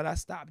 You know what I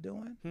stopped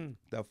doing?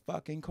 The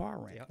fucking car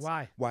rants. Yep.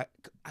 Why? Why?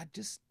 I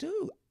just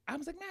do. I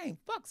was like, man,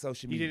 fuck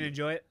social You media. didn't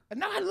enjoy it?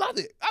 No, I loved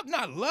it.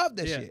 I love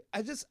that Yeah. shit.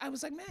 I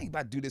was like, man, you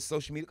about to do this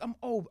social media. I'm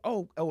old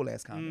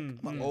ass comic.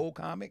 I'm an old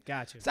comic.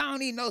 Gotcha. So I don't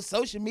need no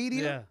social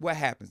media. Yeah. What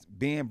happens?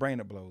 Ben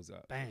Brainerd blows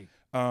up. Bang.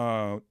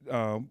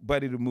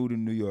 Buddy the Mood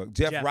in New York.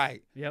 Jeff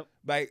Wright. Yep.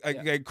 Like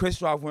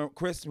Chris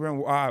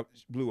Renoir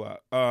blew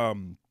up.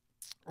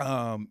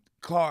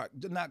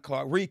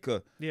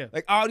 Rika. Yeah.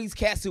 Like all these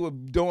cats who were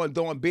doing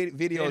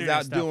videos Internet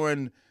out stuff.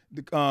 during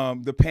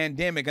the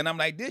pandemic, and I'm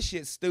like, this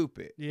shit's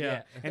stupid.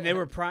 Yeah. And they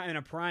were in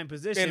a prime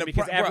position In a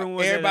because pri- everyone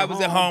was everybody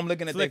was at home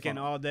looking at their flicking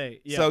phone. all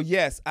day. Yeah. So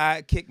yes,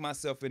 I kicked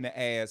myself in the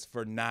ass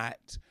for not.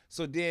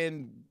 So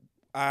then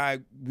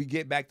we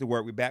get back to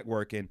work. We back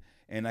working,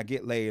 and I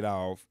get laid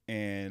off.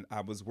 And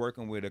I was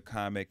working with a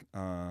comic,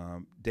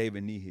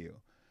 David Nehill,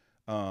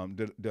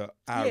 the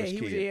Irish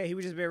kid. He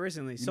was just very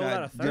recently. You Sold know,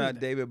 out of you know how Thursday.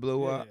 David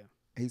blew Yeah. up.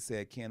 He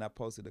said, "Ken, I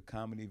posted a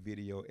comedy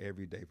video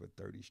every day for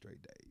 30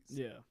 straight days."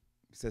 Yeah.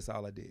 That's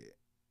all I did.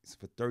 It's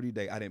for 30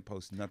 days. I didn't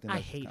post nothing. I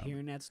else hate comedy.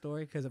 hearing that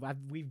story because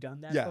we've done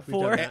that Yeah, we've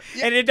before, done that.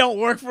 Yeah. and it don't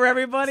work for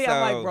everybody.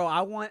 I'm like, So-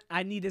 bro,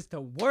 I need this to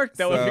work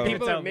though. So- if you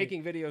People tell are me.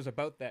 making videos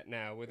about that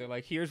now, where they're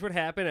like, "Here's what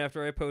happened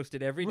after I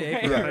posted every day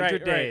Right, for right,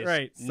 100 days."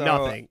 right. So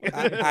Nothing.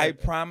 I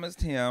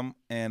promised him,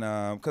 and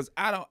because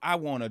I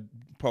want to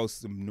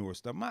post some newer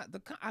stuff. My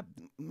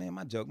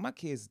joke. My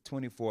kid's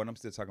 24, and I'm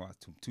still talking about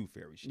tooth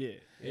fairy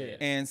shit. Yeah.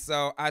 And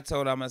so I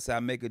told him, I said, I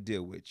make a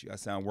deal with you. I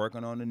said, I'm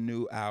working on a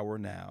new hour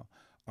now.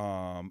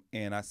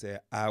 And I said,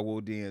 I will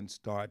then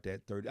start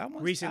that 30.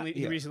 Recently,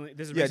 yeah. this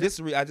is Yeah,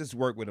 recent? I just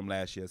worked with him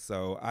last year,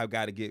 so I've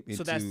got to get into.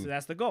 So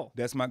that's the goal.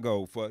 That's my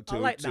goal to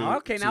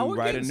now we're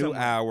write a getting new somewhere.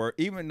 hour.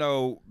 Even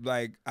though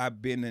like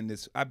I've been in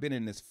this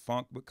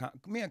funk, but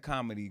me and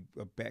comedy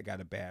got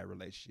a bad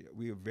relationship.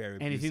 We are very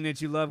Anything abusive.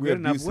 that you love We're good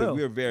enough abusive. will.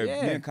 We're very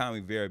Yeah. me and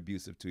comedy very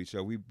abusive to each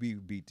other. We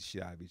beat the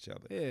shit out of each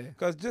other. Yeah.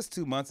 Because just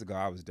 2 months ago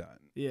I was done.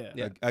 Yeah.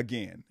 Yeah.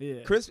 Again.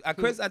 Yeah. I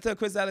tell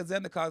Chris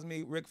Alexander calls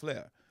me Ric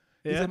Flair.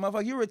 He Yeah. said,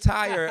 "Motherfucker, you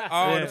retire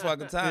all Yeah. the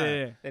fucking time."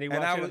 Yeah. Then he And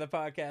walks I into was- the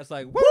podcast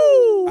like,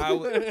 Woo!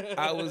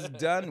 I was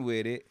done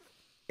with it.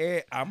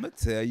 And I'm gonna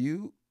tell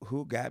you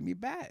who got me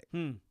back.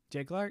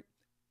 Jay Clark.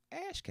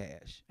 Ash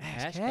Cash.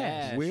 Ash Cash.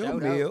 Cash. Will shout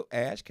out. Mills,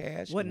 Ash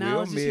Cash, What Will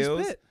knowledge does he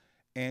Mills, spit?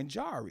 and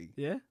Jari.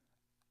 Yeah.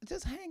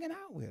 Just hanging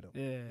out with him.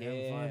 Yeah.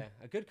 having fun. Yeah,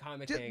 a good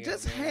comic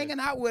Just hanging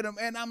out with him.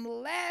 And I'm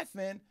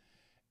laughing.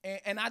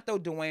 And I throw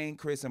Dwayne,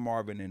 Chris, and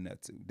Marvin in there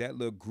too. That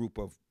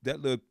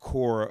little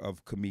core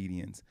of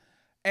comedians.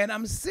 And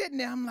I'm sitting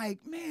there, I'm like,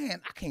 man,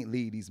 I can't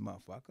leave these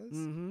motherfuckers.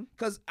 Mm-hmm.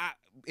 Because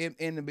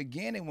in the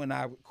beginning when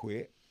I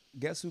quit,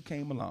 guess who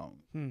came along?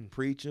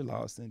 Preacher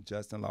Lawson,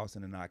 Justin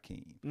Lawson, and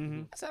Akeem.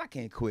 Mm-hmm. I said, I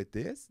can't quit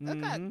this.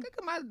 Look at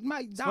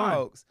my fun.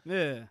 dogs.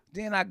 Yeah.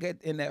 Then I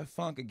get in that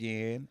funk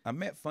again. I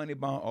met Funny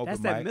Bone open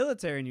That's mic. that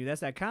military in you.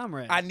 That's that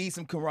comrade. I need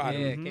some Yeah,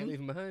 camaraderie. can't leave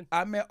him behind.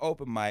 I met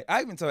open mic.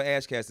 I even told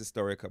Ash Cash this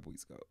story a couple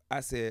weeks ago.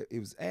 I said it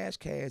was Ash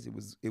Cash,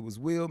 it was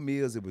Will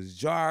Mills, it was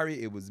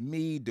Jari, it was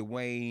me,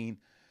 Dwayne,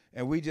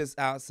 and we just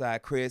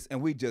outside Chris,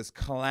 and we just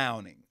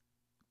clowning.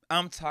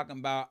 I'm talking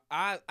about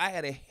I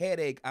had a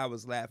headache. I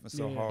was laughing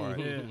so hard.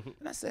 Yeah.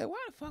 And I said, why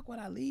the fuck would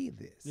I leave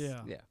this?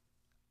 Yeah. Yeah.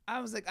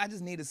 I was like, I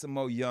just needed some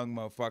more young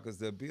motherfuckers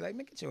to be like,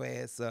 man, get your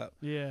ass up.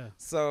 Yeah.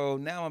 So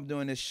now I'm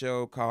doing this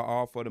show called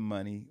All for the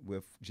Money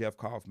with Jeff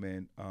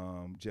Kaufman,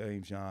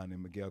 James John,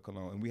 and Miguel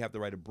Colon. And we have to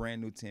write a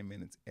brand new 10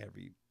 minutes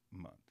every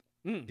month.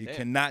 You Damn.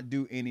 cannot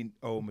do any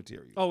old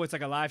material. Oh, it's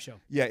like a live show.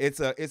 Yeah,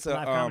 it's a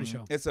live comedy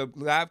show. It's a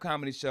live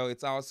comedy show.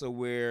 It's also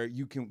where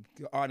the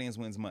audience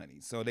wins money.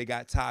 So they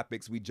got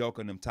topics. We joke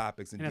on them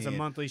topics, And it's a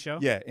monthly show?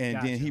 Yeah, and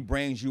then Gotcha. he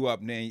brings you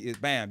up, and then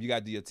bam, you got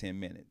to do your 10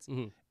 minutes.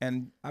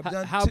 And I've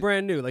done How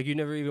brand new? Like you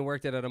never even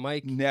worked at a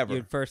mic? Never.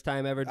 Your first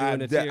time ever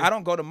doing it? I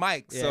don't go to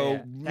mic, Yeah, so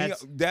yeah.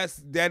 That's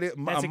a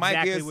mic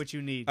exactly is what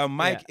you need. a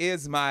mic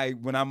is my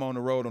when I'm on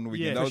the road on the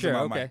weekend. Yeah, Those for are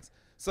sure, my okay. mics.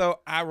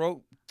 So I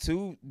wrote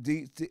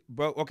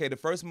the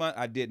first month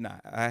I did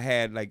not. I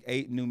had like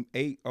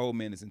 8 old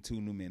minutes and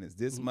 2 new minutes.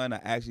 This month I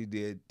actually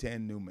did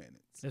 10 new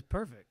minutes. That's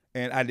perfect.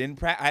 And I didn't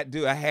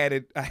practice. I had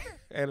it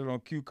on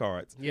cue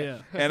cards. Yeah.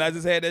 And I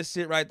just had that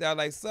shit right there.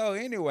 Like, so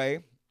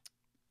anyway,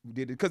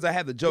 did it because I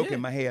had the joke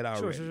in my head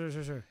already.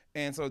 Sure.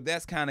 And so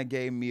that's kind of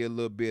gave me a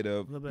little bit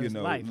of, Little bit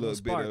of life, a little bit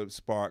spark. of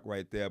spark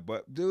right there.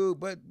 But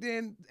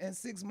then in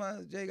 6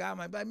 months, Jake, I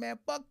might be like, man,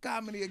 fuck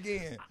comedy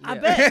again. I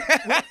bet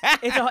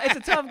it's a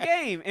tough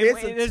game. And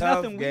It's a there's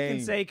tough nothing we can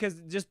game. say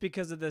just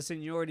because of the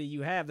seniority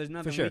you have. There's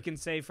nothing sure. we can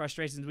say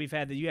frustrations we've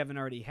had that you haven't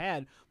already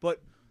had.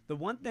 But the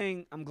one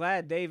thing I'm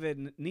glad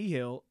David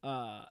Nihil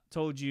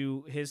told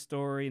you his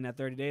story in that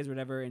 30 days or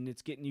whatever, and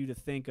it's getting you to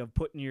think of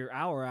putting your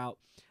hour out.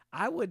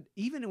 I would,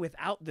 even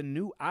without the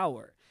new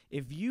hour,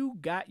 if you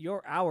got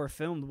your hour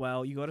filmed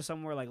well, you go to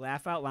somewhere like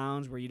Laugh Out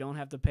Lounge where you don't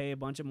have to pay a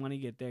bunch of money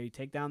to get there. You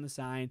take down the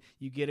sign,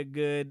 you get a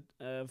good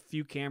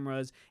few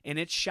cameras, and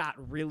it's shot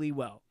really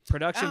well.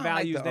 Production I don't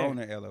value's like the there.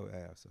 owner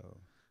LOL, so.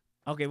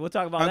 Okay, we'll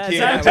talk about I'm that.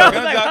 kidding. I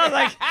was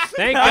like,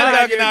 Thank I'm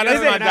God. talking now,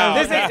 that's my dog.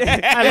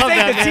 I love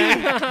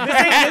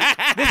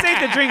that, This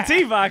ain't the Drink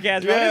Tea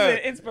podcast, bro. This is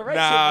an inspiration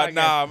podcast.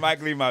 Nah,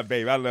 Mike Lee, my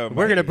baby. I love him.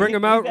 We're gonna bring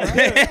him out.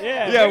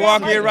 Yeah,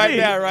 walk in right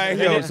now, right?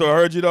 Yo, so I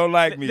heard you don't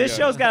like me. This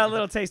yo. show's got a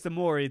little taste of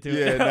Maury to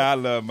it. Yeah, I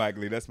love Mike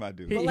Lee. That's my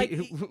dude.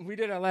 We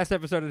did our last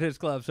episode at his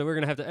club, so we're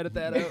gonna have to edit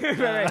that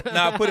out.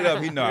 Nah, put it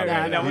up. He know. Yeah, already.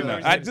 I know, He we know.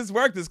 know. I just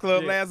worked this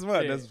club Yeah, last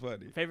month. yeah. That's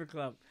funny. Favorite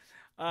club.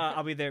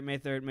 I'll be there May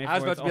 3rd, May 4th. I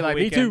was about to be all like,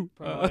 me weekend.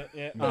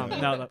 too.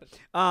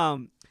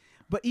 No.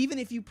 But even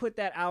if you put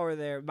that hour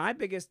there, my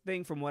biggest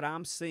thing from what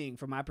I'm seeing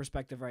from my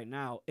perspective right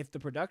now, if the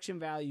production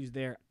value's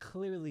there,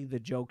 clearly the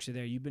jokes are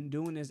there. You've been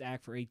doing this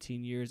act for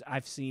 18 years.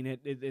 I've seen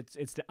it.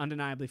 It's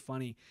undeniably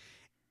funny.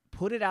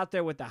 Put it out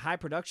there with the high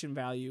production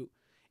value.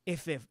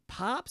 If it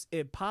pops,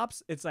 it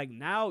pops. It's like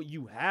now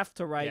you have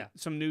to write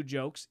some new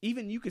jokes.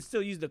 Even you could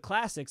still use the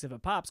classics if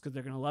it pops because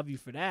they're going to love you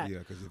for that. Yeah,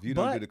 because if you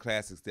don't do the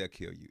classics, they'll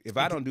kill you. If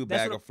I don't do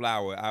That's Bag what- of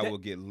Flour, I will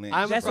get lynched.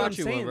 I'm That's what I'm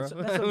you saying. bro. So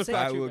that's what I'm saying.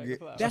 I will get.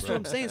 That's what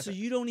I'm saying. So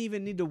you don't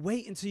even need to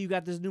wait until you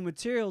got this new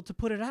material to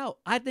put it out.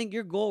 I think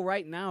your goal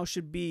right now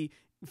should be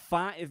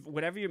fine if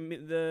whatever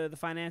the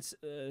finance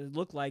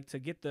look like to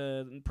get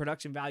the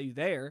production value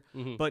there,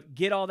 but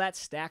get all that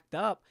stacked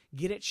up,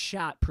 get it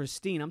shot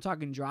pristine. I'm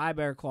talking dry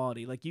bar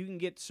quality. Like you can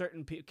get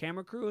certain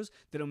camera crews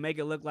that'll make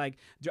it look like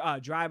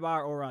dry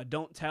bar or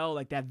don't tell,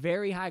 like that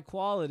very high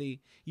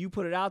quality. You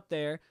put it out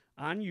there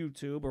on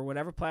YouTube or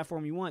whatever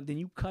platform you want, then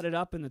you cut it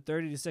up into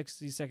 30 to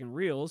 60 second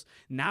reels.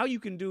 Now you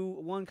can do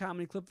one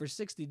comedy clip for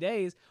 60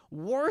 days.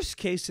 Worst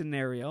case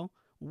scenario,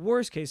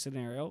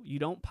 you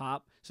don't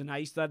pop. So now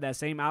you still have that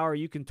same hour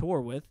you can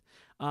tour with.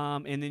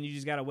 And then you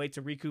just got to wait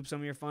to recoup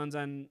some of your funds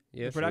on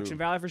the production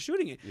value for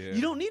shooting it. Yeah.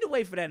 You don't need to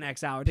wait for that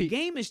next hour. The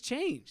game has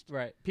changed.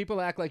 Right. People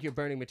act like you're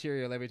burning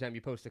material every time you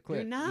post a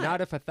clip. You're not.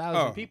 Not if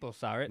 1,000 people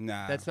saw it.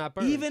 Nah. That's not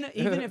burning. Even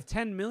if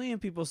 10 million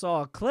people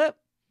saw a clip,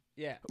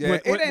 yeah. Yeah,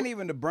 it ain't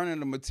even the burning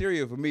the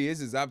material for me. It's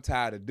just I'm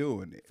tired of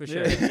doing it. For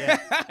sure. Yeah.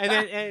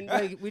 And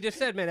like we just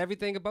said, man,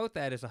 everything about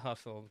that is a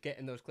hustle.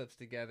 Getting those clips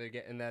together,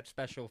 getting that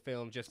special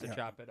film just to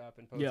chop it up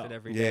and post it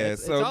every day. Yeah,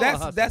 It's so all a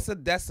hustle.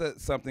 that's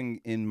something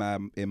in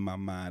my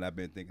mind I've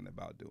been thinking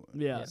about doing.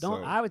 Yeah,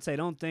 So- I would say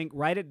don't think.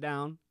 Write it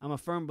down. I'm a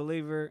firm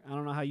believer. I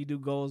don't know how you do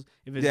goals.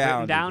 If it's Yeah, I written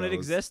don't do down, it goals.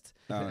 exists.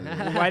 I don't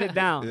do Write it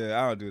down.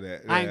 Yeah, I don't do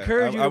that. I Yeah.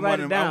 encourage you to I'm write one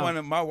it of- down. I'm one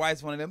of, my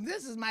wife's one of them.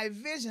 This is my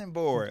vision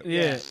board.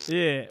 Yeah.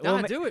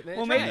 Nah, do it, man.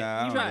 Well, Try maybe it. Nah,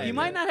 I don't try do you it.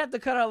 might not have to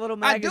cut out little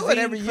I magazine do it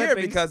every year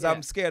clippings. because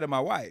I'm scared of my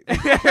wife.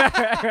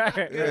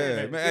 Yeah.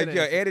 Yeah, man, Good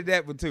yo, answer. edit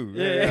that one too.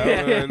 Yeah.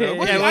 I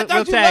we'll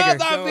thought you tag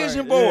loved her. our Don't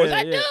vision worry. boards.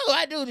 Yeah.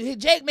 I do.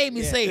 Jake made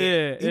me say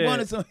it. Yeah, He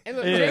wanted some. And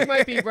look, Yeah. Jake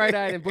might be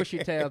bright-eyed and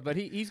bushy-tailed, but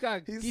he's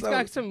got He's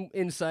got some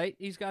insight.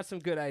 He's got some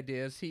good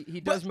ideas. He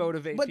does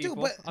motivate people.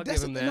 Dude, I'll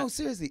that's give him that. no,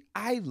 seriously,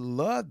 I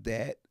love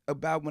that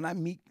about when I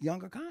meet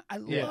younger I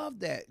love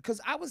that because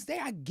I was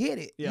there. I get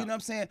it. Yeah. You know what I'm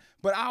saying?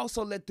 But I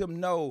also let them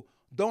know,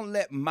 don't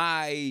let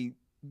my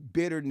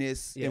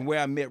bitterness and where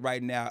I'm at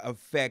right now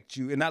affect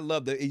you. And I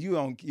love that you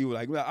were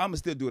like, well, I'm gonna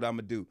still do what I'm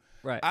gonna do.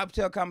 Right. I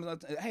tell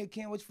comics, hey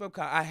Ken, what's your favorite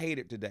comic? I hate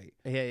it today.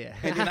 Yeah.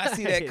 And then I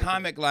see that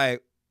comic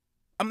like,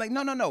 I'm like,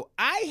 no,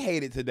 I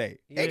hate it today.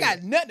 Yeah. It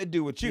got nothing to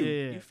do with you.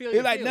 Yeah. You feel It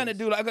your like nothing to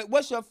feelings. do. Like,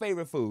 what's your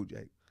favorite food,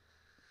 Jake?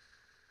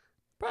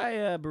 Probably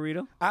a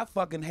burrito. I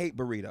fucking hate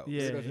burritos.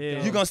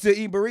 Yeah. You gonna still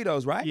eat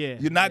burritos, right? Yeah.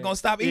 You're not gonna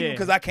stop eating Yeah.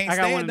 because I can't I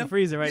got stand one in them. the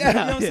freezer right yeah, now. You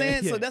know what I'm Yeah,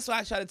 saying? yeah. So that's why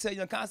I try to tell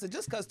you constantly.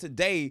 Just because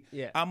today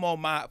I'm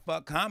on my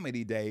fuck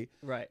comedy day,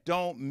 Right.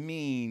 don't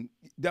mean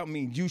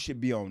you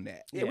should be on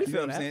that. Yeah, we You feel know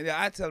what that. I'm saying? Yeah,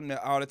 I tell them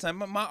that all the time.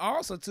 But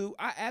also too,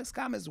 I ask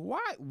comments,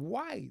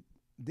 why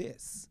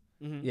this?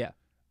 Yeah.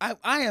 I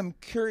am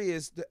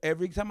curious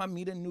every time I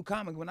meet a new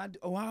comic. When I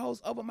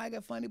host open mic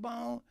at Funny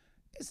Bone,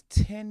 it's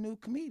 10 new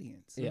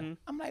comedians. Yeah.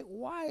 I'm like,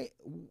 why?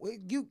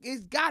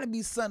 It's got to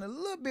be something a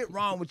little bit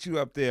wrong with you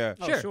up there.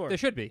 Oh, Sure. sure. There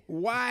should be.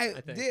 Why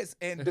think. this?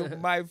 And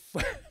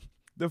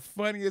the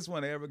funniest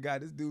one I ever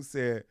got, this dude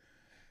said,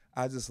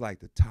 I just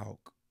like to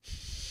talk.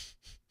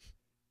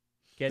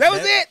 Get That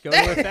was it. Go to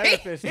a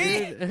therapist,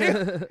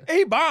 dude.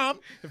 He bombed.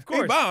 Of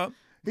course. He bombed.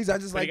 He's I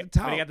just But like he to got-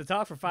 talk. But he got to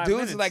talk for 5 Dudes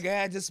minutes. is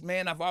like,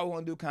 man, I've always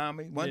want to do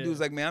comedy. One Yeah.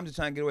 dude's like, man, I'm just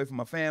trying to get away from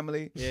my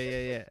family. Yeah.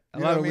 You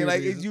know what I mean?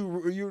 Like, if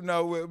you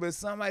know, when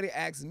somebody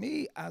asks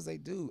me, I was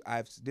like, dude,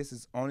 this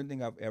is the only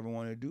thing I've ever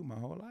wanted to do my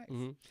whole life.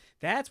 Mm-hmm.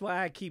 That's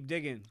why I keep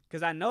digging,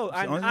 because I know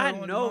I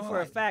know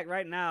for a fact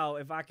right now,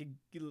 if I could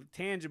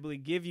tangibly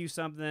give you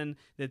something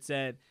that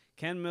said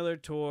Ken Miller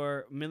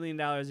tour $1 million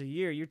a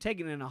year, you're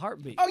taking it in a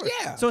heartbeat. Oh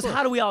yeah. So it's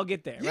how do we all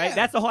get there, right? Yeah.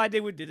 That's the whole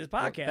idea we did this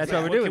podcast. That's right?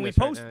 why we're doing Can we this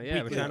right post? now. Yeah,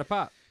 we're weekly? trying to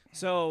pop.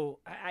 So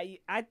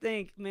I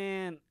think,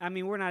 man, I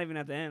mean, we're not even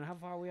at the end. How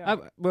far are we at?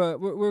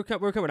 We're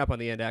coming up on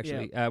the end.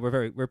 Actually,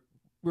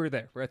 we're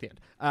there. We're at the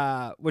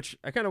end. Which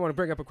I kind of want to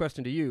bring up a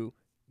question to you.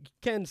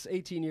 Ken's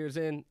 18 years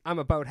in. I'm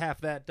about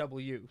half that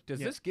W. Does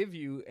this give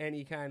you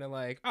any kind of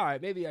like, all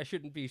right, maybe I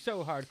shouldn't be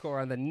so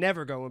hardcore on the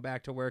never going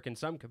back to work in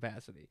some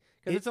capacity?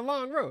 Because it's a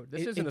long road.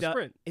 This isn't a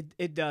sprint.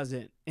 It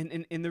doesn't.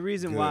 And the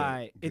reason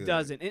why it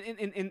doesn't.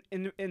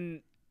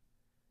 And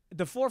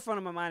the forefront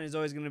of my mind is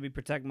always going to be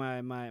protect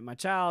my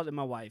child and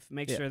my wife.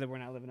 Make sure that we're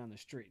not living on the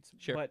streets.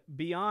 Sure. But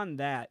beyond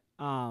that,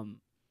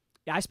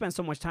 I spent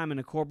so much time in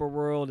the corporate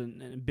world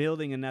and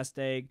building a nest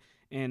egg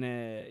and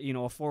a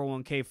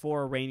 401k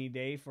for a rainy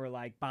day, for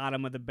like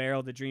bottom of the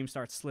barrel, the dream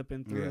starts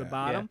slipping through the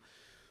bottom. Yeah.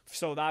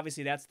 So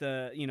obviously that's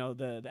the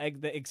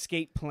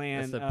escape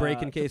plan. That's the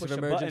break in case of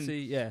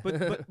emergency. Yeah.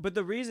 But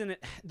the reason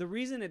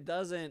it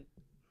doesn't,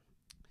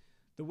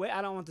 the way,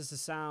 I don't want this to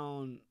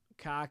sound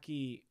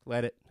cocky,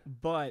 Let it.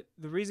 but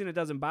the reason it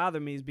doesn't bother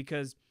me is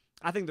because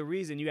I think the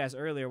reason you asked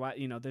earlier, why,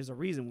 there's a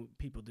reason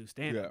people do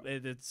stand up.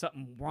 There's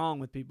something wrong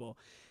with people.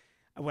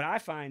 What I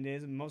find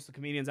is, most of the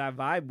comedians I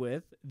vibe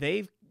with,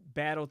 they've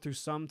battled through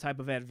some type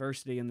of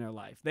adversity in their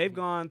life. They've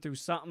gone through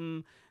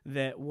something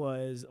that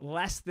was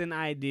less than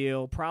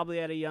ideal, probably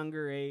at a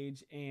younger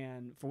age,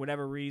 and for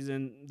whatever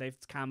reason,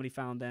 comedy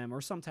found them,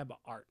 or some type of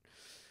art.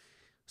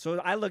 So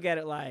I look at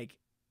it like,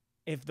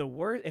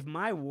 if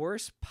my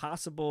worst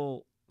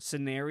possible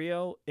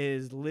scenario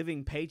is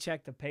living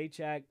paycheck to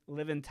paycheck,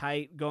 living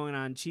tight, going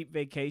on cheap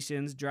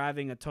vacations,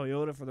 driving a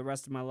Toyota for the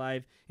rest of my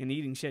life, and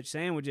eating shit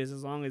sandwiches,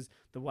 as long as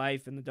the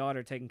wife and the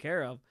daughter are taken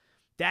care of,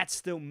 that's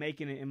still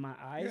making it in my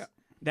eyes. Yeah.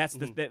 That's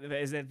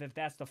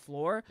that's the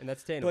floor, and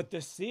that's attainable. But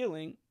the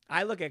ceiling,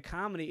 I look at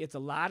comedy, it's a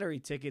lottery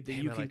ticket that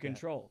you can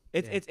control.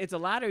 It's a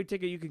lottery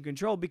ticket you can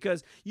control,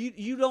 because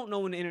you don't know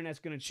when the internet's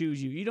going to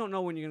choose you. You don't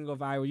know when you're going to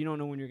go viral. You don't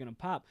know when you're going to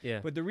pop. Yeah.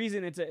 But the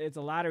reason it's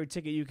a lottery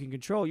ticket you can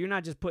control, you're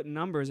not just putting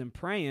numbers and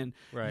praying.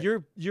 Right.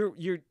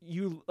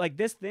 You like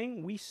this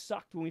thing, we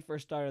sucked when we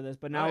first started this,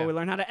 but now we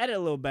learn how to edit a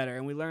little better,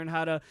 and we learn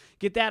how to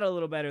get that a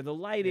little better, the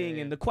lighting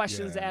and the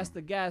questions to ask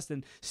the guest.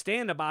 And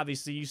stand-up,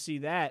 obviously, you see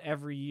that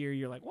every year.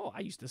 You're like, whoa, I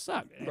used to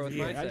suck. I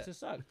used to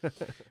suck.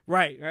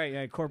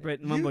 right.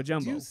 Corporate mumbo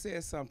jumbo. You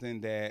said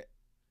something that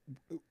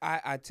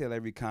I tell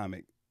every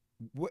comic.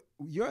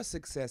 Your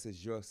success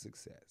is your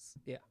success.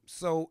 Yeah.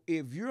 So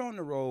if you're on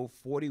the road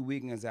 40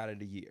 weekends out of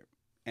the year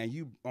and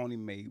you only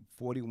made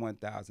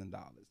 $41,000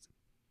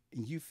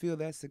 and you feel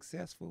that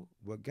successful,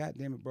 well,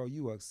 goddamn it, bro,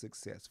 you are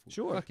successful.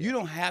 Sure. Okay. You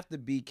don't have to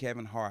be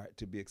Kevin Hart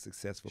to be a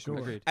successful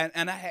Agreed.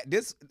 And I had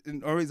this,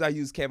 and the reason I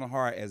use Kevin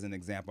Hart as an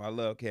example. I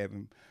love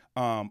Kevin.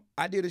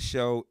 I did a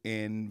show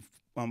in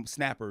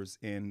Snappers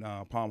in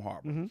Palm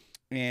Harbor. Mm-hmm.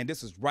 And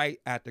this was right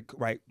after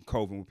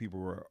COVID, when people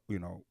were,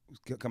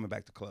 coming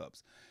back to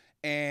clubs.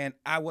 And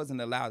I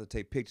wasn't allowed to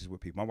take pictures with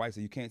people. My wife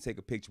said, you can't take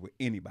a picture with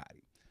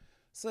anybody.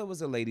 So it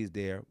was a lady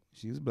there.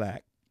 She was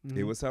black. Mm-hmm.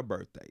 It was her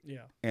birthday.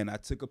 Yeah. And I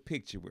took a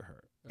picture with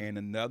her. And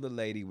another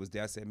lady was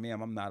there. I said,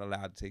 ma'am, I'm not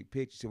allowed to take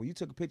pictures. She said, well, you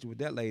took a picture with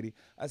that lady?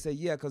 I said,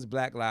 yeah, because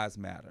Black Lives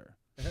Matter.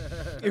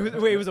 It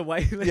was a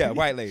white lady? Yeah,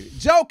 white lady.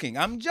 Joking.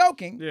 I'm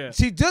joking. Yeah.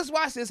 She just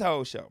watched this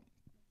whole show.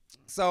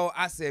 So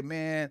I said,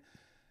 man,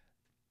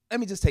 let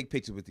me just take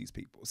pictures with these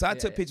people. So I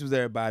took pictures with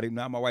everybody.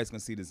 Now my wife's going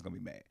to see this, is going to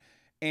be mad.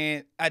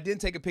 And I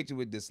didn't take a picture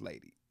with this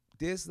lady.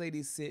 This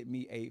lady sent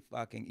me a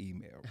fucking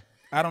email.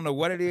 I don't know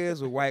what it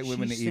is with white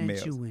women in emails. She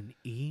sent you an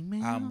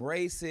email? I'm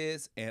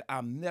racist, and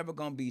I'm never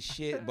going to be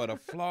shit but a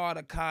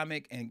Florida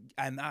comic,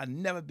 and I'll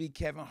never be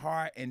Kevin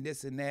Hart, and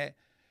this and that.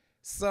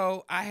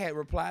 So I had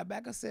replied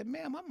back. I said,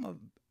 ma'am, I'm a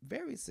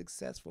very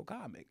successful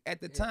comic. At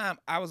the time,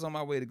 I was on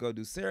my way to go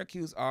do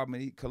Syracuse,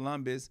 Albany,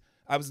 Columbus.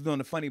 I was doing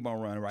the Funny Bone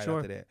run right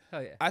after that.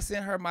 Hell yeah. I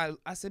sent her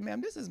I said,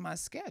 ma'am, this is my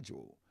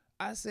schedule.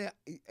 I said,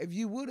 if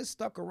you would have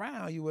stuck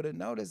around, you would have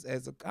noticed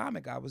as a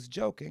comic, I was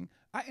joking.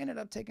 I ended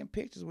up taking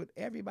pictures with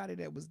everybody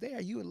that was there.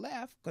 You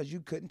left because you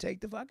couldn't take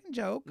the fucking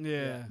joke.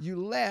 Yeah.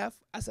 You left.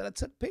 I said, I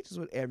took pictures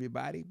with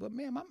everybody, but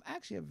ma'am, I'm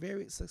actually a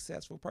very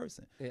successful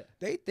person. Yeah.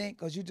 They think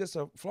because you're just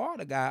a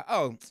Florida guy,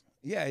 oh,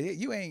 yeah,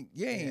 you ain't,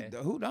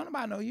 who don't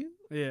nobody know you?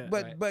 Yeah.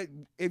 But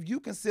if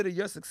you consider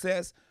your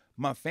success,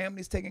 my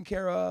family's taken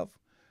care of,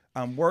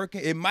 I'm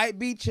working, it might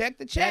be check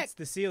to check. That's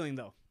the ceiling,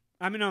 though.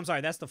 I mean, no, I'm sorry.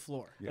 That's the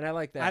floor. Yeah. And I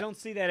like that. I don't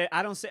see that.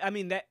 I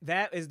mean,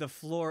 that is the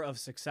floor of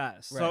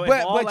success. Right. So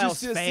but you else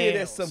still fails, see it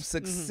as some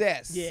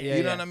success. Mm-hmm.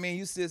 You know what I mean?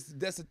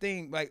 That's the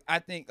thing. Like, I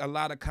think a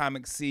lot of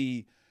comics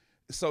see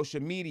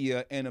social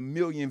media and 1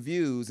 million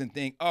views and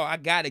think, oh, I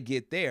got to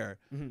get there.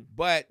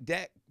 But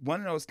that one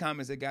of those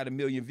comments that got 1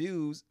 million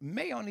views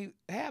may only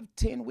have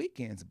 10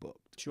 weekends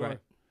booked. Sure. Right.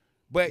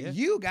 But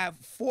you got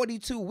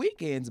 42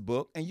 weekends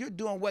booked, and you're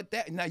doing what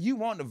that. Now, you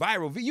want the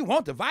viral. You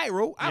want the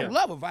viral. I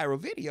love a viral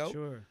video.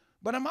 Sure.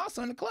 But I'm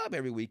also in the club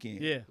every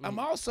weekend. Yeah. I'm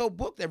also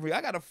booked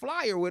I got a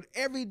flyer with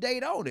every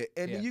date on it.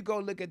 And then you go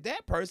look at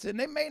that person,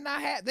 they may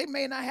not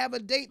have a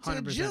date till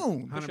 100%.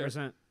 June.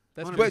 100%.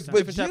 That's 100%.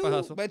 different type of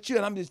hustle. But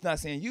I'm just not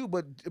saying you,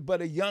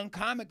 but a young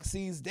comic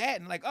sees that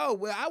and like, oh,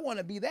 well, I want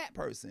to be that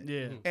person.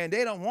 Yeah. And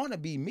they don't want to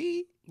be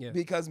me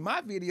because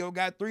my video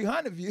got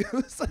 300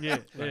 views. Yeah.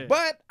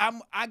 But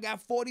I got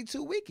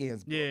 42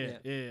 weekends.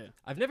 Yeah.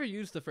 I've never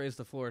used the phrase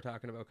 "the floor"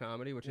 talking about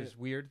comedy, which is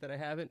weird that I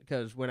haven't.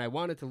 Because when I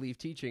wanted to leave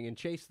teaching and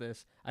chase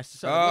this, I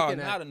started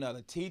looking not at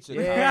another teacher.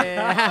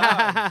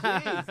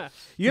 Yeah.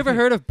 You ever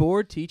heard of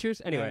bored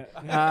teachers? Anyway,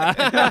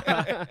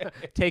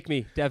 take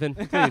me, Devin,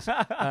 please.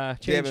 Change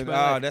Devin,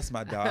 my life. that's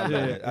my dog.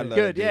 I love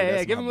Good, it, yeah.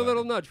 That's Give my him a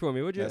little buddy. nudge for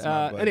me, would you? That's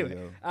my buddy,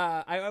 Anyway,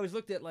 yo. I always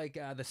looked at like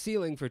the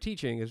ceiling for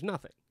teaching is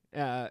nothing,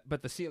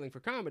 but the ceiling for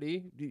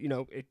comedy,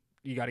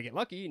 you got to get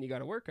lucky and you got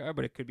to work hard,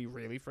 but it could be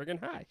really friggin'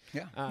 high.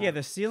 Yeah,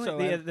 the ceiling,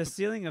 so the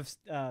ceiling of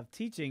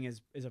teaching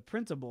is a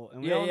principal,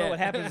 and we all know what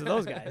happens to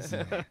those guys.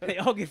 They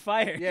all get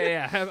fired.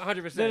 Yeah,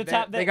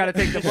 100%. They got to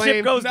take the The blame.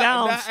 ship goes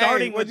down,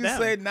 starting what with you them.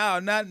 say now?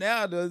 Not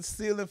now. The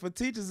ceiling for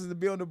teachers is to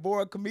be on the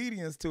board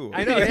comedians tour.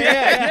 I know.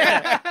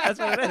 Yeah. That's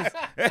what it is.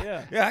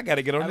 Yeah. Yeah, I got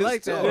to get on I this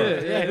like tour.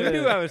 that. Yeah, who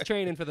knew I was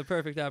training for the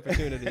perfect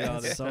opportunity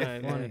all the So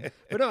time? funny. Yeah.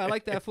 But no, I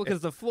like that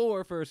because the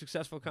floor for a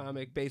successful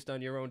comic, based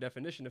on your own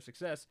definition of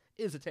success,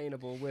 is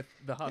attainable with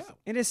the hustle.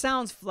 And it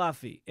sounds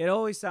fluffy. It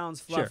always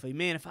sounds fluffy.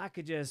 Man, if I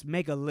could just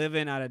make a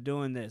living out of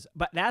doing this.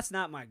 But that's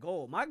not my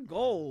goal. My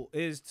goal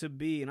is to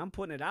be, and I'm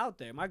putting it out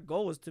there, my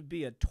goal is to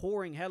be a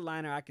touring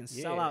headliner. I can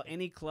sell out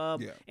any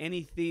club,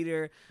 any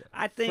theater.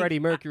 I think Freddie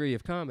Mercury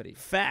of comedy.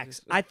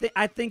 Facts. I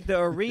think the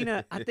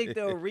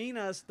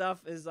arena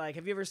stuff is like,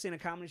 have you ever seen a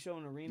comedy show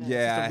in an arena? Yeah,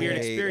 it's just a weird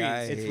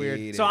experience. It's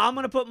weird. So I'm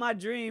gonna put my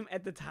dream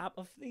at the top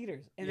of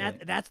theaters, and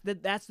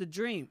that's the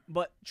dream.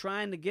 But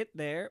trying to get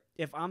there,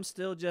 if I'm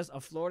still just a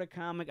Florida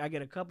comic, I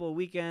get a couple of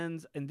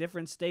weekends in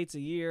different states a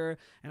year,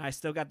 and I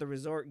still got the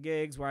resort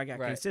gigs where I got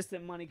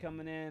consistent money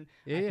coming in.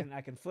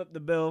 I can flip the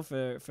bill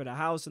for the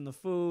house and the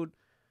food.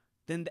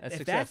 Then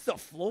if that's the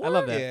floor, I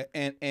love that.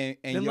 Yeah,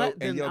 and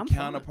your I'm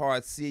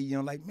counterparts see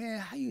you, like, man,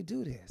 how you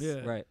do this?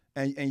 Yeah. Right.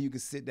 And you can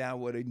sit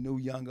down with a new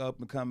young up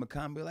and coming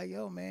comic, be like,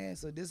 yo, man,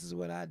 so this is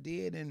what I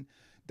did, and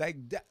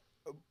like that.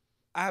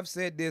 I've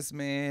said this,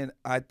 man.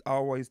 I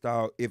always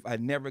thought if I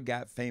never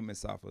got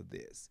famous off of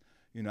this,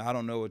 I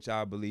don't know what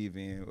y'all believe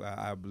in.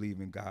 I believe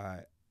in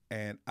God.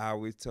 And I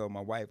always told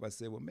my wife, I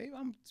said, well, maybe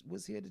I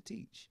was here to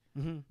teach.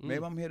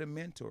 Maybe I'm here to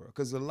mentor.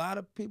 Because a lot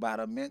of people out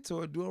of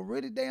mentor are doing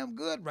really damn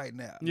good right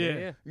now.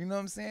 Yeah. You know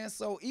what I'm saying?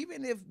 So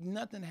even if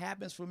nothing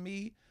happens for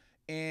me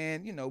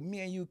and,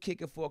 me and you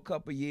kick it for a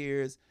couple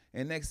years,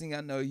 and next thing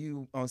I know,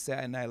 you on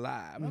Saturday Night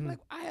Live. I'm like,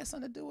 I had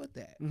something to do with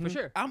that. For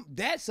sure.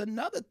 That's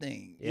another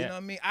thing. You know what I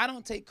mean? I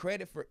don't take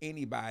credit for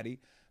anybody.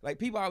 Like,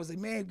 people always say,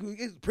 man,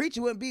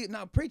 Preacher wouldn't be.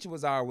 No, Preacher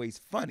was always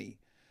funny.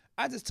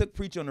 I just took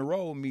Preacher on the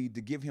road with me to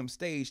give him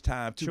stage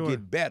time to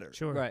get better.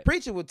 Sure. Right.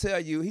 Preacher will tell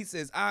you, he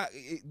says,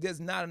 there's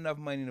not enough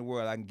money in the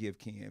world I can give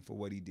Ken for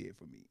what he did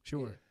for me.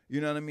 Sure. You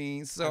know what I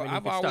mean? So you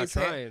I've could always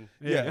start had,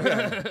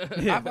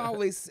 trying. I've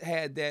always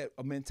had that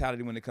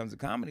mentality when it comes to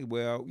comedy.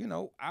 Well,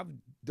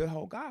 the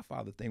whole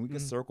Godfather thing. We can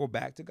circle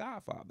back to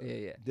Godfather.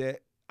 Yeah.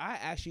 That I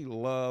actually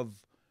love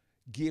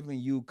giving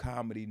you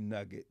comedy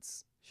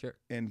nuggets. Sure.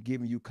 And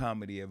giving you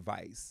comedy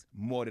advice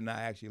more than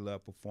I actually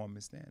love performing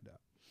stand-up.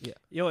 Yeah.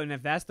 Yo, and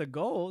if that's the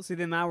goal, see,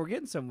 then now we're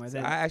getting somewhere.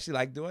 Then. I actually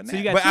like doing that. So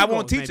you got but two I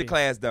won't goals, teach a maybe.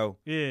 class, though.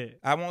 Yeah.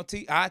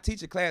 I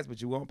teach a class,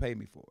 but you won't pay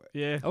me for it.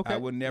 Yeah. Okay. I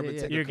would never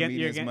take You're a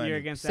comedian's money. You're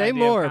against Say the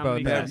idea more of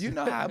comedy about that. class. You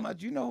know how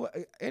much,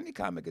 any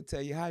comic could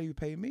tell you, how do you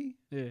pay me?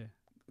 Yeah.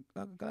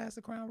 A glass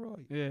of Crown Royal.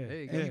 Yeah. There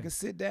you And go. you can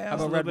sit How down.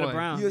 about a red little bit of wine?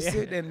 brown. You'll Yeah.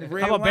 sit in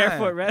red How about wine.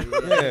 barefoot red?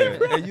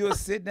 Yeah. And you'll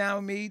sit down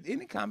with me.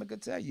 Any comic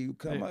could tell you,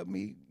 come up with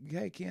me,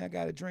 hey, Ken, I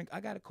got a drink. I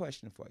got a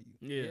question for you.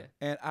 Yeah.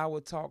 And I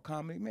would talk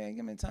comedy. Man,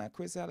 give me time.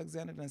 Chris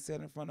Alexander done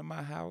sat in front of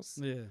my house.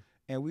 Yeah.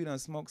 And we done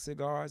smoked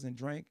cigars and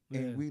drank.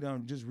 And we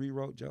done just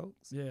rewrote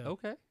jokes. Yeah.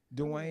 Okay.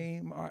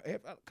 Dwayne,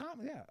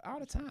 comedy, all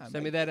the time.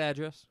 Send me that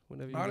address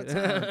whenever you All get the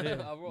time.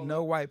 it. I'll roll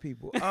No white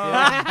people.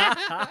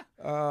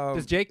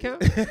 Does Jake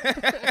count?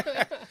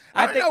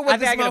 I don't know what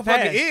this I get a motherfucker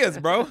pass. is,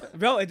 bro.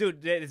 Bro,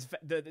 dude, I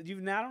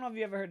don't know if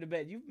you ever heard the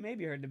bet. You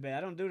maybe heard the bet.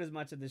 I don't do it as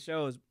much at the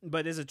shows,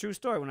 but it's a true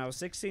story. When I was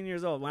 16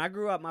 years old, when I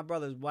grew up, my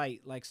brother's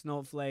white, like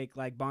Snowflake,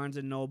 like Barnes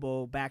and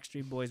Noble,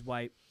 Backstreet Boys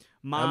white.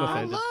 Mom,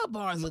 I love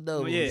Barnes and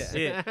Noble.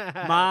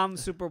 yeah. Mom,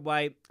 super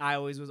white. I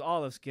always was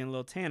olive skin, a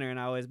little tanner, and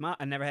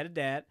I never had a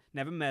dad,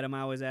 never met him.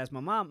 I always asked my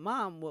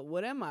mom,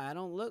 what am I? I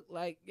don't look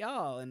like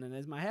y'all. And then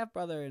there's my half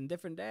brother and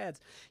different dads.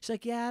 She's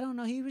like, yeah, I don't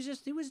know. He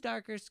was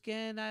darker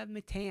skinned. I'm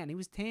tan. He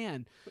was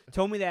tan.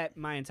 Told me that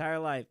my entire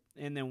life.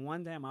 And then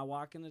one time I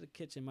walk into the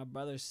kitchen, my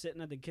brother's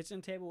sitting at the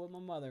kitchen table with my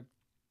mother,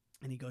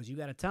 and he goes, you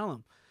got to tell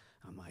him.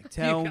 I'm like,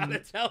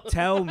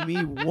 tell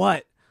me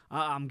what?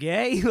 I'm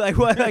gay? Like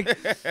what? Like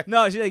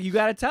no, she's like, you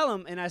gotta tell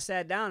him. And I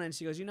sat down and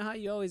she goes, you know how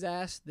you always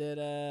ask that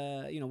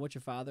what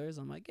your father is?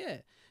 I'm like, yeah.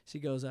 She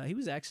goes, he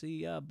was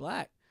actually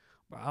black.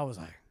 Bro, I was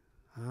like,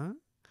 huh?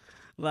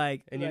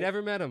 Like, and you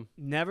never met him.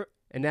 Never.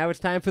 And now it's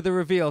time for the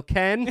reveal.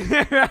 Ken,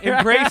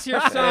 embrace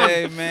your son.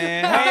 Hey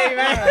man. Hey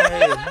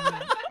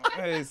man.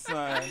 Hey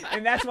son.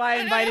 And that's why I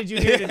invited you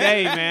here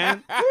today,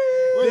 man.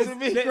 Which would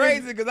be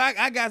crazy because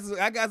I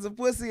got some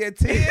pussy at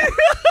 10.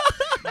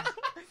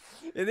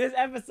 This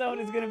episode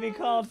is going to be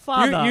called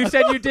Father. You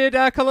said you did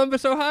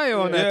Columbus,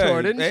 Ohio on that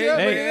tour, didn't you?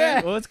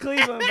 Hey, well, it's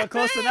Cleveland, but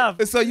close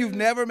enough. So you've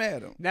never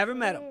met him? Never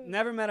met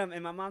him.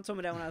 And my mom told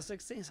me that when I was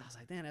 16. So I was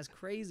like, damn, that's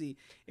crazy.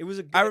 It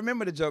was I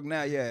remember the joke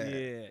now,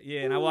 yeah.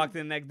 Yeah. And I walked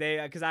in the next day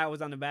because I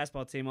was on the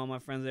basketball team. All my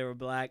friends, they were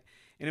black.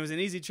 And it was an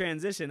easy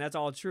transition. That's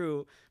all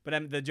true.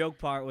 But the joke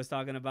part was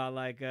talking about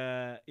like,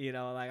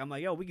 I'm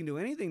like, yo, we can do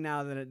anything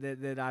now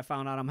that I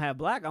found out I'm half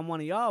black. I'm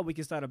one of y'all. We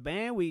can start a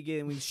band.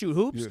 We shoot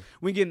hoops. Yeah.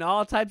 We get into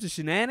all types of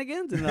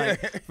shenanigans. And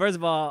like, first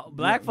of all,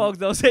 black folks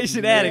don't say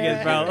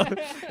shenanigans, bro.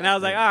 And I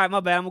was like, all right, my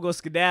bad. I'm gonna go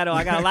skedaddle.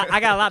 I got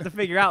a lot to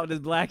figure out with this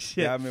black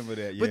shit. Yeah, I remember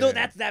that. Yeah.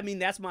 But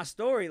that's my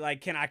story.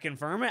 Like, can I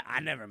confirm it? I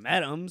never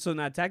met him, so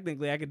now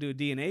technically I could do a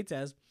DNA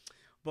test.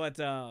 But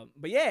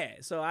yeah,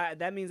 so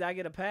that means I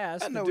get a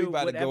pass. I know to do we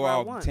about to go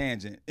off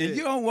tangent. And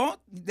you don't want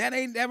that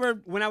ain't never.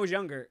 When I was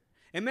younger,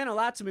 it meant a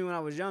lot to me when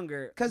I was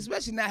younger. Cause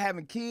especially not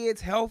having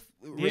kids, health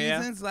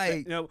reasons,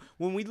 like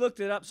when we looked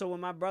it up. So when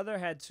my brother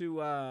had to,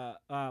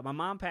 my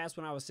mom passed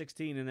when I was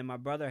 16, and then my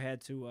brother had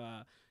to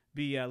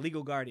be a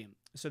legal guardian.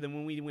 So then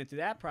when we went through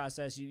that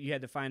process, you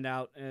had to find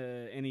out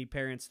any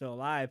parents still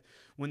alive.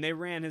 When they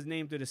ran his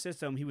name through the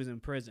system, he was in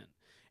prison,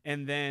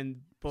 and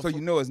then so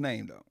you know his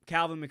name though,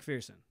 Calvin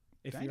McPherson.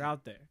 If you're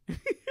out there,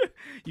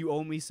 you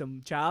owe me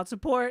some child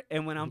support,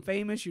 and when I'm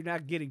famous, you're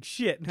not getting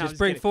shit. No, just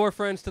bring 4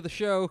 friends to the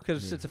show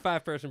because it's a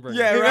 5-person brand.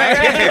 Yeah, right.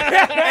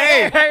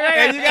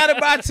 Hey, you gotta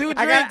buy 2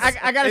 drinks.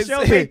 I got to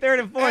show pay 3rd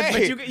and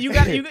 4th, but you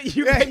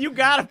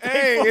gotta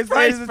pay full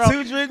price, it's a bro.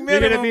 2-drink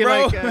minimum, be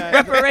bro. Like,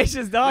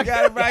 reparations, dog. You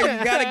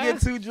gotta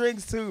get 2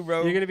 drinks too,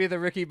 bro. You're gonna be the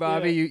Ricky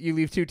Bobby. Yeah. You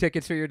leave 2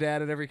 tickets for your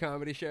dad at every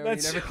comedy show.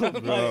 That's you never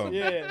come.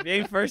 Yeah, if you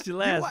ain't first, you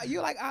last.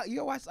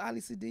 You watch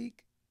Ali Sadiq?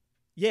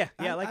 Yeah,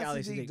 I like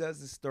Ali Sadiq. He does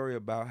this story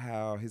about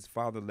how his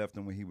father left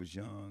him when he was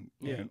young.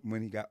 Yeah. And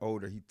when he got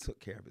older, he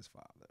took care of his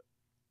father.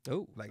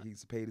 Oh. Like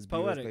he's paid his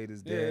bills, paid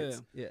his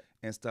debts,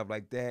 and stuff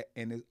like that.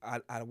 And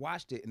I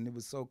watched it, and it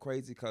was so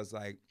crazy because,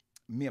 like,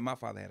 me and my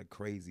father had a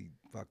crazy,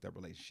 fucked up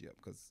relationship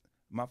because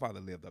my father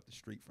lived up the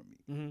street from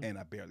me, and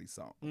I barely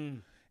saw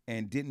him.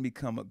 And didn't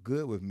become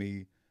good with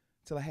me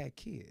till I had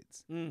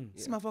kids.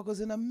 This motherfucker was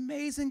an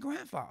amazing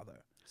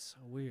grandfather. So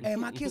weird.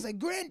 And my kids like,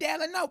 granddad,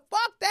 like, no,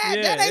 fuck that.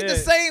 That ain't the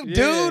same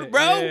dude,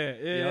 bro.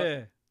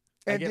 Yeah.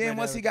 And then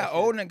once he got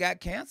older and got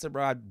cancer,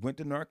 bro, I went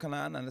to North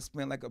Carolina and I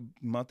spent like a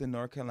month in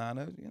North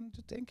Carolina,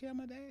 just taking care of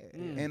my dad.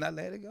 And I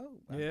let it go.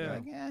 I was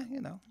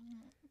like,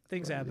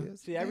 things happen.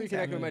 See, I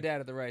reconnected with my dad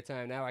at the right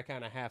time. Now I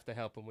kind of have to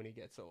help him when he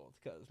gets old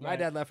because my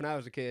dad left when I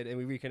was a kid, and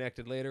we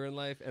reconnected later in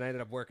life, and I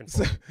ended up working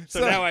for him. So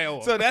now I owe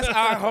him. So that's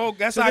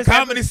our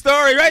comedy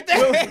story right there.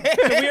 So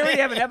we already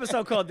have an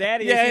episode called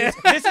Daddy Issues.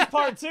 This is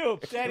part 2.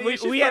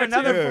 We had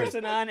another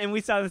person on, and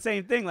we saw the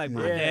same thing. Like,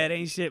 my dad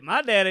ain't shit.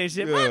 My dad ain't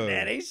shit. My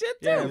dad ain't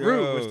shit too. Yeah,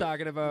 Rue was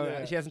talking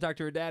about she hasn't talked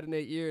to her dad in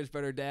 8 years,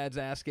 but her dad's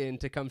asking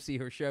to come see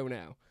her show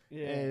now.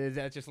 Yeah, and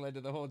that just led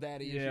to the whole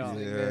daddy issues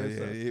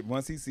thing. So.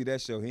 Once he see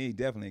that show, he ain't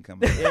definitely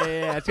coming.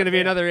 It's gonna be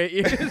another 8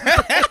 years.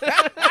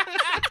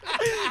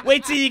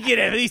 Wait till you get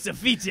at least a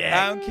feature.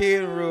 I'm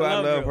kidding, Rue. I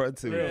love her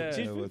too. Yeah.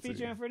 She's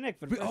featuring for Nick.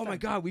 Oh my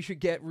God, we should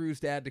get Rue's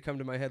dad to come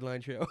to my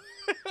headline show.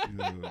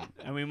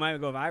 And we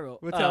might go viral.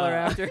 We'll tell her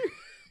after.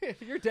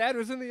 Your dad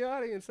was in the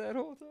audience that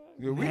whole time.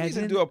 Yeah, we need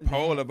to do a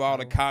poll of all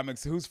the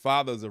comics whose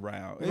father's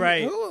around.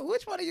 Right.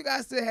 Which one of you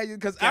guys still have you?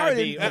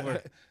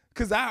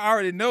 Because I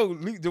already know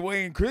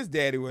Dwayne and Chris'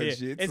 daddy was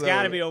shit. It's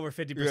got to be over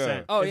 50%.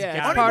 Yeah. Oh,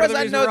 yeah. Only person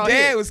I know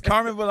dad was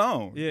Carmen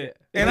Valone. Yeah.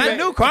 And I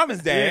knew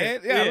Carmen's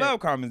dad. I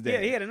love Carmen's dad. Yeah,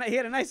 he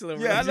had a nice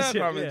little I love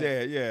Carmen's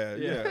dad.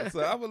 Yeah.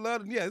 So I would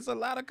love it's a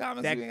lot of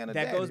comments we ain't gonna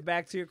That goes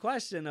back to your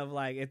question of,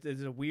 like,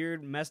 it's a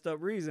weird, messed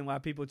up reason why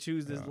people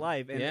choose this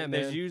life. And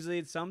there's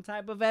usually some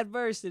type of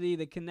adversity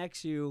that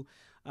connects you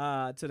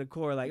to the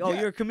core. Like,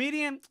 you're a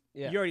comedian?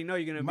 You already know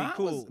you're going to be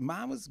cool.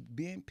 Mine was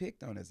being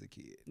picked on as a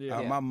kid.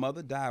 My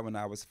mother died when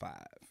I was 5.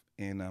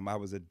 And I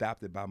was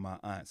adopted by my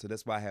aunt. So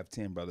that's why I have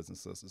 10 brothers and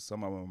sisters.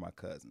 Some of them are my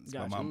cousins.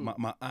 Gotcha.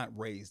 My aunt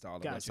raised all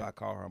of us, so I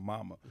call her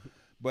mama.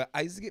 But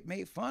I used to get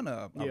made fun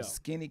of. I was a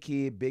skinny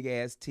kid,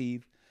 big-ass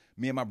teeth.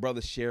 Me and my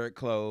brother shared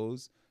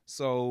clothes.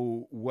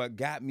 So what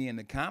got me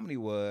into comedy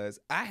was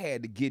I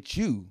had to get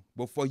you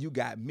before you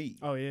got me.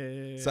 Oh,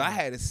 yeah. So I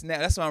had to snap.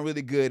 That's why I'm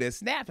really good at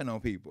snapping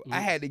on people.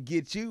 I had to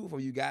get you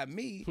before you got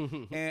me,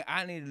 and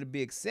I needed to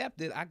be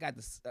accepted. I got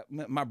this.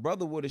 My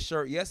brother wore a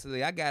shirt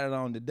yesterday. I got it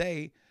on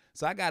today.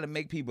 So I got to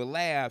make people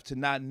laugh to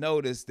not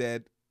notice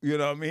that You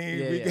know what I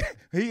mean?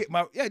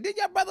 Yeah, Did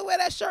your brother wear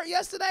that shirt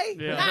yesterday?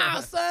 Yeah. Nah,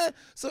 son.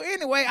 So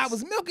anyway, I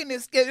was milking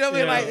this kid. You know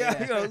what I mean? Yeah. Like,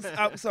 you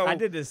know, so I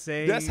did the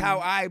same. That's how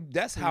I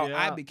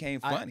Yeah.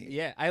 became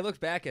funny. I looked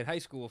back at high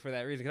school for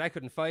that reason because I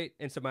couldn't fight,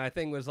 and so my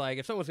thing was like,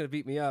 if someone's gonna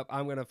beat me up,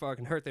 I'm gonna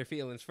fucking hurt their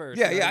feelings first.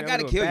 Yeah, You know yeah, what I mean? I'm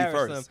gotta gonna kill you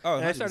embarrass first. them. Oh,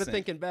 and I started 100%.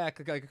 thinking back,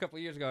 like a couple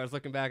of years ago, I was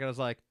looking back and I was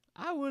like,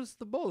 I was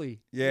the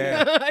bully.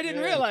 Yeah. I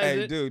didn't realize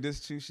Hey, it. dude,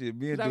 this true shit.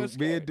 Me and 'Cause I was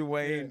scared.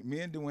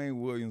 Dwayne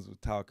Williams were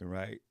talking,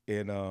 right?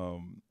 And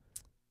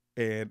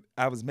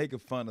I was making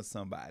fun of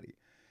somebody.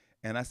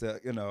 And I said,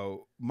 you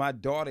know, my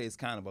daughter is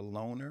kind of a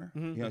loner.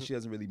 Mhm. You know, she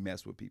doesn't really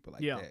mess with people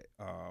like Yeah. that.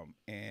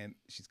 And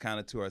she's kind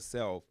of to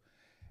herself.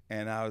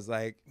 And I was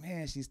like,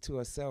 man, she's to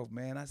herself,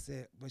 man. I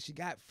said, but she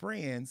got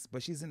friends,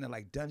 but she's into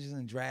like Dungeons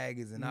and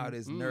Dragons and all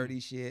this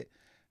nerdy shit.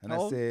 And How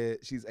I old? said,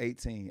 she's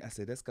 18. I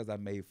said, that's because I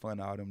made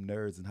fun of all them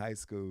nerds in high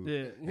school.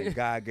 Yeah. And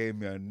God gave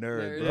me a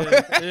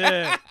nerd, bro.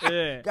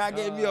 Yeah. God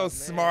gave me Oh, a man.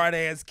 smart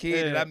ass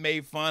kid Yeah. that I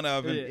made fun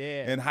of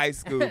Yeah. in high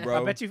school,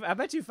 bro. I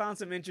bet you found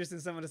some interest in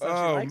some of the stuff she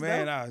Oh likes.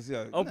 man, though. I was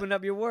Open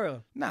up your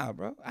world. nah,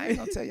 bro. I ain't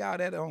gonna tell y'all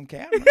that on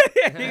camera.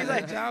 He's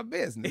like like, y'all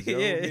business, yo.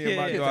 Yeah, Me and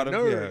my yeah. daughter.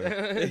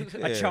 Nerd.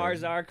 Yeah. a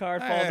Charizard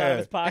card falls out of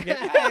his pocket.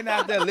 I ain't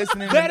out there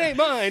listening. That ain't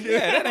mine. Yeah,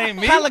 that ain't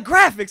me.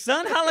 Holographic,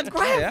 son.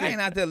 Holographic. Yeah, I ain't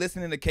out there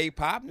listening to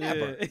K-pop.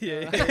 Never.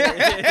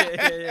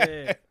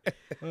 Yeah.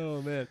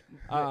 Oh man.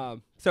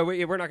 So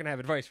we're not gonna have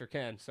advice for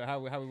Ken. So how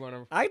we want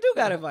to? I do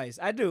got advice.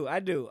 I do. I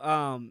do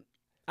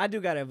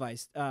got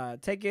advice.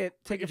 Take it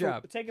your for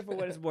job. take it for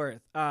what it's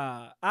worth.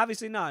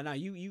 Obviously, no.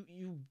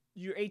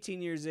 You're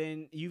 18 years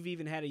in. You've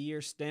even had a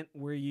year stint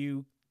where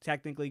you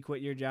technically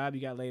quit your job.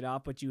 You got laid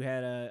off, but you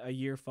had a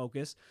year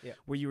focus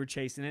where you were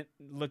chasing it.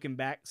 Looking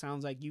back,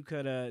 sounds like you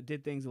could have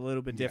did things a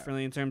little bit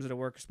differently in terms of the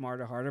work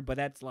smarter, harder. But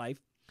that's life.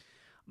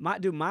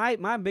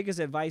 My biggest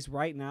advice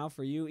right now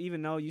for you,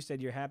 even though you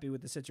said you're happy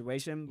with the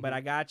situation, but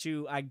I got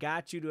you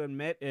to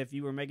admit if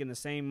you were making the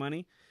same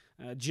money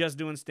just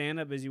doing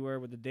stand-up as you were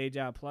with the day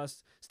job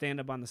plus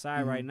stand-up on the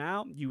side right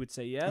now, you would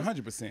say yes.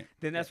 100%.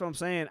 Then that's what I'm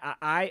saying.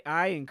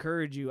 I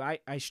encourage you,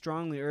 I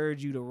strongly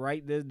urge you to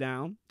write this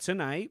down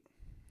tonight,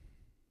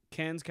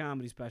 Ken's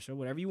comedy special,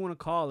 whatever you want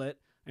to call it,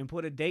 and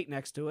put a date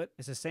next to it.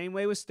 It's the same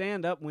way with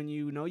stand-up. When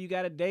you know you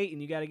got a date and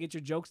you got to get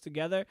your jokes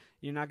together,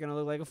 you're not going to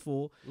look like a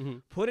fool.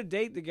 Put a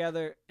date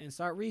together and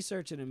start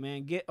researching it,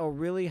 man. Get a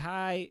really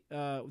high,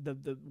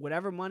 the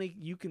whatever money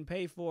you can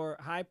pay for,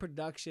 high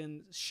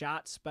production,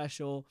 shot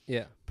special.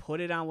 Yeah.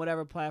 Put it on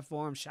whatever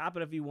platform. Shop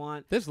it if you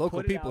want. There's local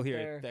Put it people out here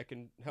there. that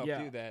can help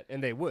Yeah. do that,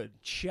 and they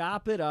would.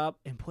 Chop it up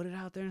and put it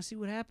out there and see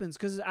what happens.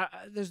 Because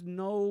there's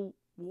no...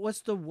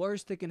 What's the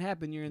worst that can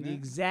happen? You're in the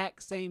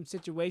exact same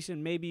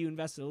situation. Maybe you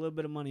invested a little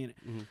bit of money in it.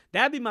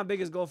 That'd be my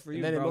biggest goal for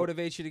you, And then bro. it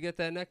motivates you to get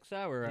that next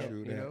hour out. True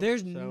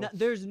You know?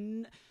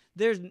 that.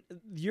 There's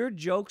your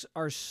jokes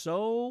are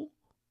so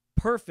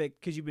perfect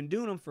because you've been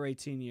doing them for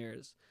 18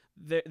 years.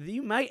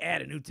 You might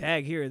add a new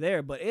tag here or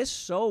there, but it's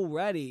so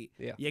ready.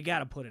 Yeah. You got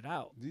to put it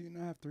out. Do you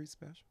not have 3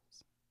 specials?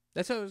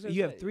 That's what I was gonna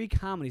You say. have 3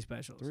 comedy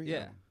specials. 3.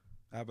 Yeah.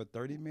 I have a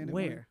 30-minute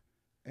Where?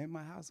 one in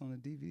my house on a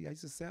DVD. I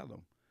used to sell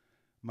them.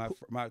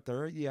 My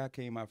third year I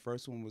came, my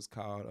first one was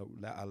called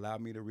Allow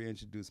Me to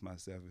Reintroduce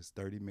Myself. It's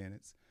 30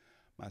 minutes.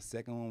 My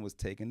second one was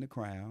Taking the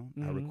Crown.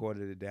 I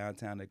recorded it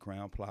downtown at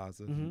Crown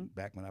Plaza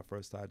back when I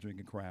first started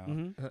drinking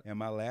Crown. And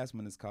my last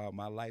one is called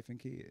My Life and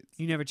Kids.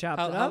 You never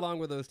chopped it How up? long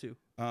were those two?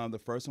 The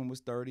first one was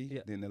 30,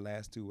 Yeah. then the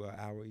last 2 were an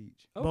hour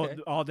each. Okay. Both,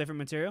 all different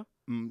material?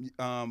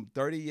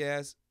 30,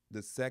 yes.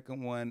 The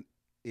second one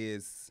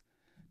is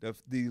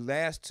the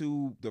last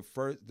 2.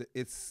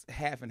 It's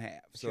half and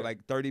half. So Sure.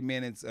 like 30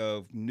 minutes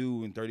of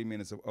new and 30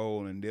 minutes of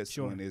old, and this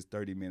Sure. one is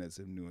 30 minutes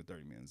of new and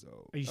 30 minutes of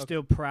old. Are you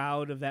still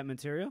proud of that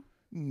material?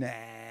 Nah.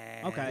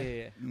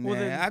 Okay. Yeah. Well,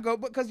 Nah, then- I go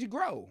because you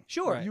grow.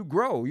 Sure. Right. You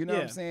grow. You know what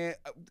Yeah. I'm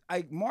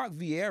saying? Mark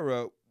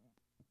Vieira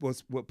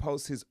would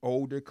post his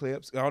older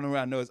clips. I don't know.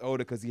 I know it's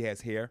older because he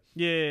has hair.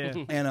 Yeah.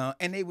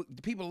 And they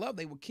would, people love.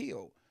 They would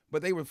kill,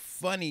 but they were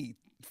funny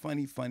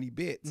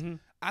bits.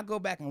 I go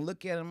back and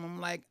look at them. I'm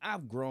like,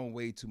 I've grown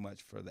way too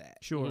much for that.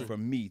 Sure. For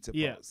me to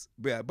Yeah. post.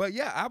 But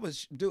yeah, I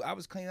was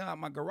cleaning out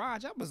my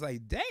garage. I was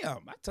like,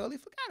 damn, I totally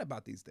forgot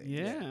about these things.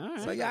 Yeah, all right.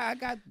 So yeah,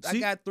 I See-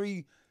 got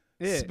 3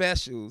 Yeah.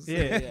 specials.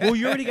 Yeah. Well,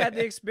 you already got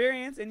the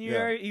experience, and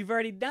Yeah. you've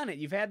already done it.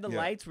 You've had the Yeah.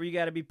 lights where you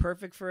got to be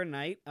perfect for a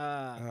night.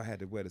 I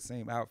had to wear the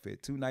same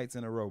outfit 2 nights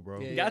in a row, bro.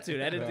 Yeah, You got to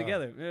edit it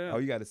together. Yeah. Oh,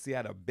 you got to see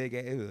how the big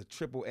it was a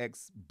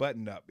XXX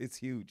button up. It's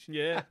huge.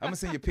 Yeah. I'm gonna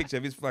send you a picture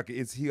of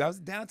it's huge. I was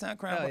downtown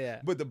Crown, Hell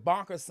yeah. but the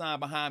bonker sign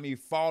behind me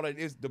falling.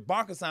 The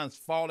bonker sign's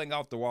falling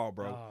off the wall,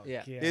 bro. Oh,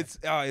 Yeah. It's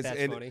That's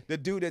and funny. the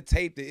dude that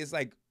taped it. It's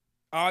like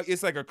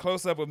like a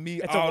close up of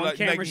me. It's a all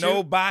one-camera like shoot?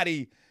 no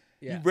body.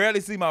 Yeah. You barely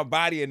see my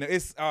body, and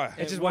it's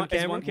It's just one one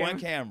camera. camera? one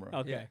camera.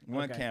 Okay.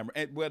 One Okay. camera.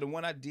 And well, the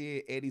one I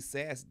did, Eddie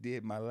Sass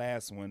did my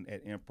last one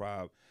at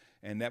Improv,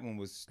 and that one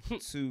was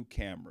 2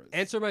 cameras.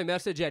 Answer my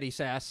message, Eddie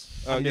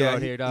Sass. Oh I'm new yeah,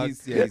 out here, dog. he's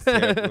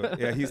terrible.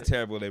 Yeah, he's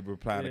terrible at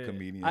replying to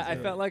comedians. I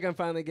felt like I'm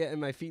finally getting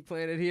my feet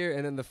planted here,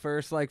 and then the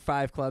first like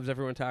 5 clubs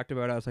everyone talked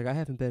about, I was like, I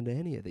haven't been to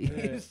any of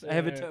these. I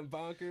haven't done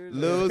Bonkers.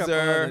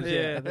 Loser.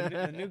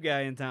 The new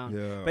guy in town.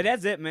 Yeah. But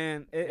that's it,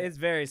 man. It's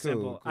very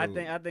simple. Cool. I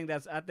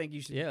think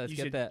you should let's you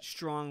get should that.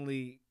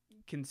 strongly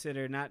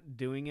consider not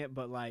doing it,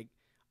 but like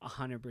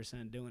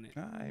 100% doing it.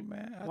 All right,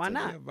 man. I'll Why take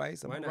not? your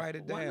advice. I'm Why gonna not? write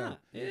it Why down. not?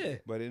 Yeah.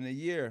 But in a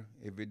year,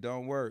 if it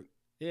don't work,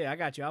 Yeah, I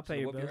got you. I'll pay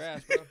your Whoop bills. your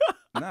ass, bro.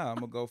 I'm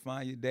gonna go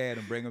find your dad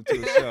and bring him to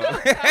the show.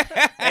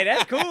 Hey,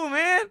 that's cool,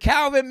 man.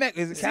 Calvin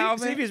is it See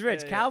Calvin? if he's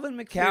rich. Yeah. Calvin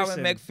McPherson.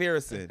 Calvin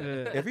McPherson.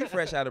 Yeah. If he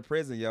fresh out of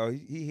prison, yo,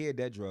 he hid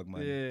that drug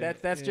money. Yeah.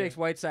 That's yeah. Jake's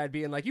Whiteside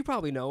being like, you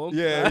probably know him.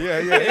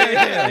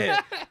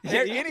 Yeah.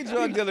 Any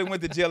drug dealer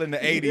went to jail in the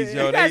 80s,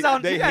 yo. You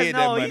guys They you guys hid that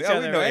know money. each Oh, we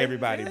other, know right?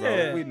 everybody, bro.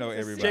 Yeah. We know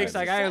everybody. Jake's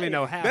like, I only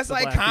know half. That's the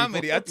like black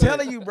comedy. people. I'm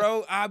telling you,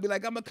 bro. I'll be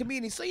like, I'm a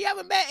comedian. So you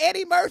haven't met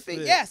Eddie Murphy?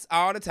 Yeah. Yes,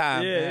 all the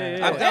time. Yeah.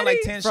 I've done like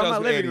 10 From shows my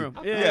with living Eddie. room.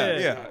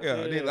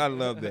 Yeah. I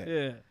love that.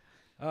 Yeah.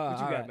 What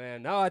you you got?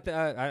 man? No,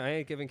 I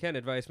ain't giving Ken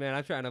advice, man.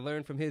 I'm trying to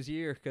learn from his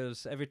year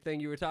because everything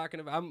you were talking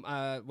about,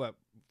 I'm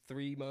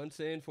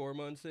 4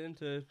 months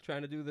into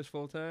trying to do this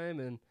full time,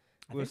 and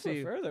we'll I think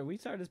see. we're further. We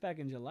started this back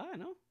in July,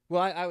 no?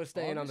 Well, I was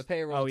staying on the August?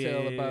 payroll Oh, yeah,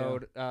 till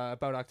yeah,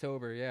 about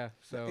October, yeah.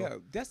 So Yeah,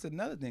 that's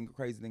another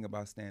crazy thing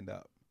about stand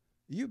up.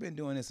 You've been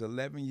doing this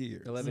 11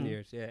 years. 11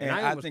 years, yeah. And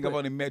I almost think quit. I've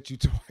only met you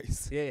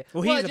twice. Yeah.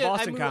 Well, he's a I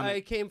Boston moved- comic.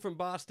 I came from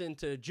Boston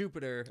to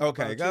Jupiter.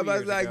 Okay, about 2 I was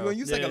years like, ago. when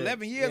you say Yeah.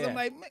 11 years, Yeah. I'm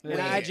like,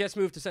 And I just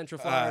moved to Central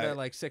Florida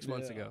like 6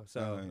 months Yeah. ago.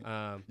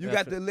 So You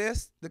that's got the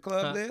list, the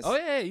club list? Oh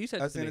yeah, you said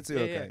I it to sent me. it to you.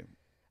 Yeah, yeah. Okay.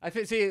 I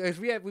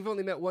think we've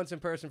only met once in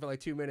person for like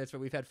 2 minutes, but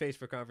we've had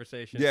Facebook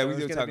conversation. Yeah, so we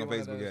it's do gonna talk be on one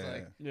of Facebook, those, yeah,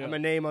 like, yeah. I'm a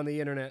name on the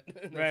internet.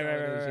 That's Right, all it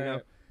right, is, you right,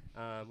 know,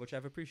 which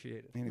I've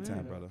appreciated. Anytime,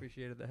 I've brother.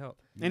 appreciated the help.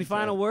 Any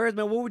final words,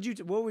 man? What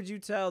would you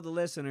tell the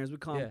listeners? We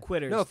call them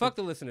quitters. No, fuck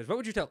the listeners. What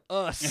would you tell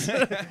us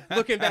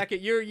looking back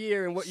at your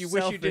year and what you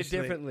wish you did Selfishly.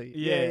 differently?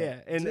 Yeah.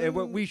 And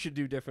what we should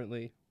do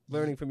differently,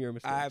 learning from your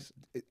mistakes.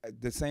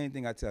 The same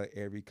thing I tell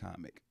every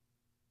comic.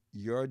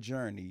 Your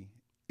journey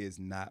is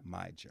not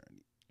my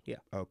journey. Yeah.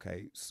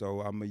 Okay.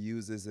 So I'm going to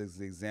use this as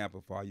an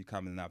example for all you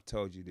comics, and I've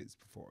told you this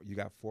before. You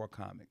got 4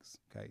 comics,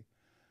 okay?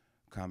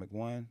 Comic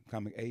 1,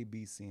 comic A,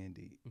 B, C, and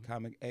D.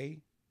 Comic A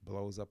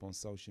blows up on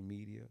social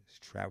media. He's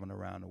traveling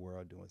around the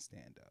world doing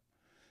stand-up.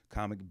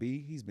 Comic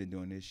B, he's been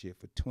doing this shit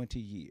for 20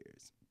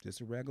 years.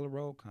 Just a regular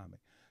road comic.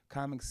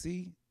 Comic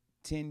C,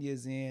 10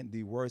 years in,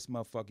 the worst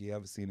motherfucker you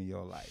ever seen in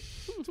your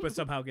life. But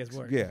somehow it gets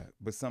worse. Yeah,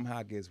 but somehow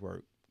it gets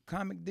work.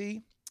 Comic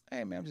D,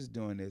 hey, man, I'm just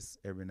doing this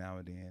every now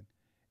and then.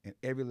 And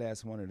every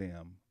last one of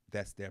them,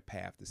 that's their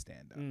path to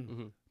stand up.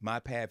 Mm-hmm. My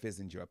path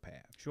isn't your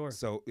path. Sure.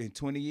 So in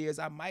 20 years,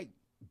 I might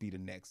be the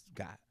next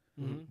guy.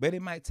 Mhm. But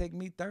it might take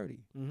me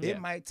 30. Mhm. It Yeah.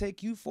 might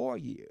take you 4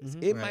 years.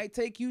 Mhm. It Right. might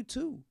take you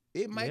 2.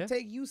 It might Yeah.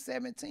 take you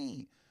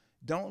 17.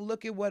 Don't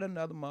look at what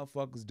another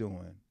motherfucker's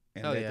doing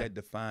and Oh, let yeah. that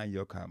define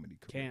your comedy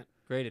career. Can't.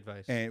 Great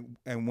advice. And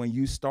when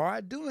you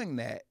start doing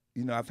that,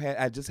 you know,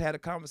 I just had a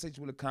conversation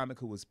with a comic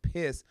who was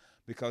pissed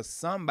because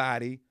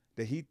somebody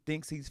that he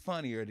thinks he's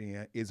funnier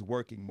than is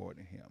working more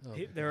than him. Oh,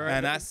 They're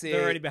And already, I said,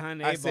 they're already behind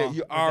the I eight said, ball you've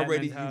with that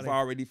already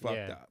mentality. fucked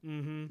Yeah. up.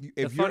 Mhm. You-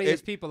 the If you're, funniest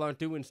if, people aren't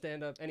doing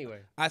stand up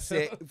anyway. I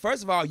said,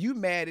 first of all, you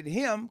mad at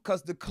him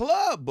because the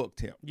club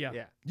booked him. Yeah.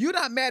 Yeah. You're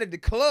not mad at the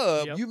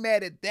club. Yep. You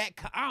mad at that.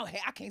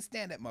 I can't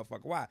stand that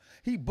motherfucker. Why?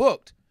 He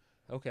booked.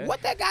 Okay.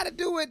 What that got to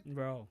do with?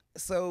 Bro.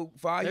 So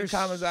for all you There's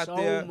comments out so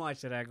there,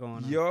 much of that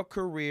going on. your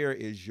career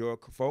is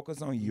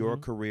focus on your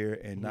Mhm. career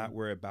and not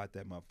worry about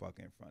that motherfucker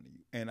in front of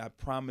you. And I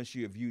promise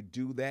you, if you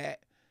do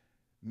that,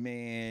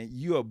 man,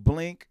 you'll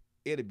blink.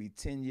 It'll be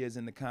 10 years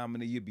in the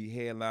comedy. You'll be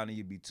headlining.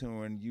 You'll be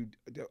touring.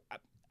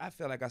 I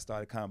feel like I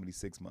started comedy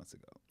 6 months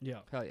ago. Yeah.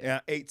 Hell yeah. Yeah,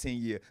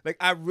 18 years. Like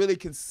I really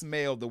can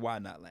smell the Why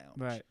Not Lounge.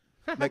 Right.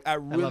 Like I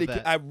really,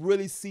 that. I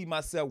really see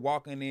myself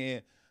walking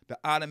in. The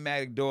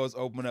automatic doors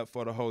open up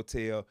for the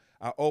hotel.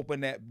 I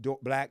open that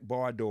black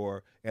bar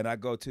door and I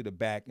go to the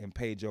back and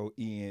Pedro,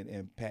 Ian,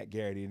 and Pat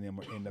Garrity and them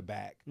are in the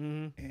back.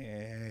 Mm-hmm.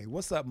 Hey,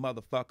 what's up,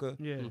 motherfucker?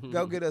 Yeah.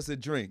 Go get us a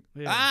drink.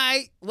 Yeah. All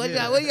right, what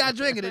y'all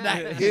drinking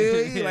tonight?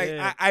 Yeah. Like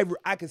Yeah.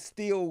 I can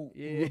still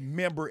Yeah.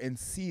 remember and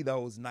see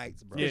those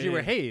nights, bro. Because you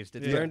were hazed.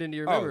 It's Yeah. burned into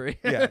your Oh, memory.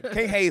 yeah,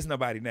 can't haze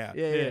nobody now.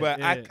 Yeah. But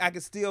yeah. I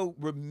can still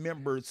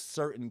remember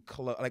certain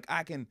club. Like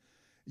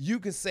you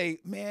can say,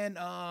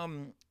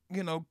 man,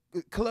 you know,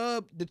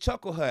 club, the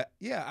Chuckle Hut.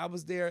 Yeah, I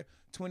was there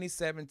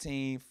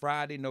 2017,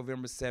 Friday,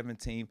 November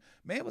 17th.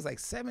 Man, it was like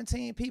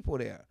 17 people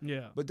there.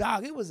 Yeah. But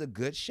dog, it was a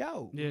good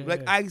show. Yeah,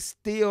 Like yeah. I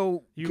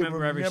still You can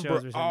remember every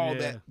show, all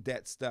yeah.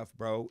 that stuff,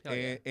 bro. Hell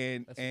yeah.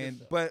 And That's good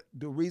stuff. but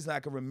the reason I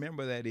can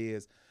remember that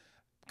is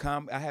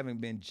I haven't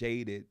been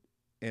jaded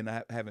and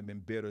I haven't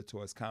been bitter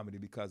towards comedy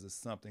because of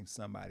something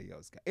somebody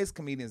else got. It's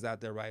comedians out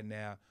there right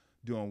now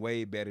doing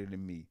way better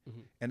than me.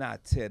 Mhm. And I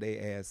tear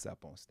their ass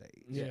up on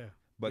stage. Yeah.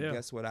 But Yeah.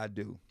 guess what I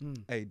do?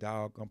 Mm. Hey,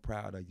 dog, I'm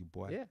proud of you,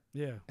 boy. Yeah.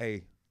 Yeah.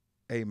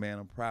 Hey, man,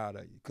 I'm proud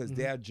of you. Because Mhm.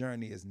 their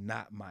journey is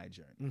not my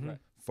journey. Mhm. Right.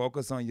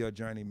 Focus on your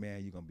journey,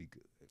 man. You're gonna be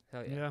good.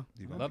 Hell yeah. Yeah.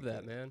 You're gonna Love be that,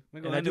 good. man. We're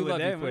And gonna I end do it with love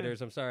that, you, man.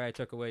 quitters. I'm sorry I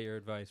took away your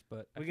advice,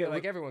 but I feel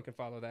like everyone can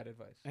follow that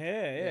advice.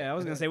 Yeah. I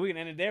was gonna say we can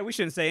end it there. We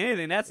shouldn't say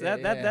anything. That's Yeah,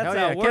 that's Hell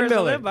how Ken words to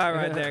Miller. live by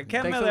right there.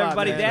 Ken Thanks a Miller, lot,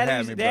 everybody. man. Thanks for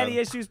having me, Daddy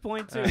brother. issues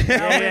point too.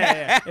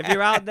 Yeah. If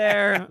you're out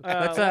there,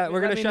 Let's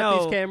we're gonna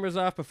shut these cameras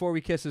off before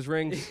we kiss his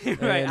rings.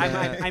 Right.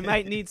 And, I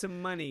might need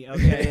some money.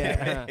 Okay.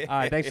 Yeah. All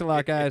right. Thanks a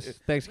lot, guys.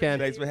 Thanks, Ken.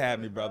 Thanks for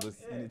having me, brothers.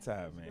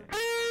 Anytime, man.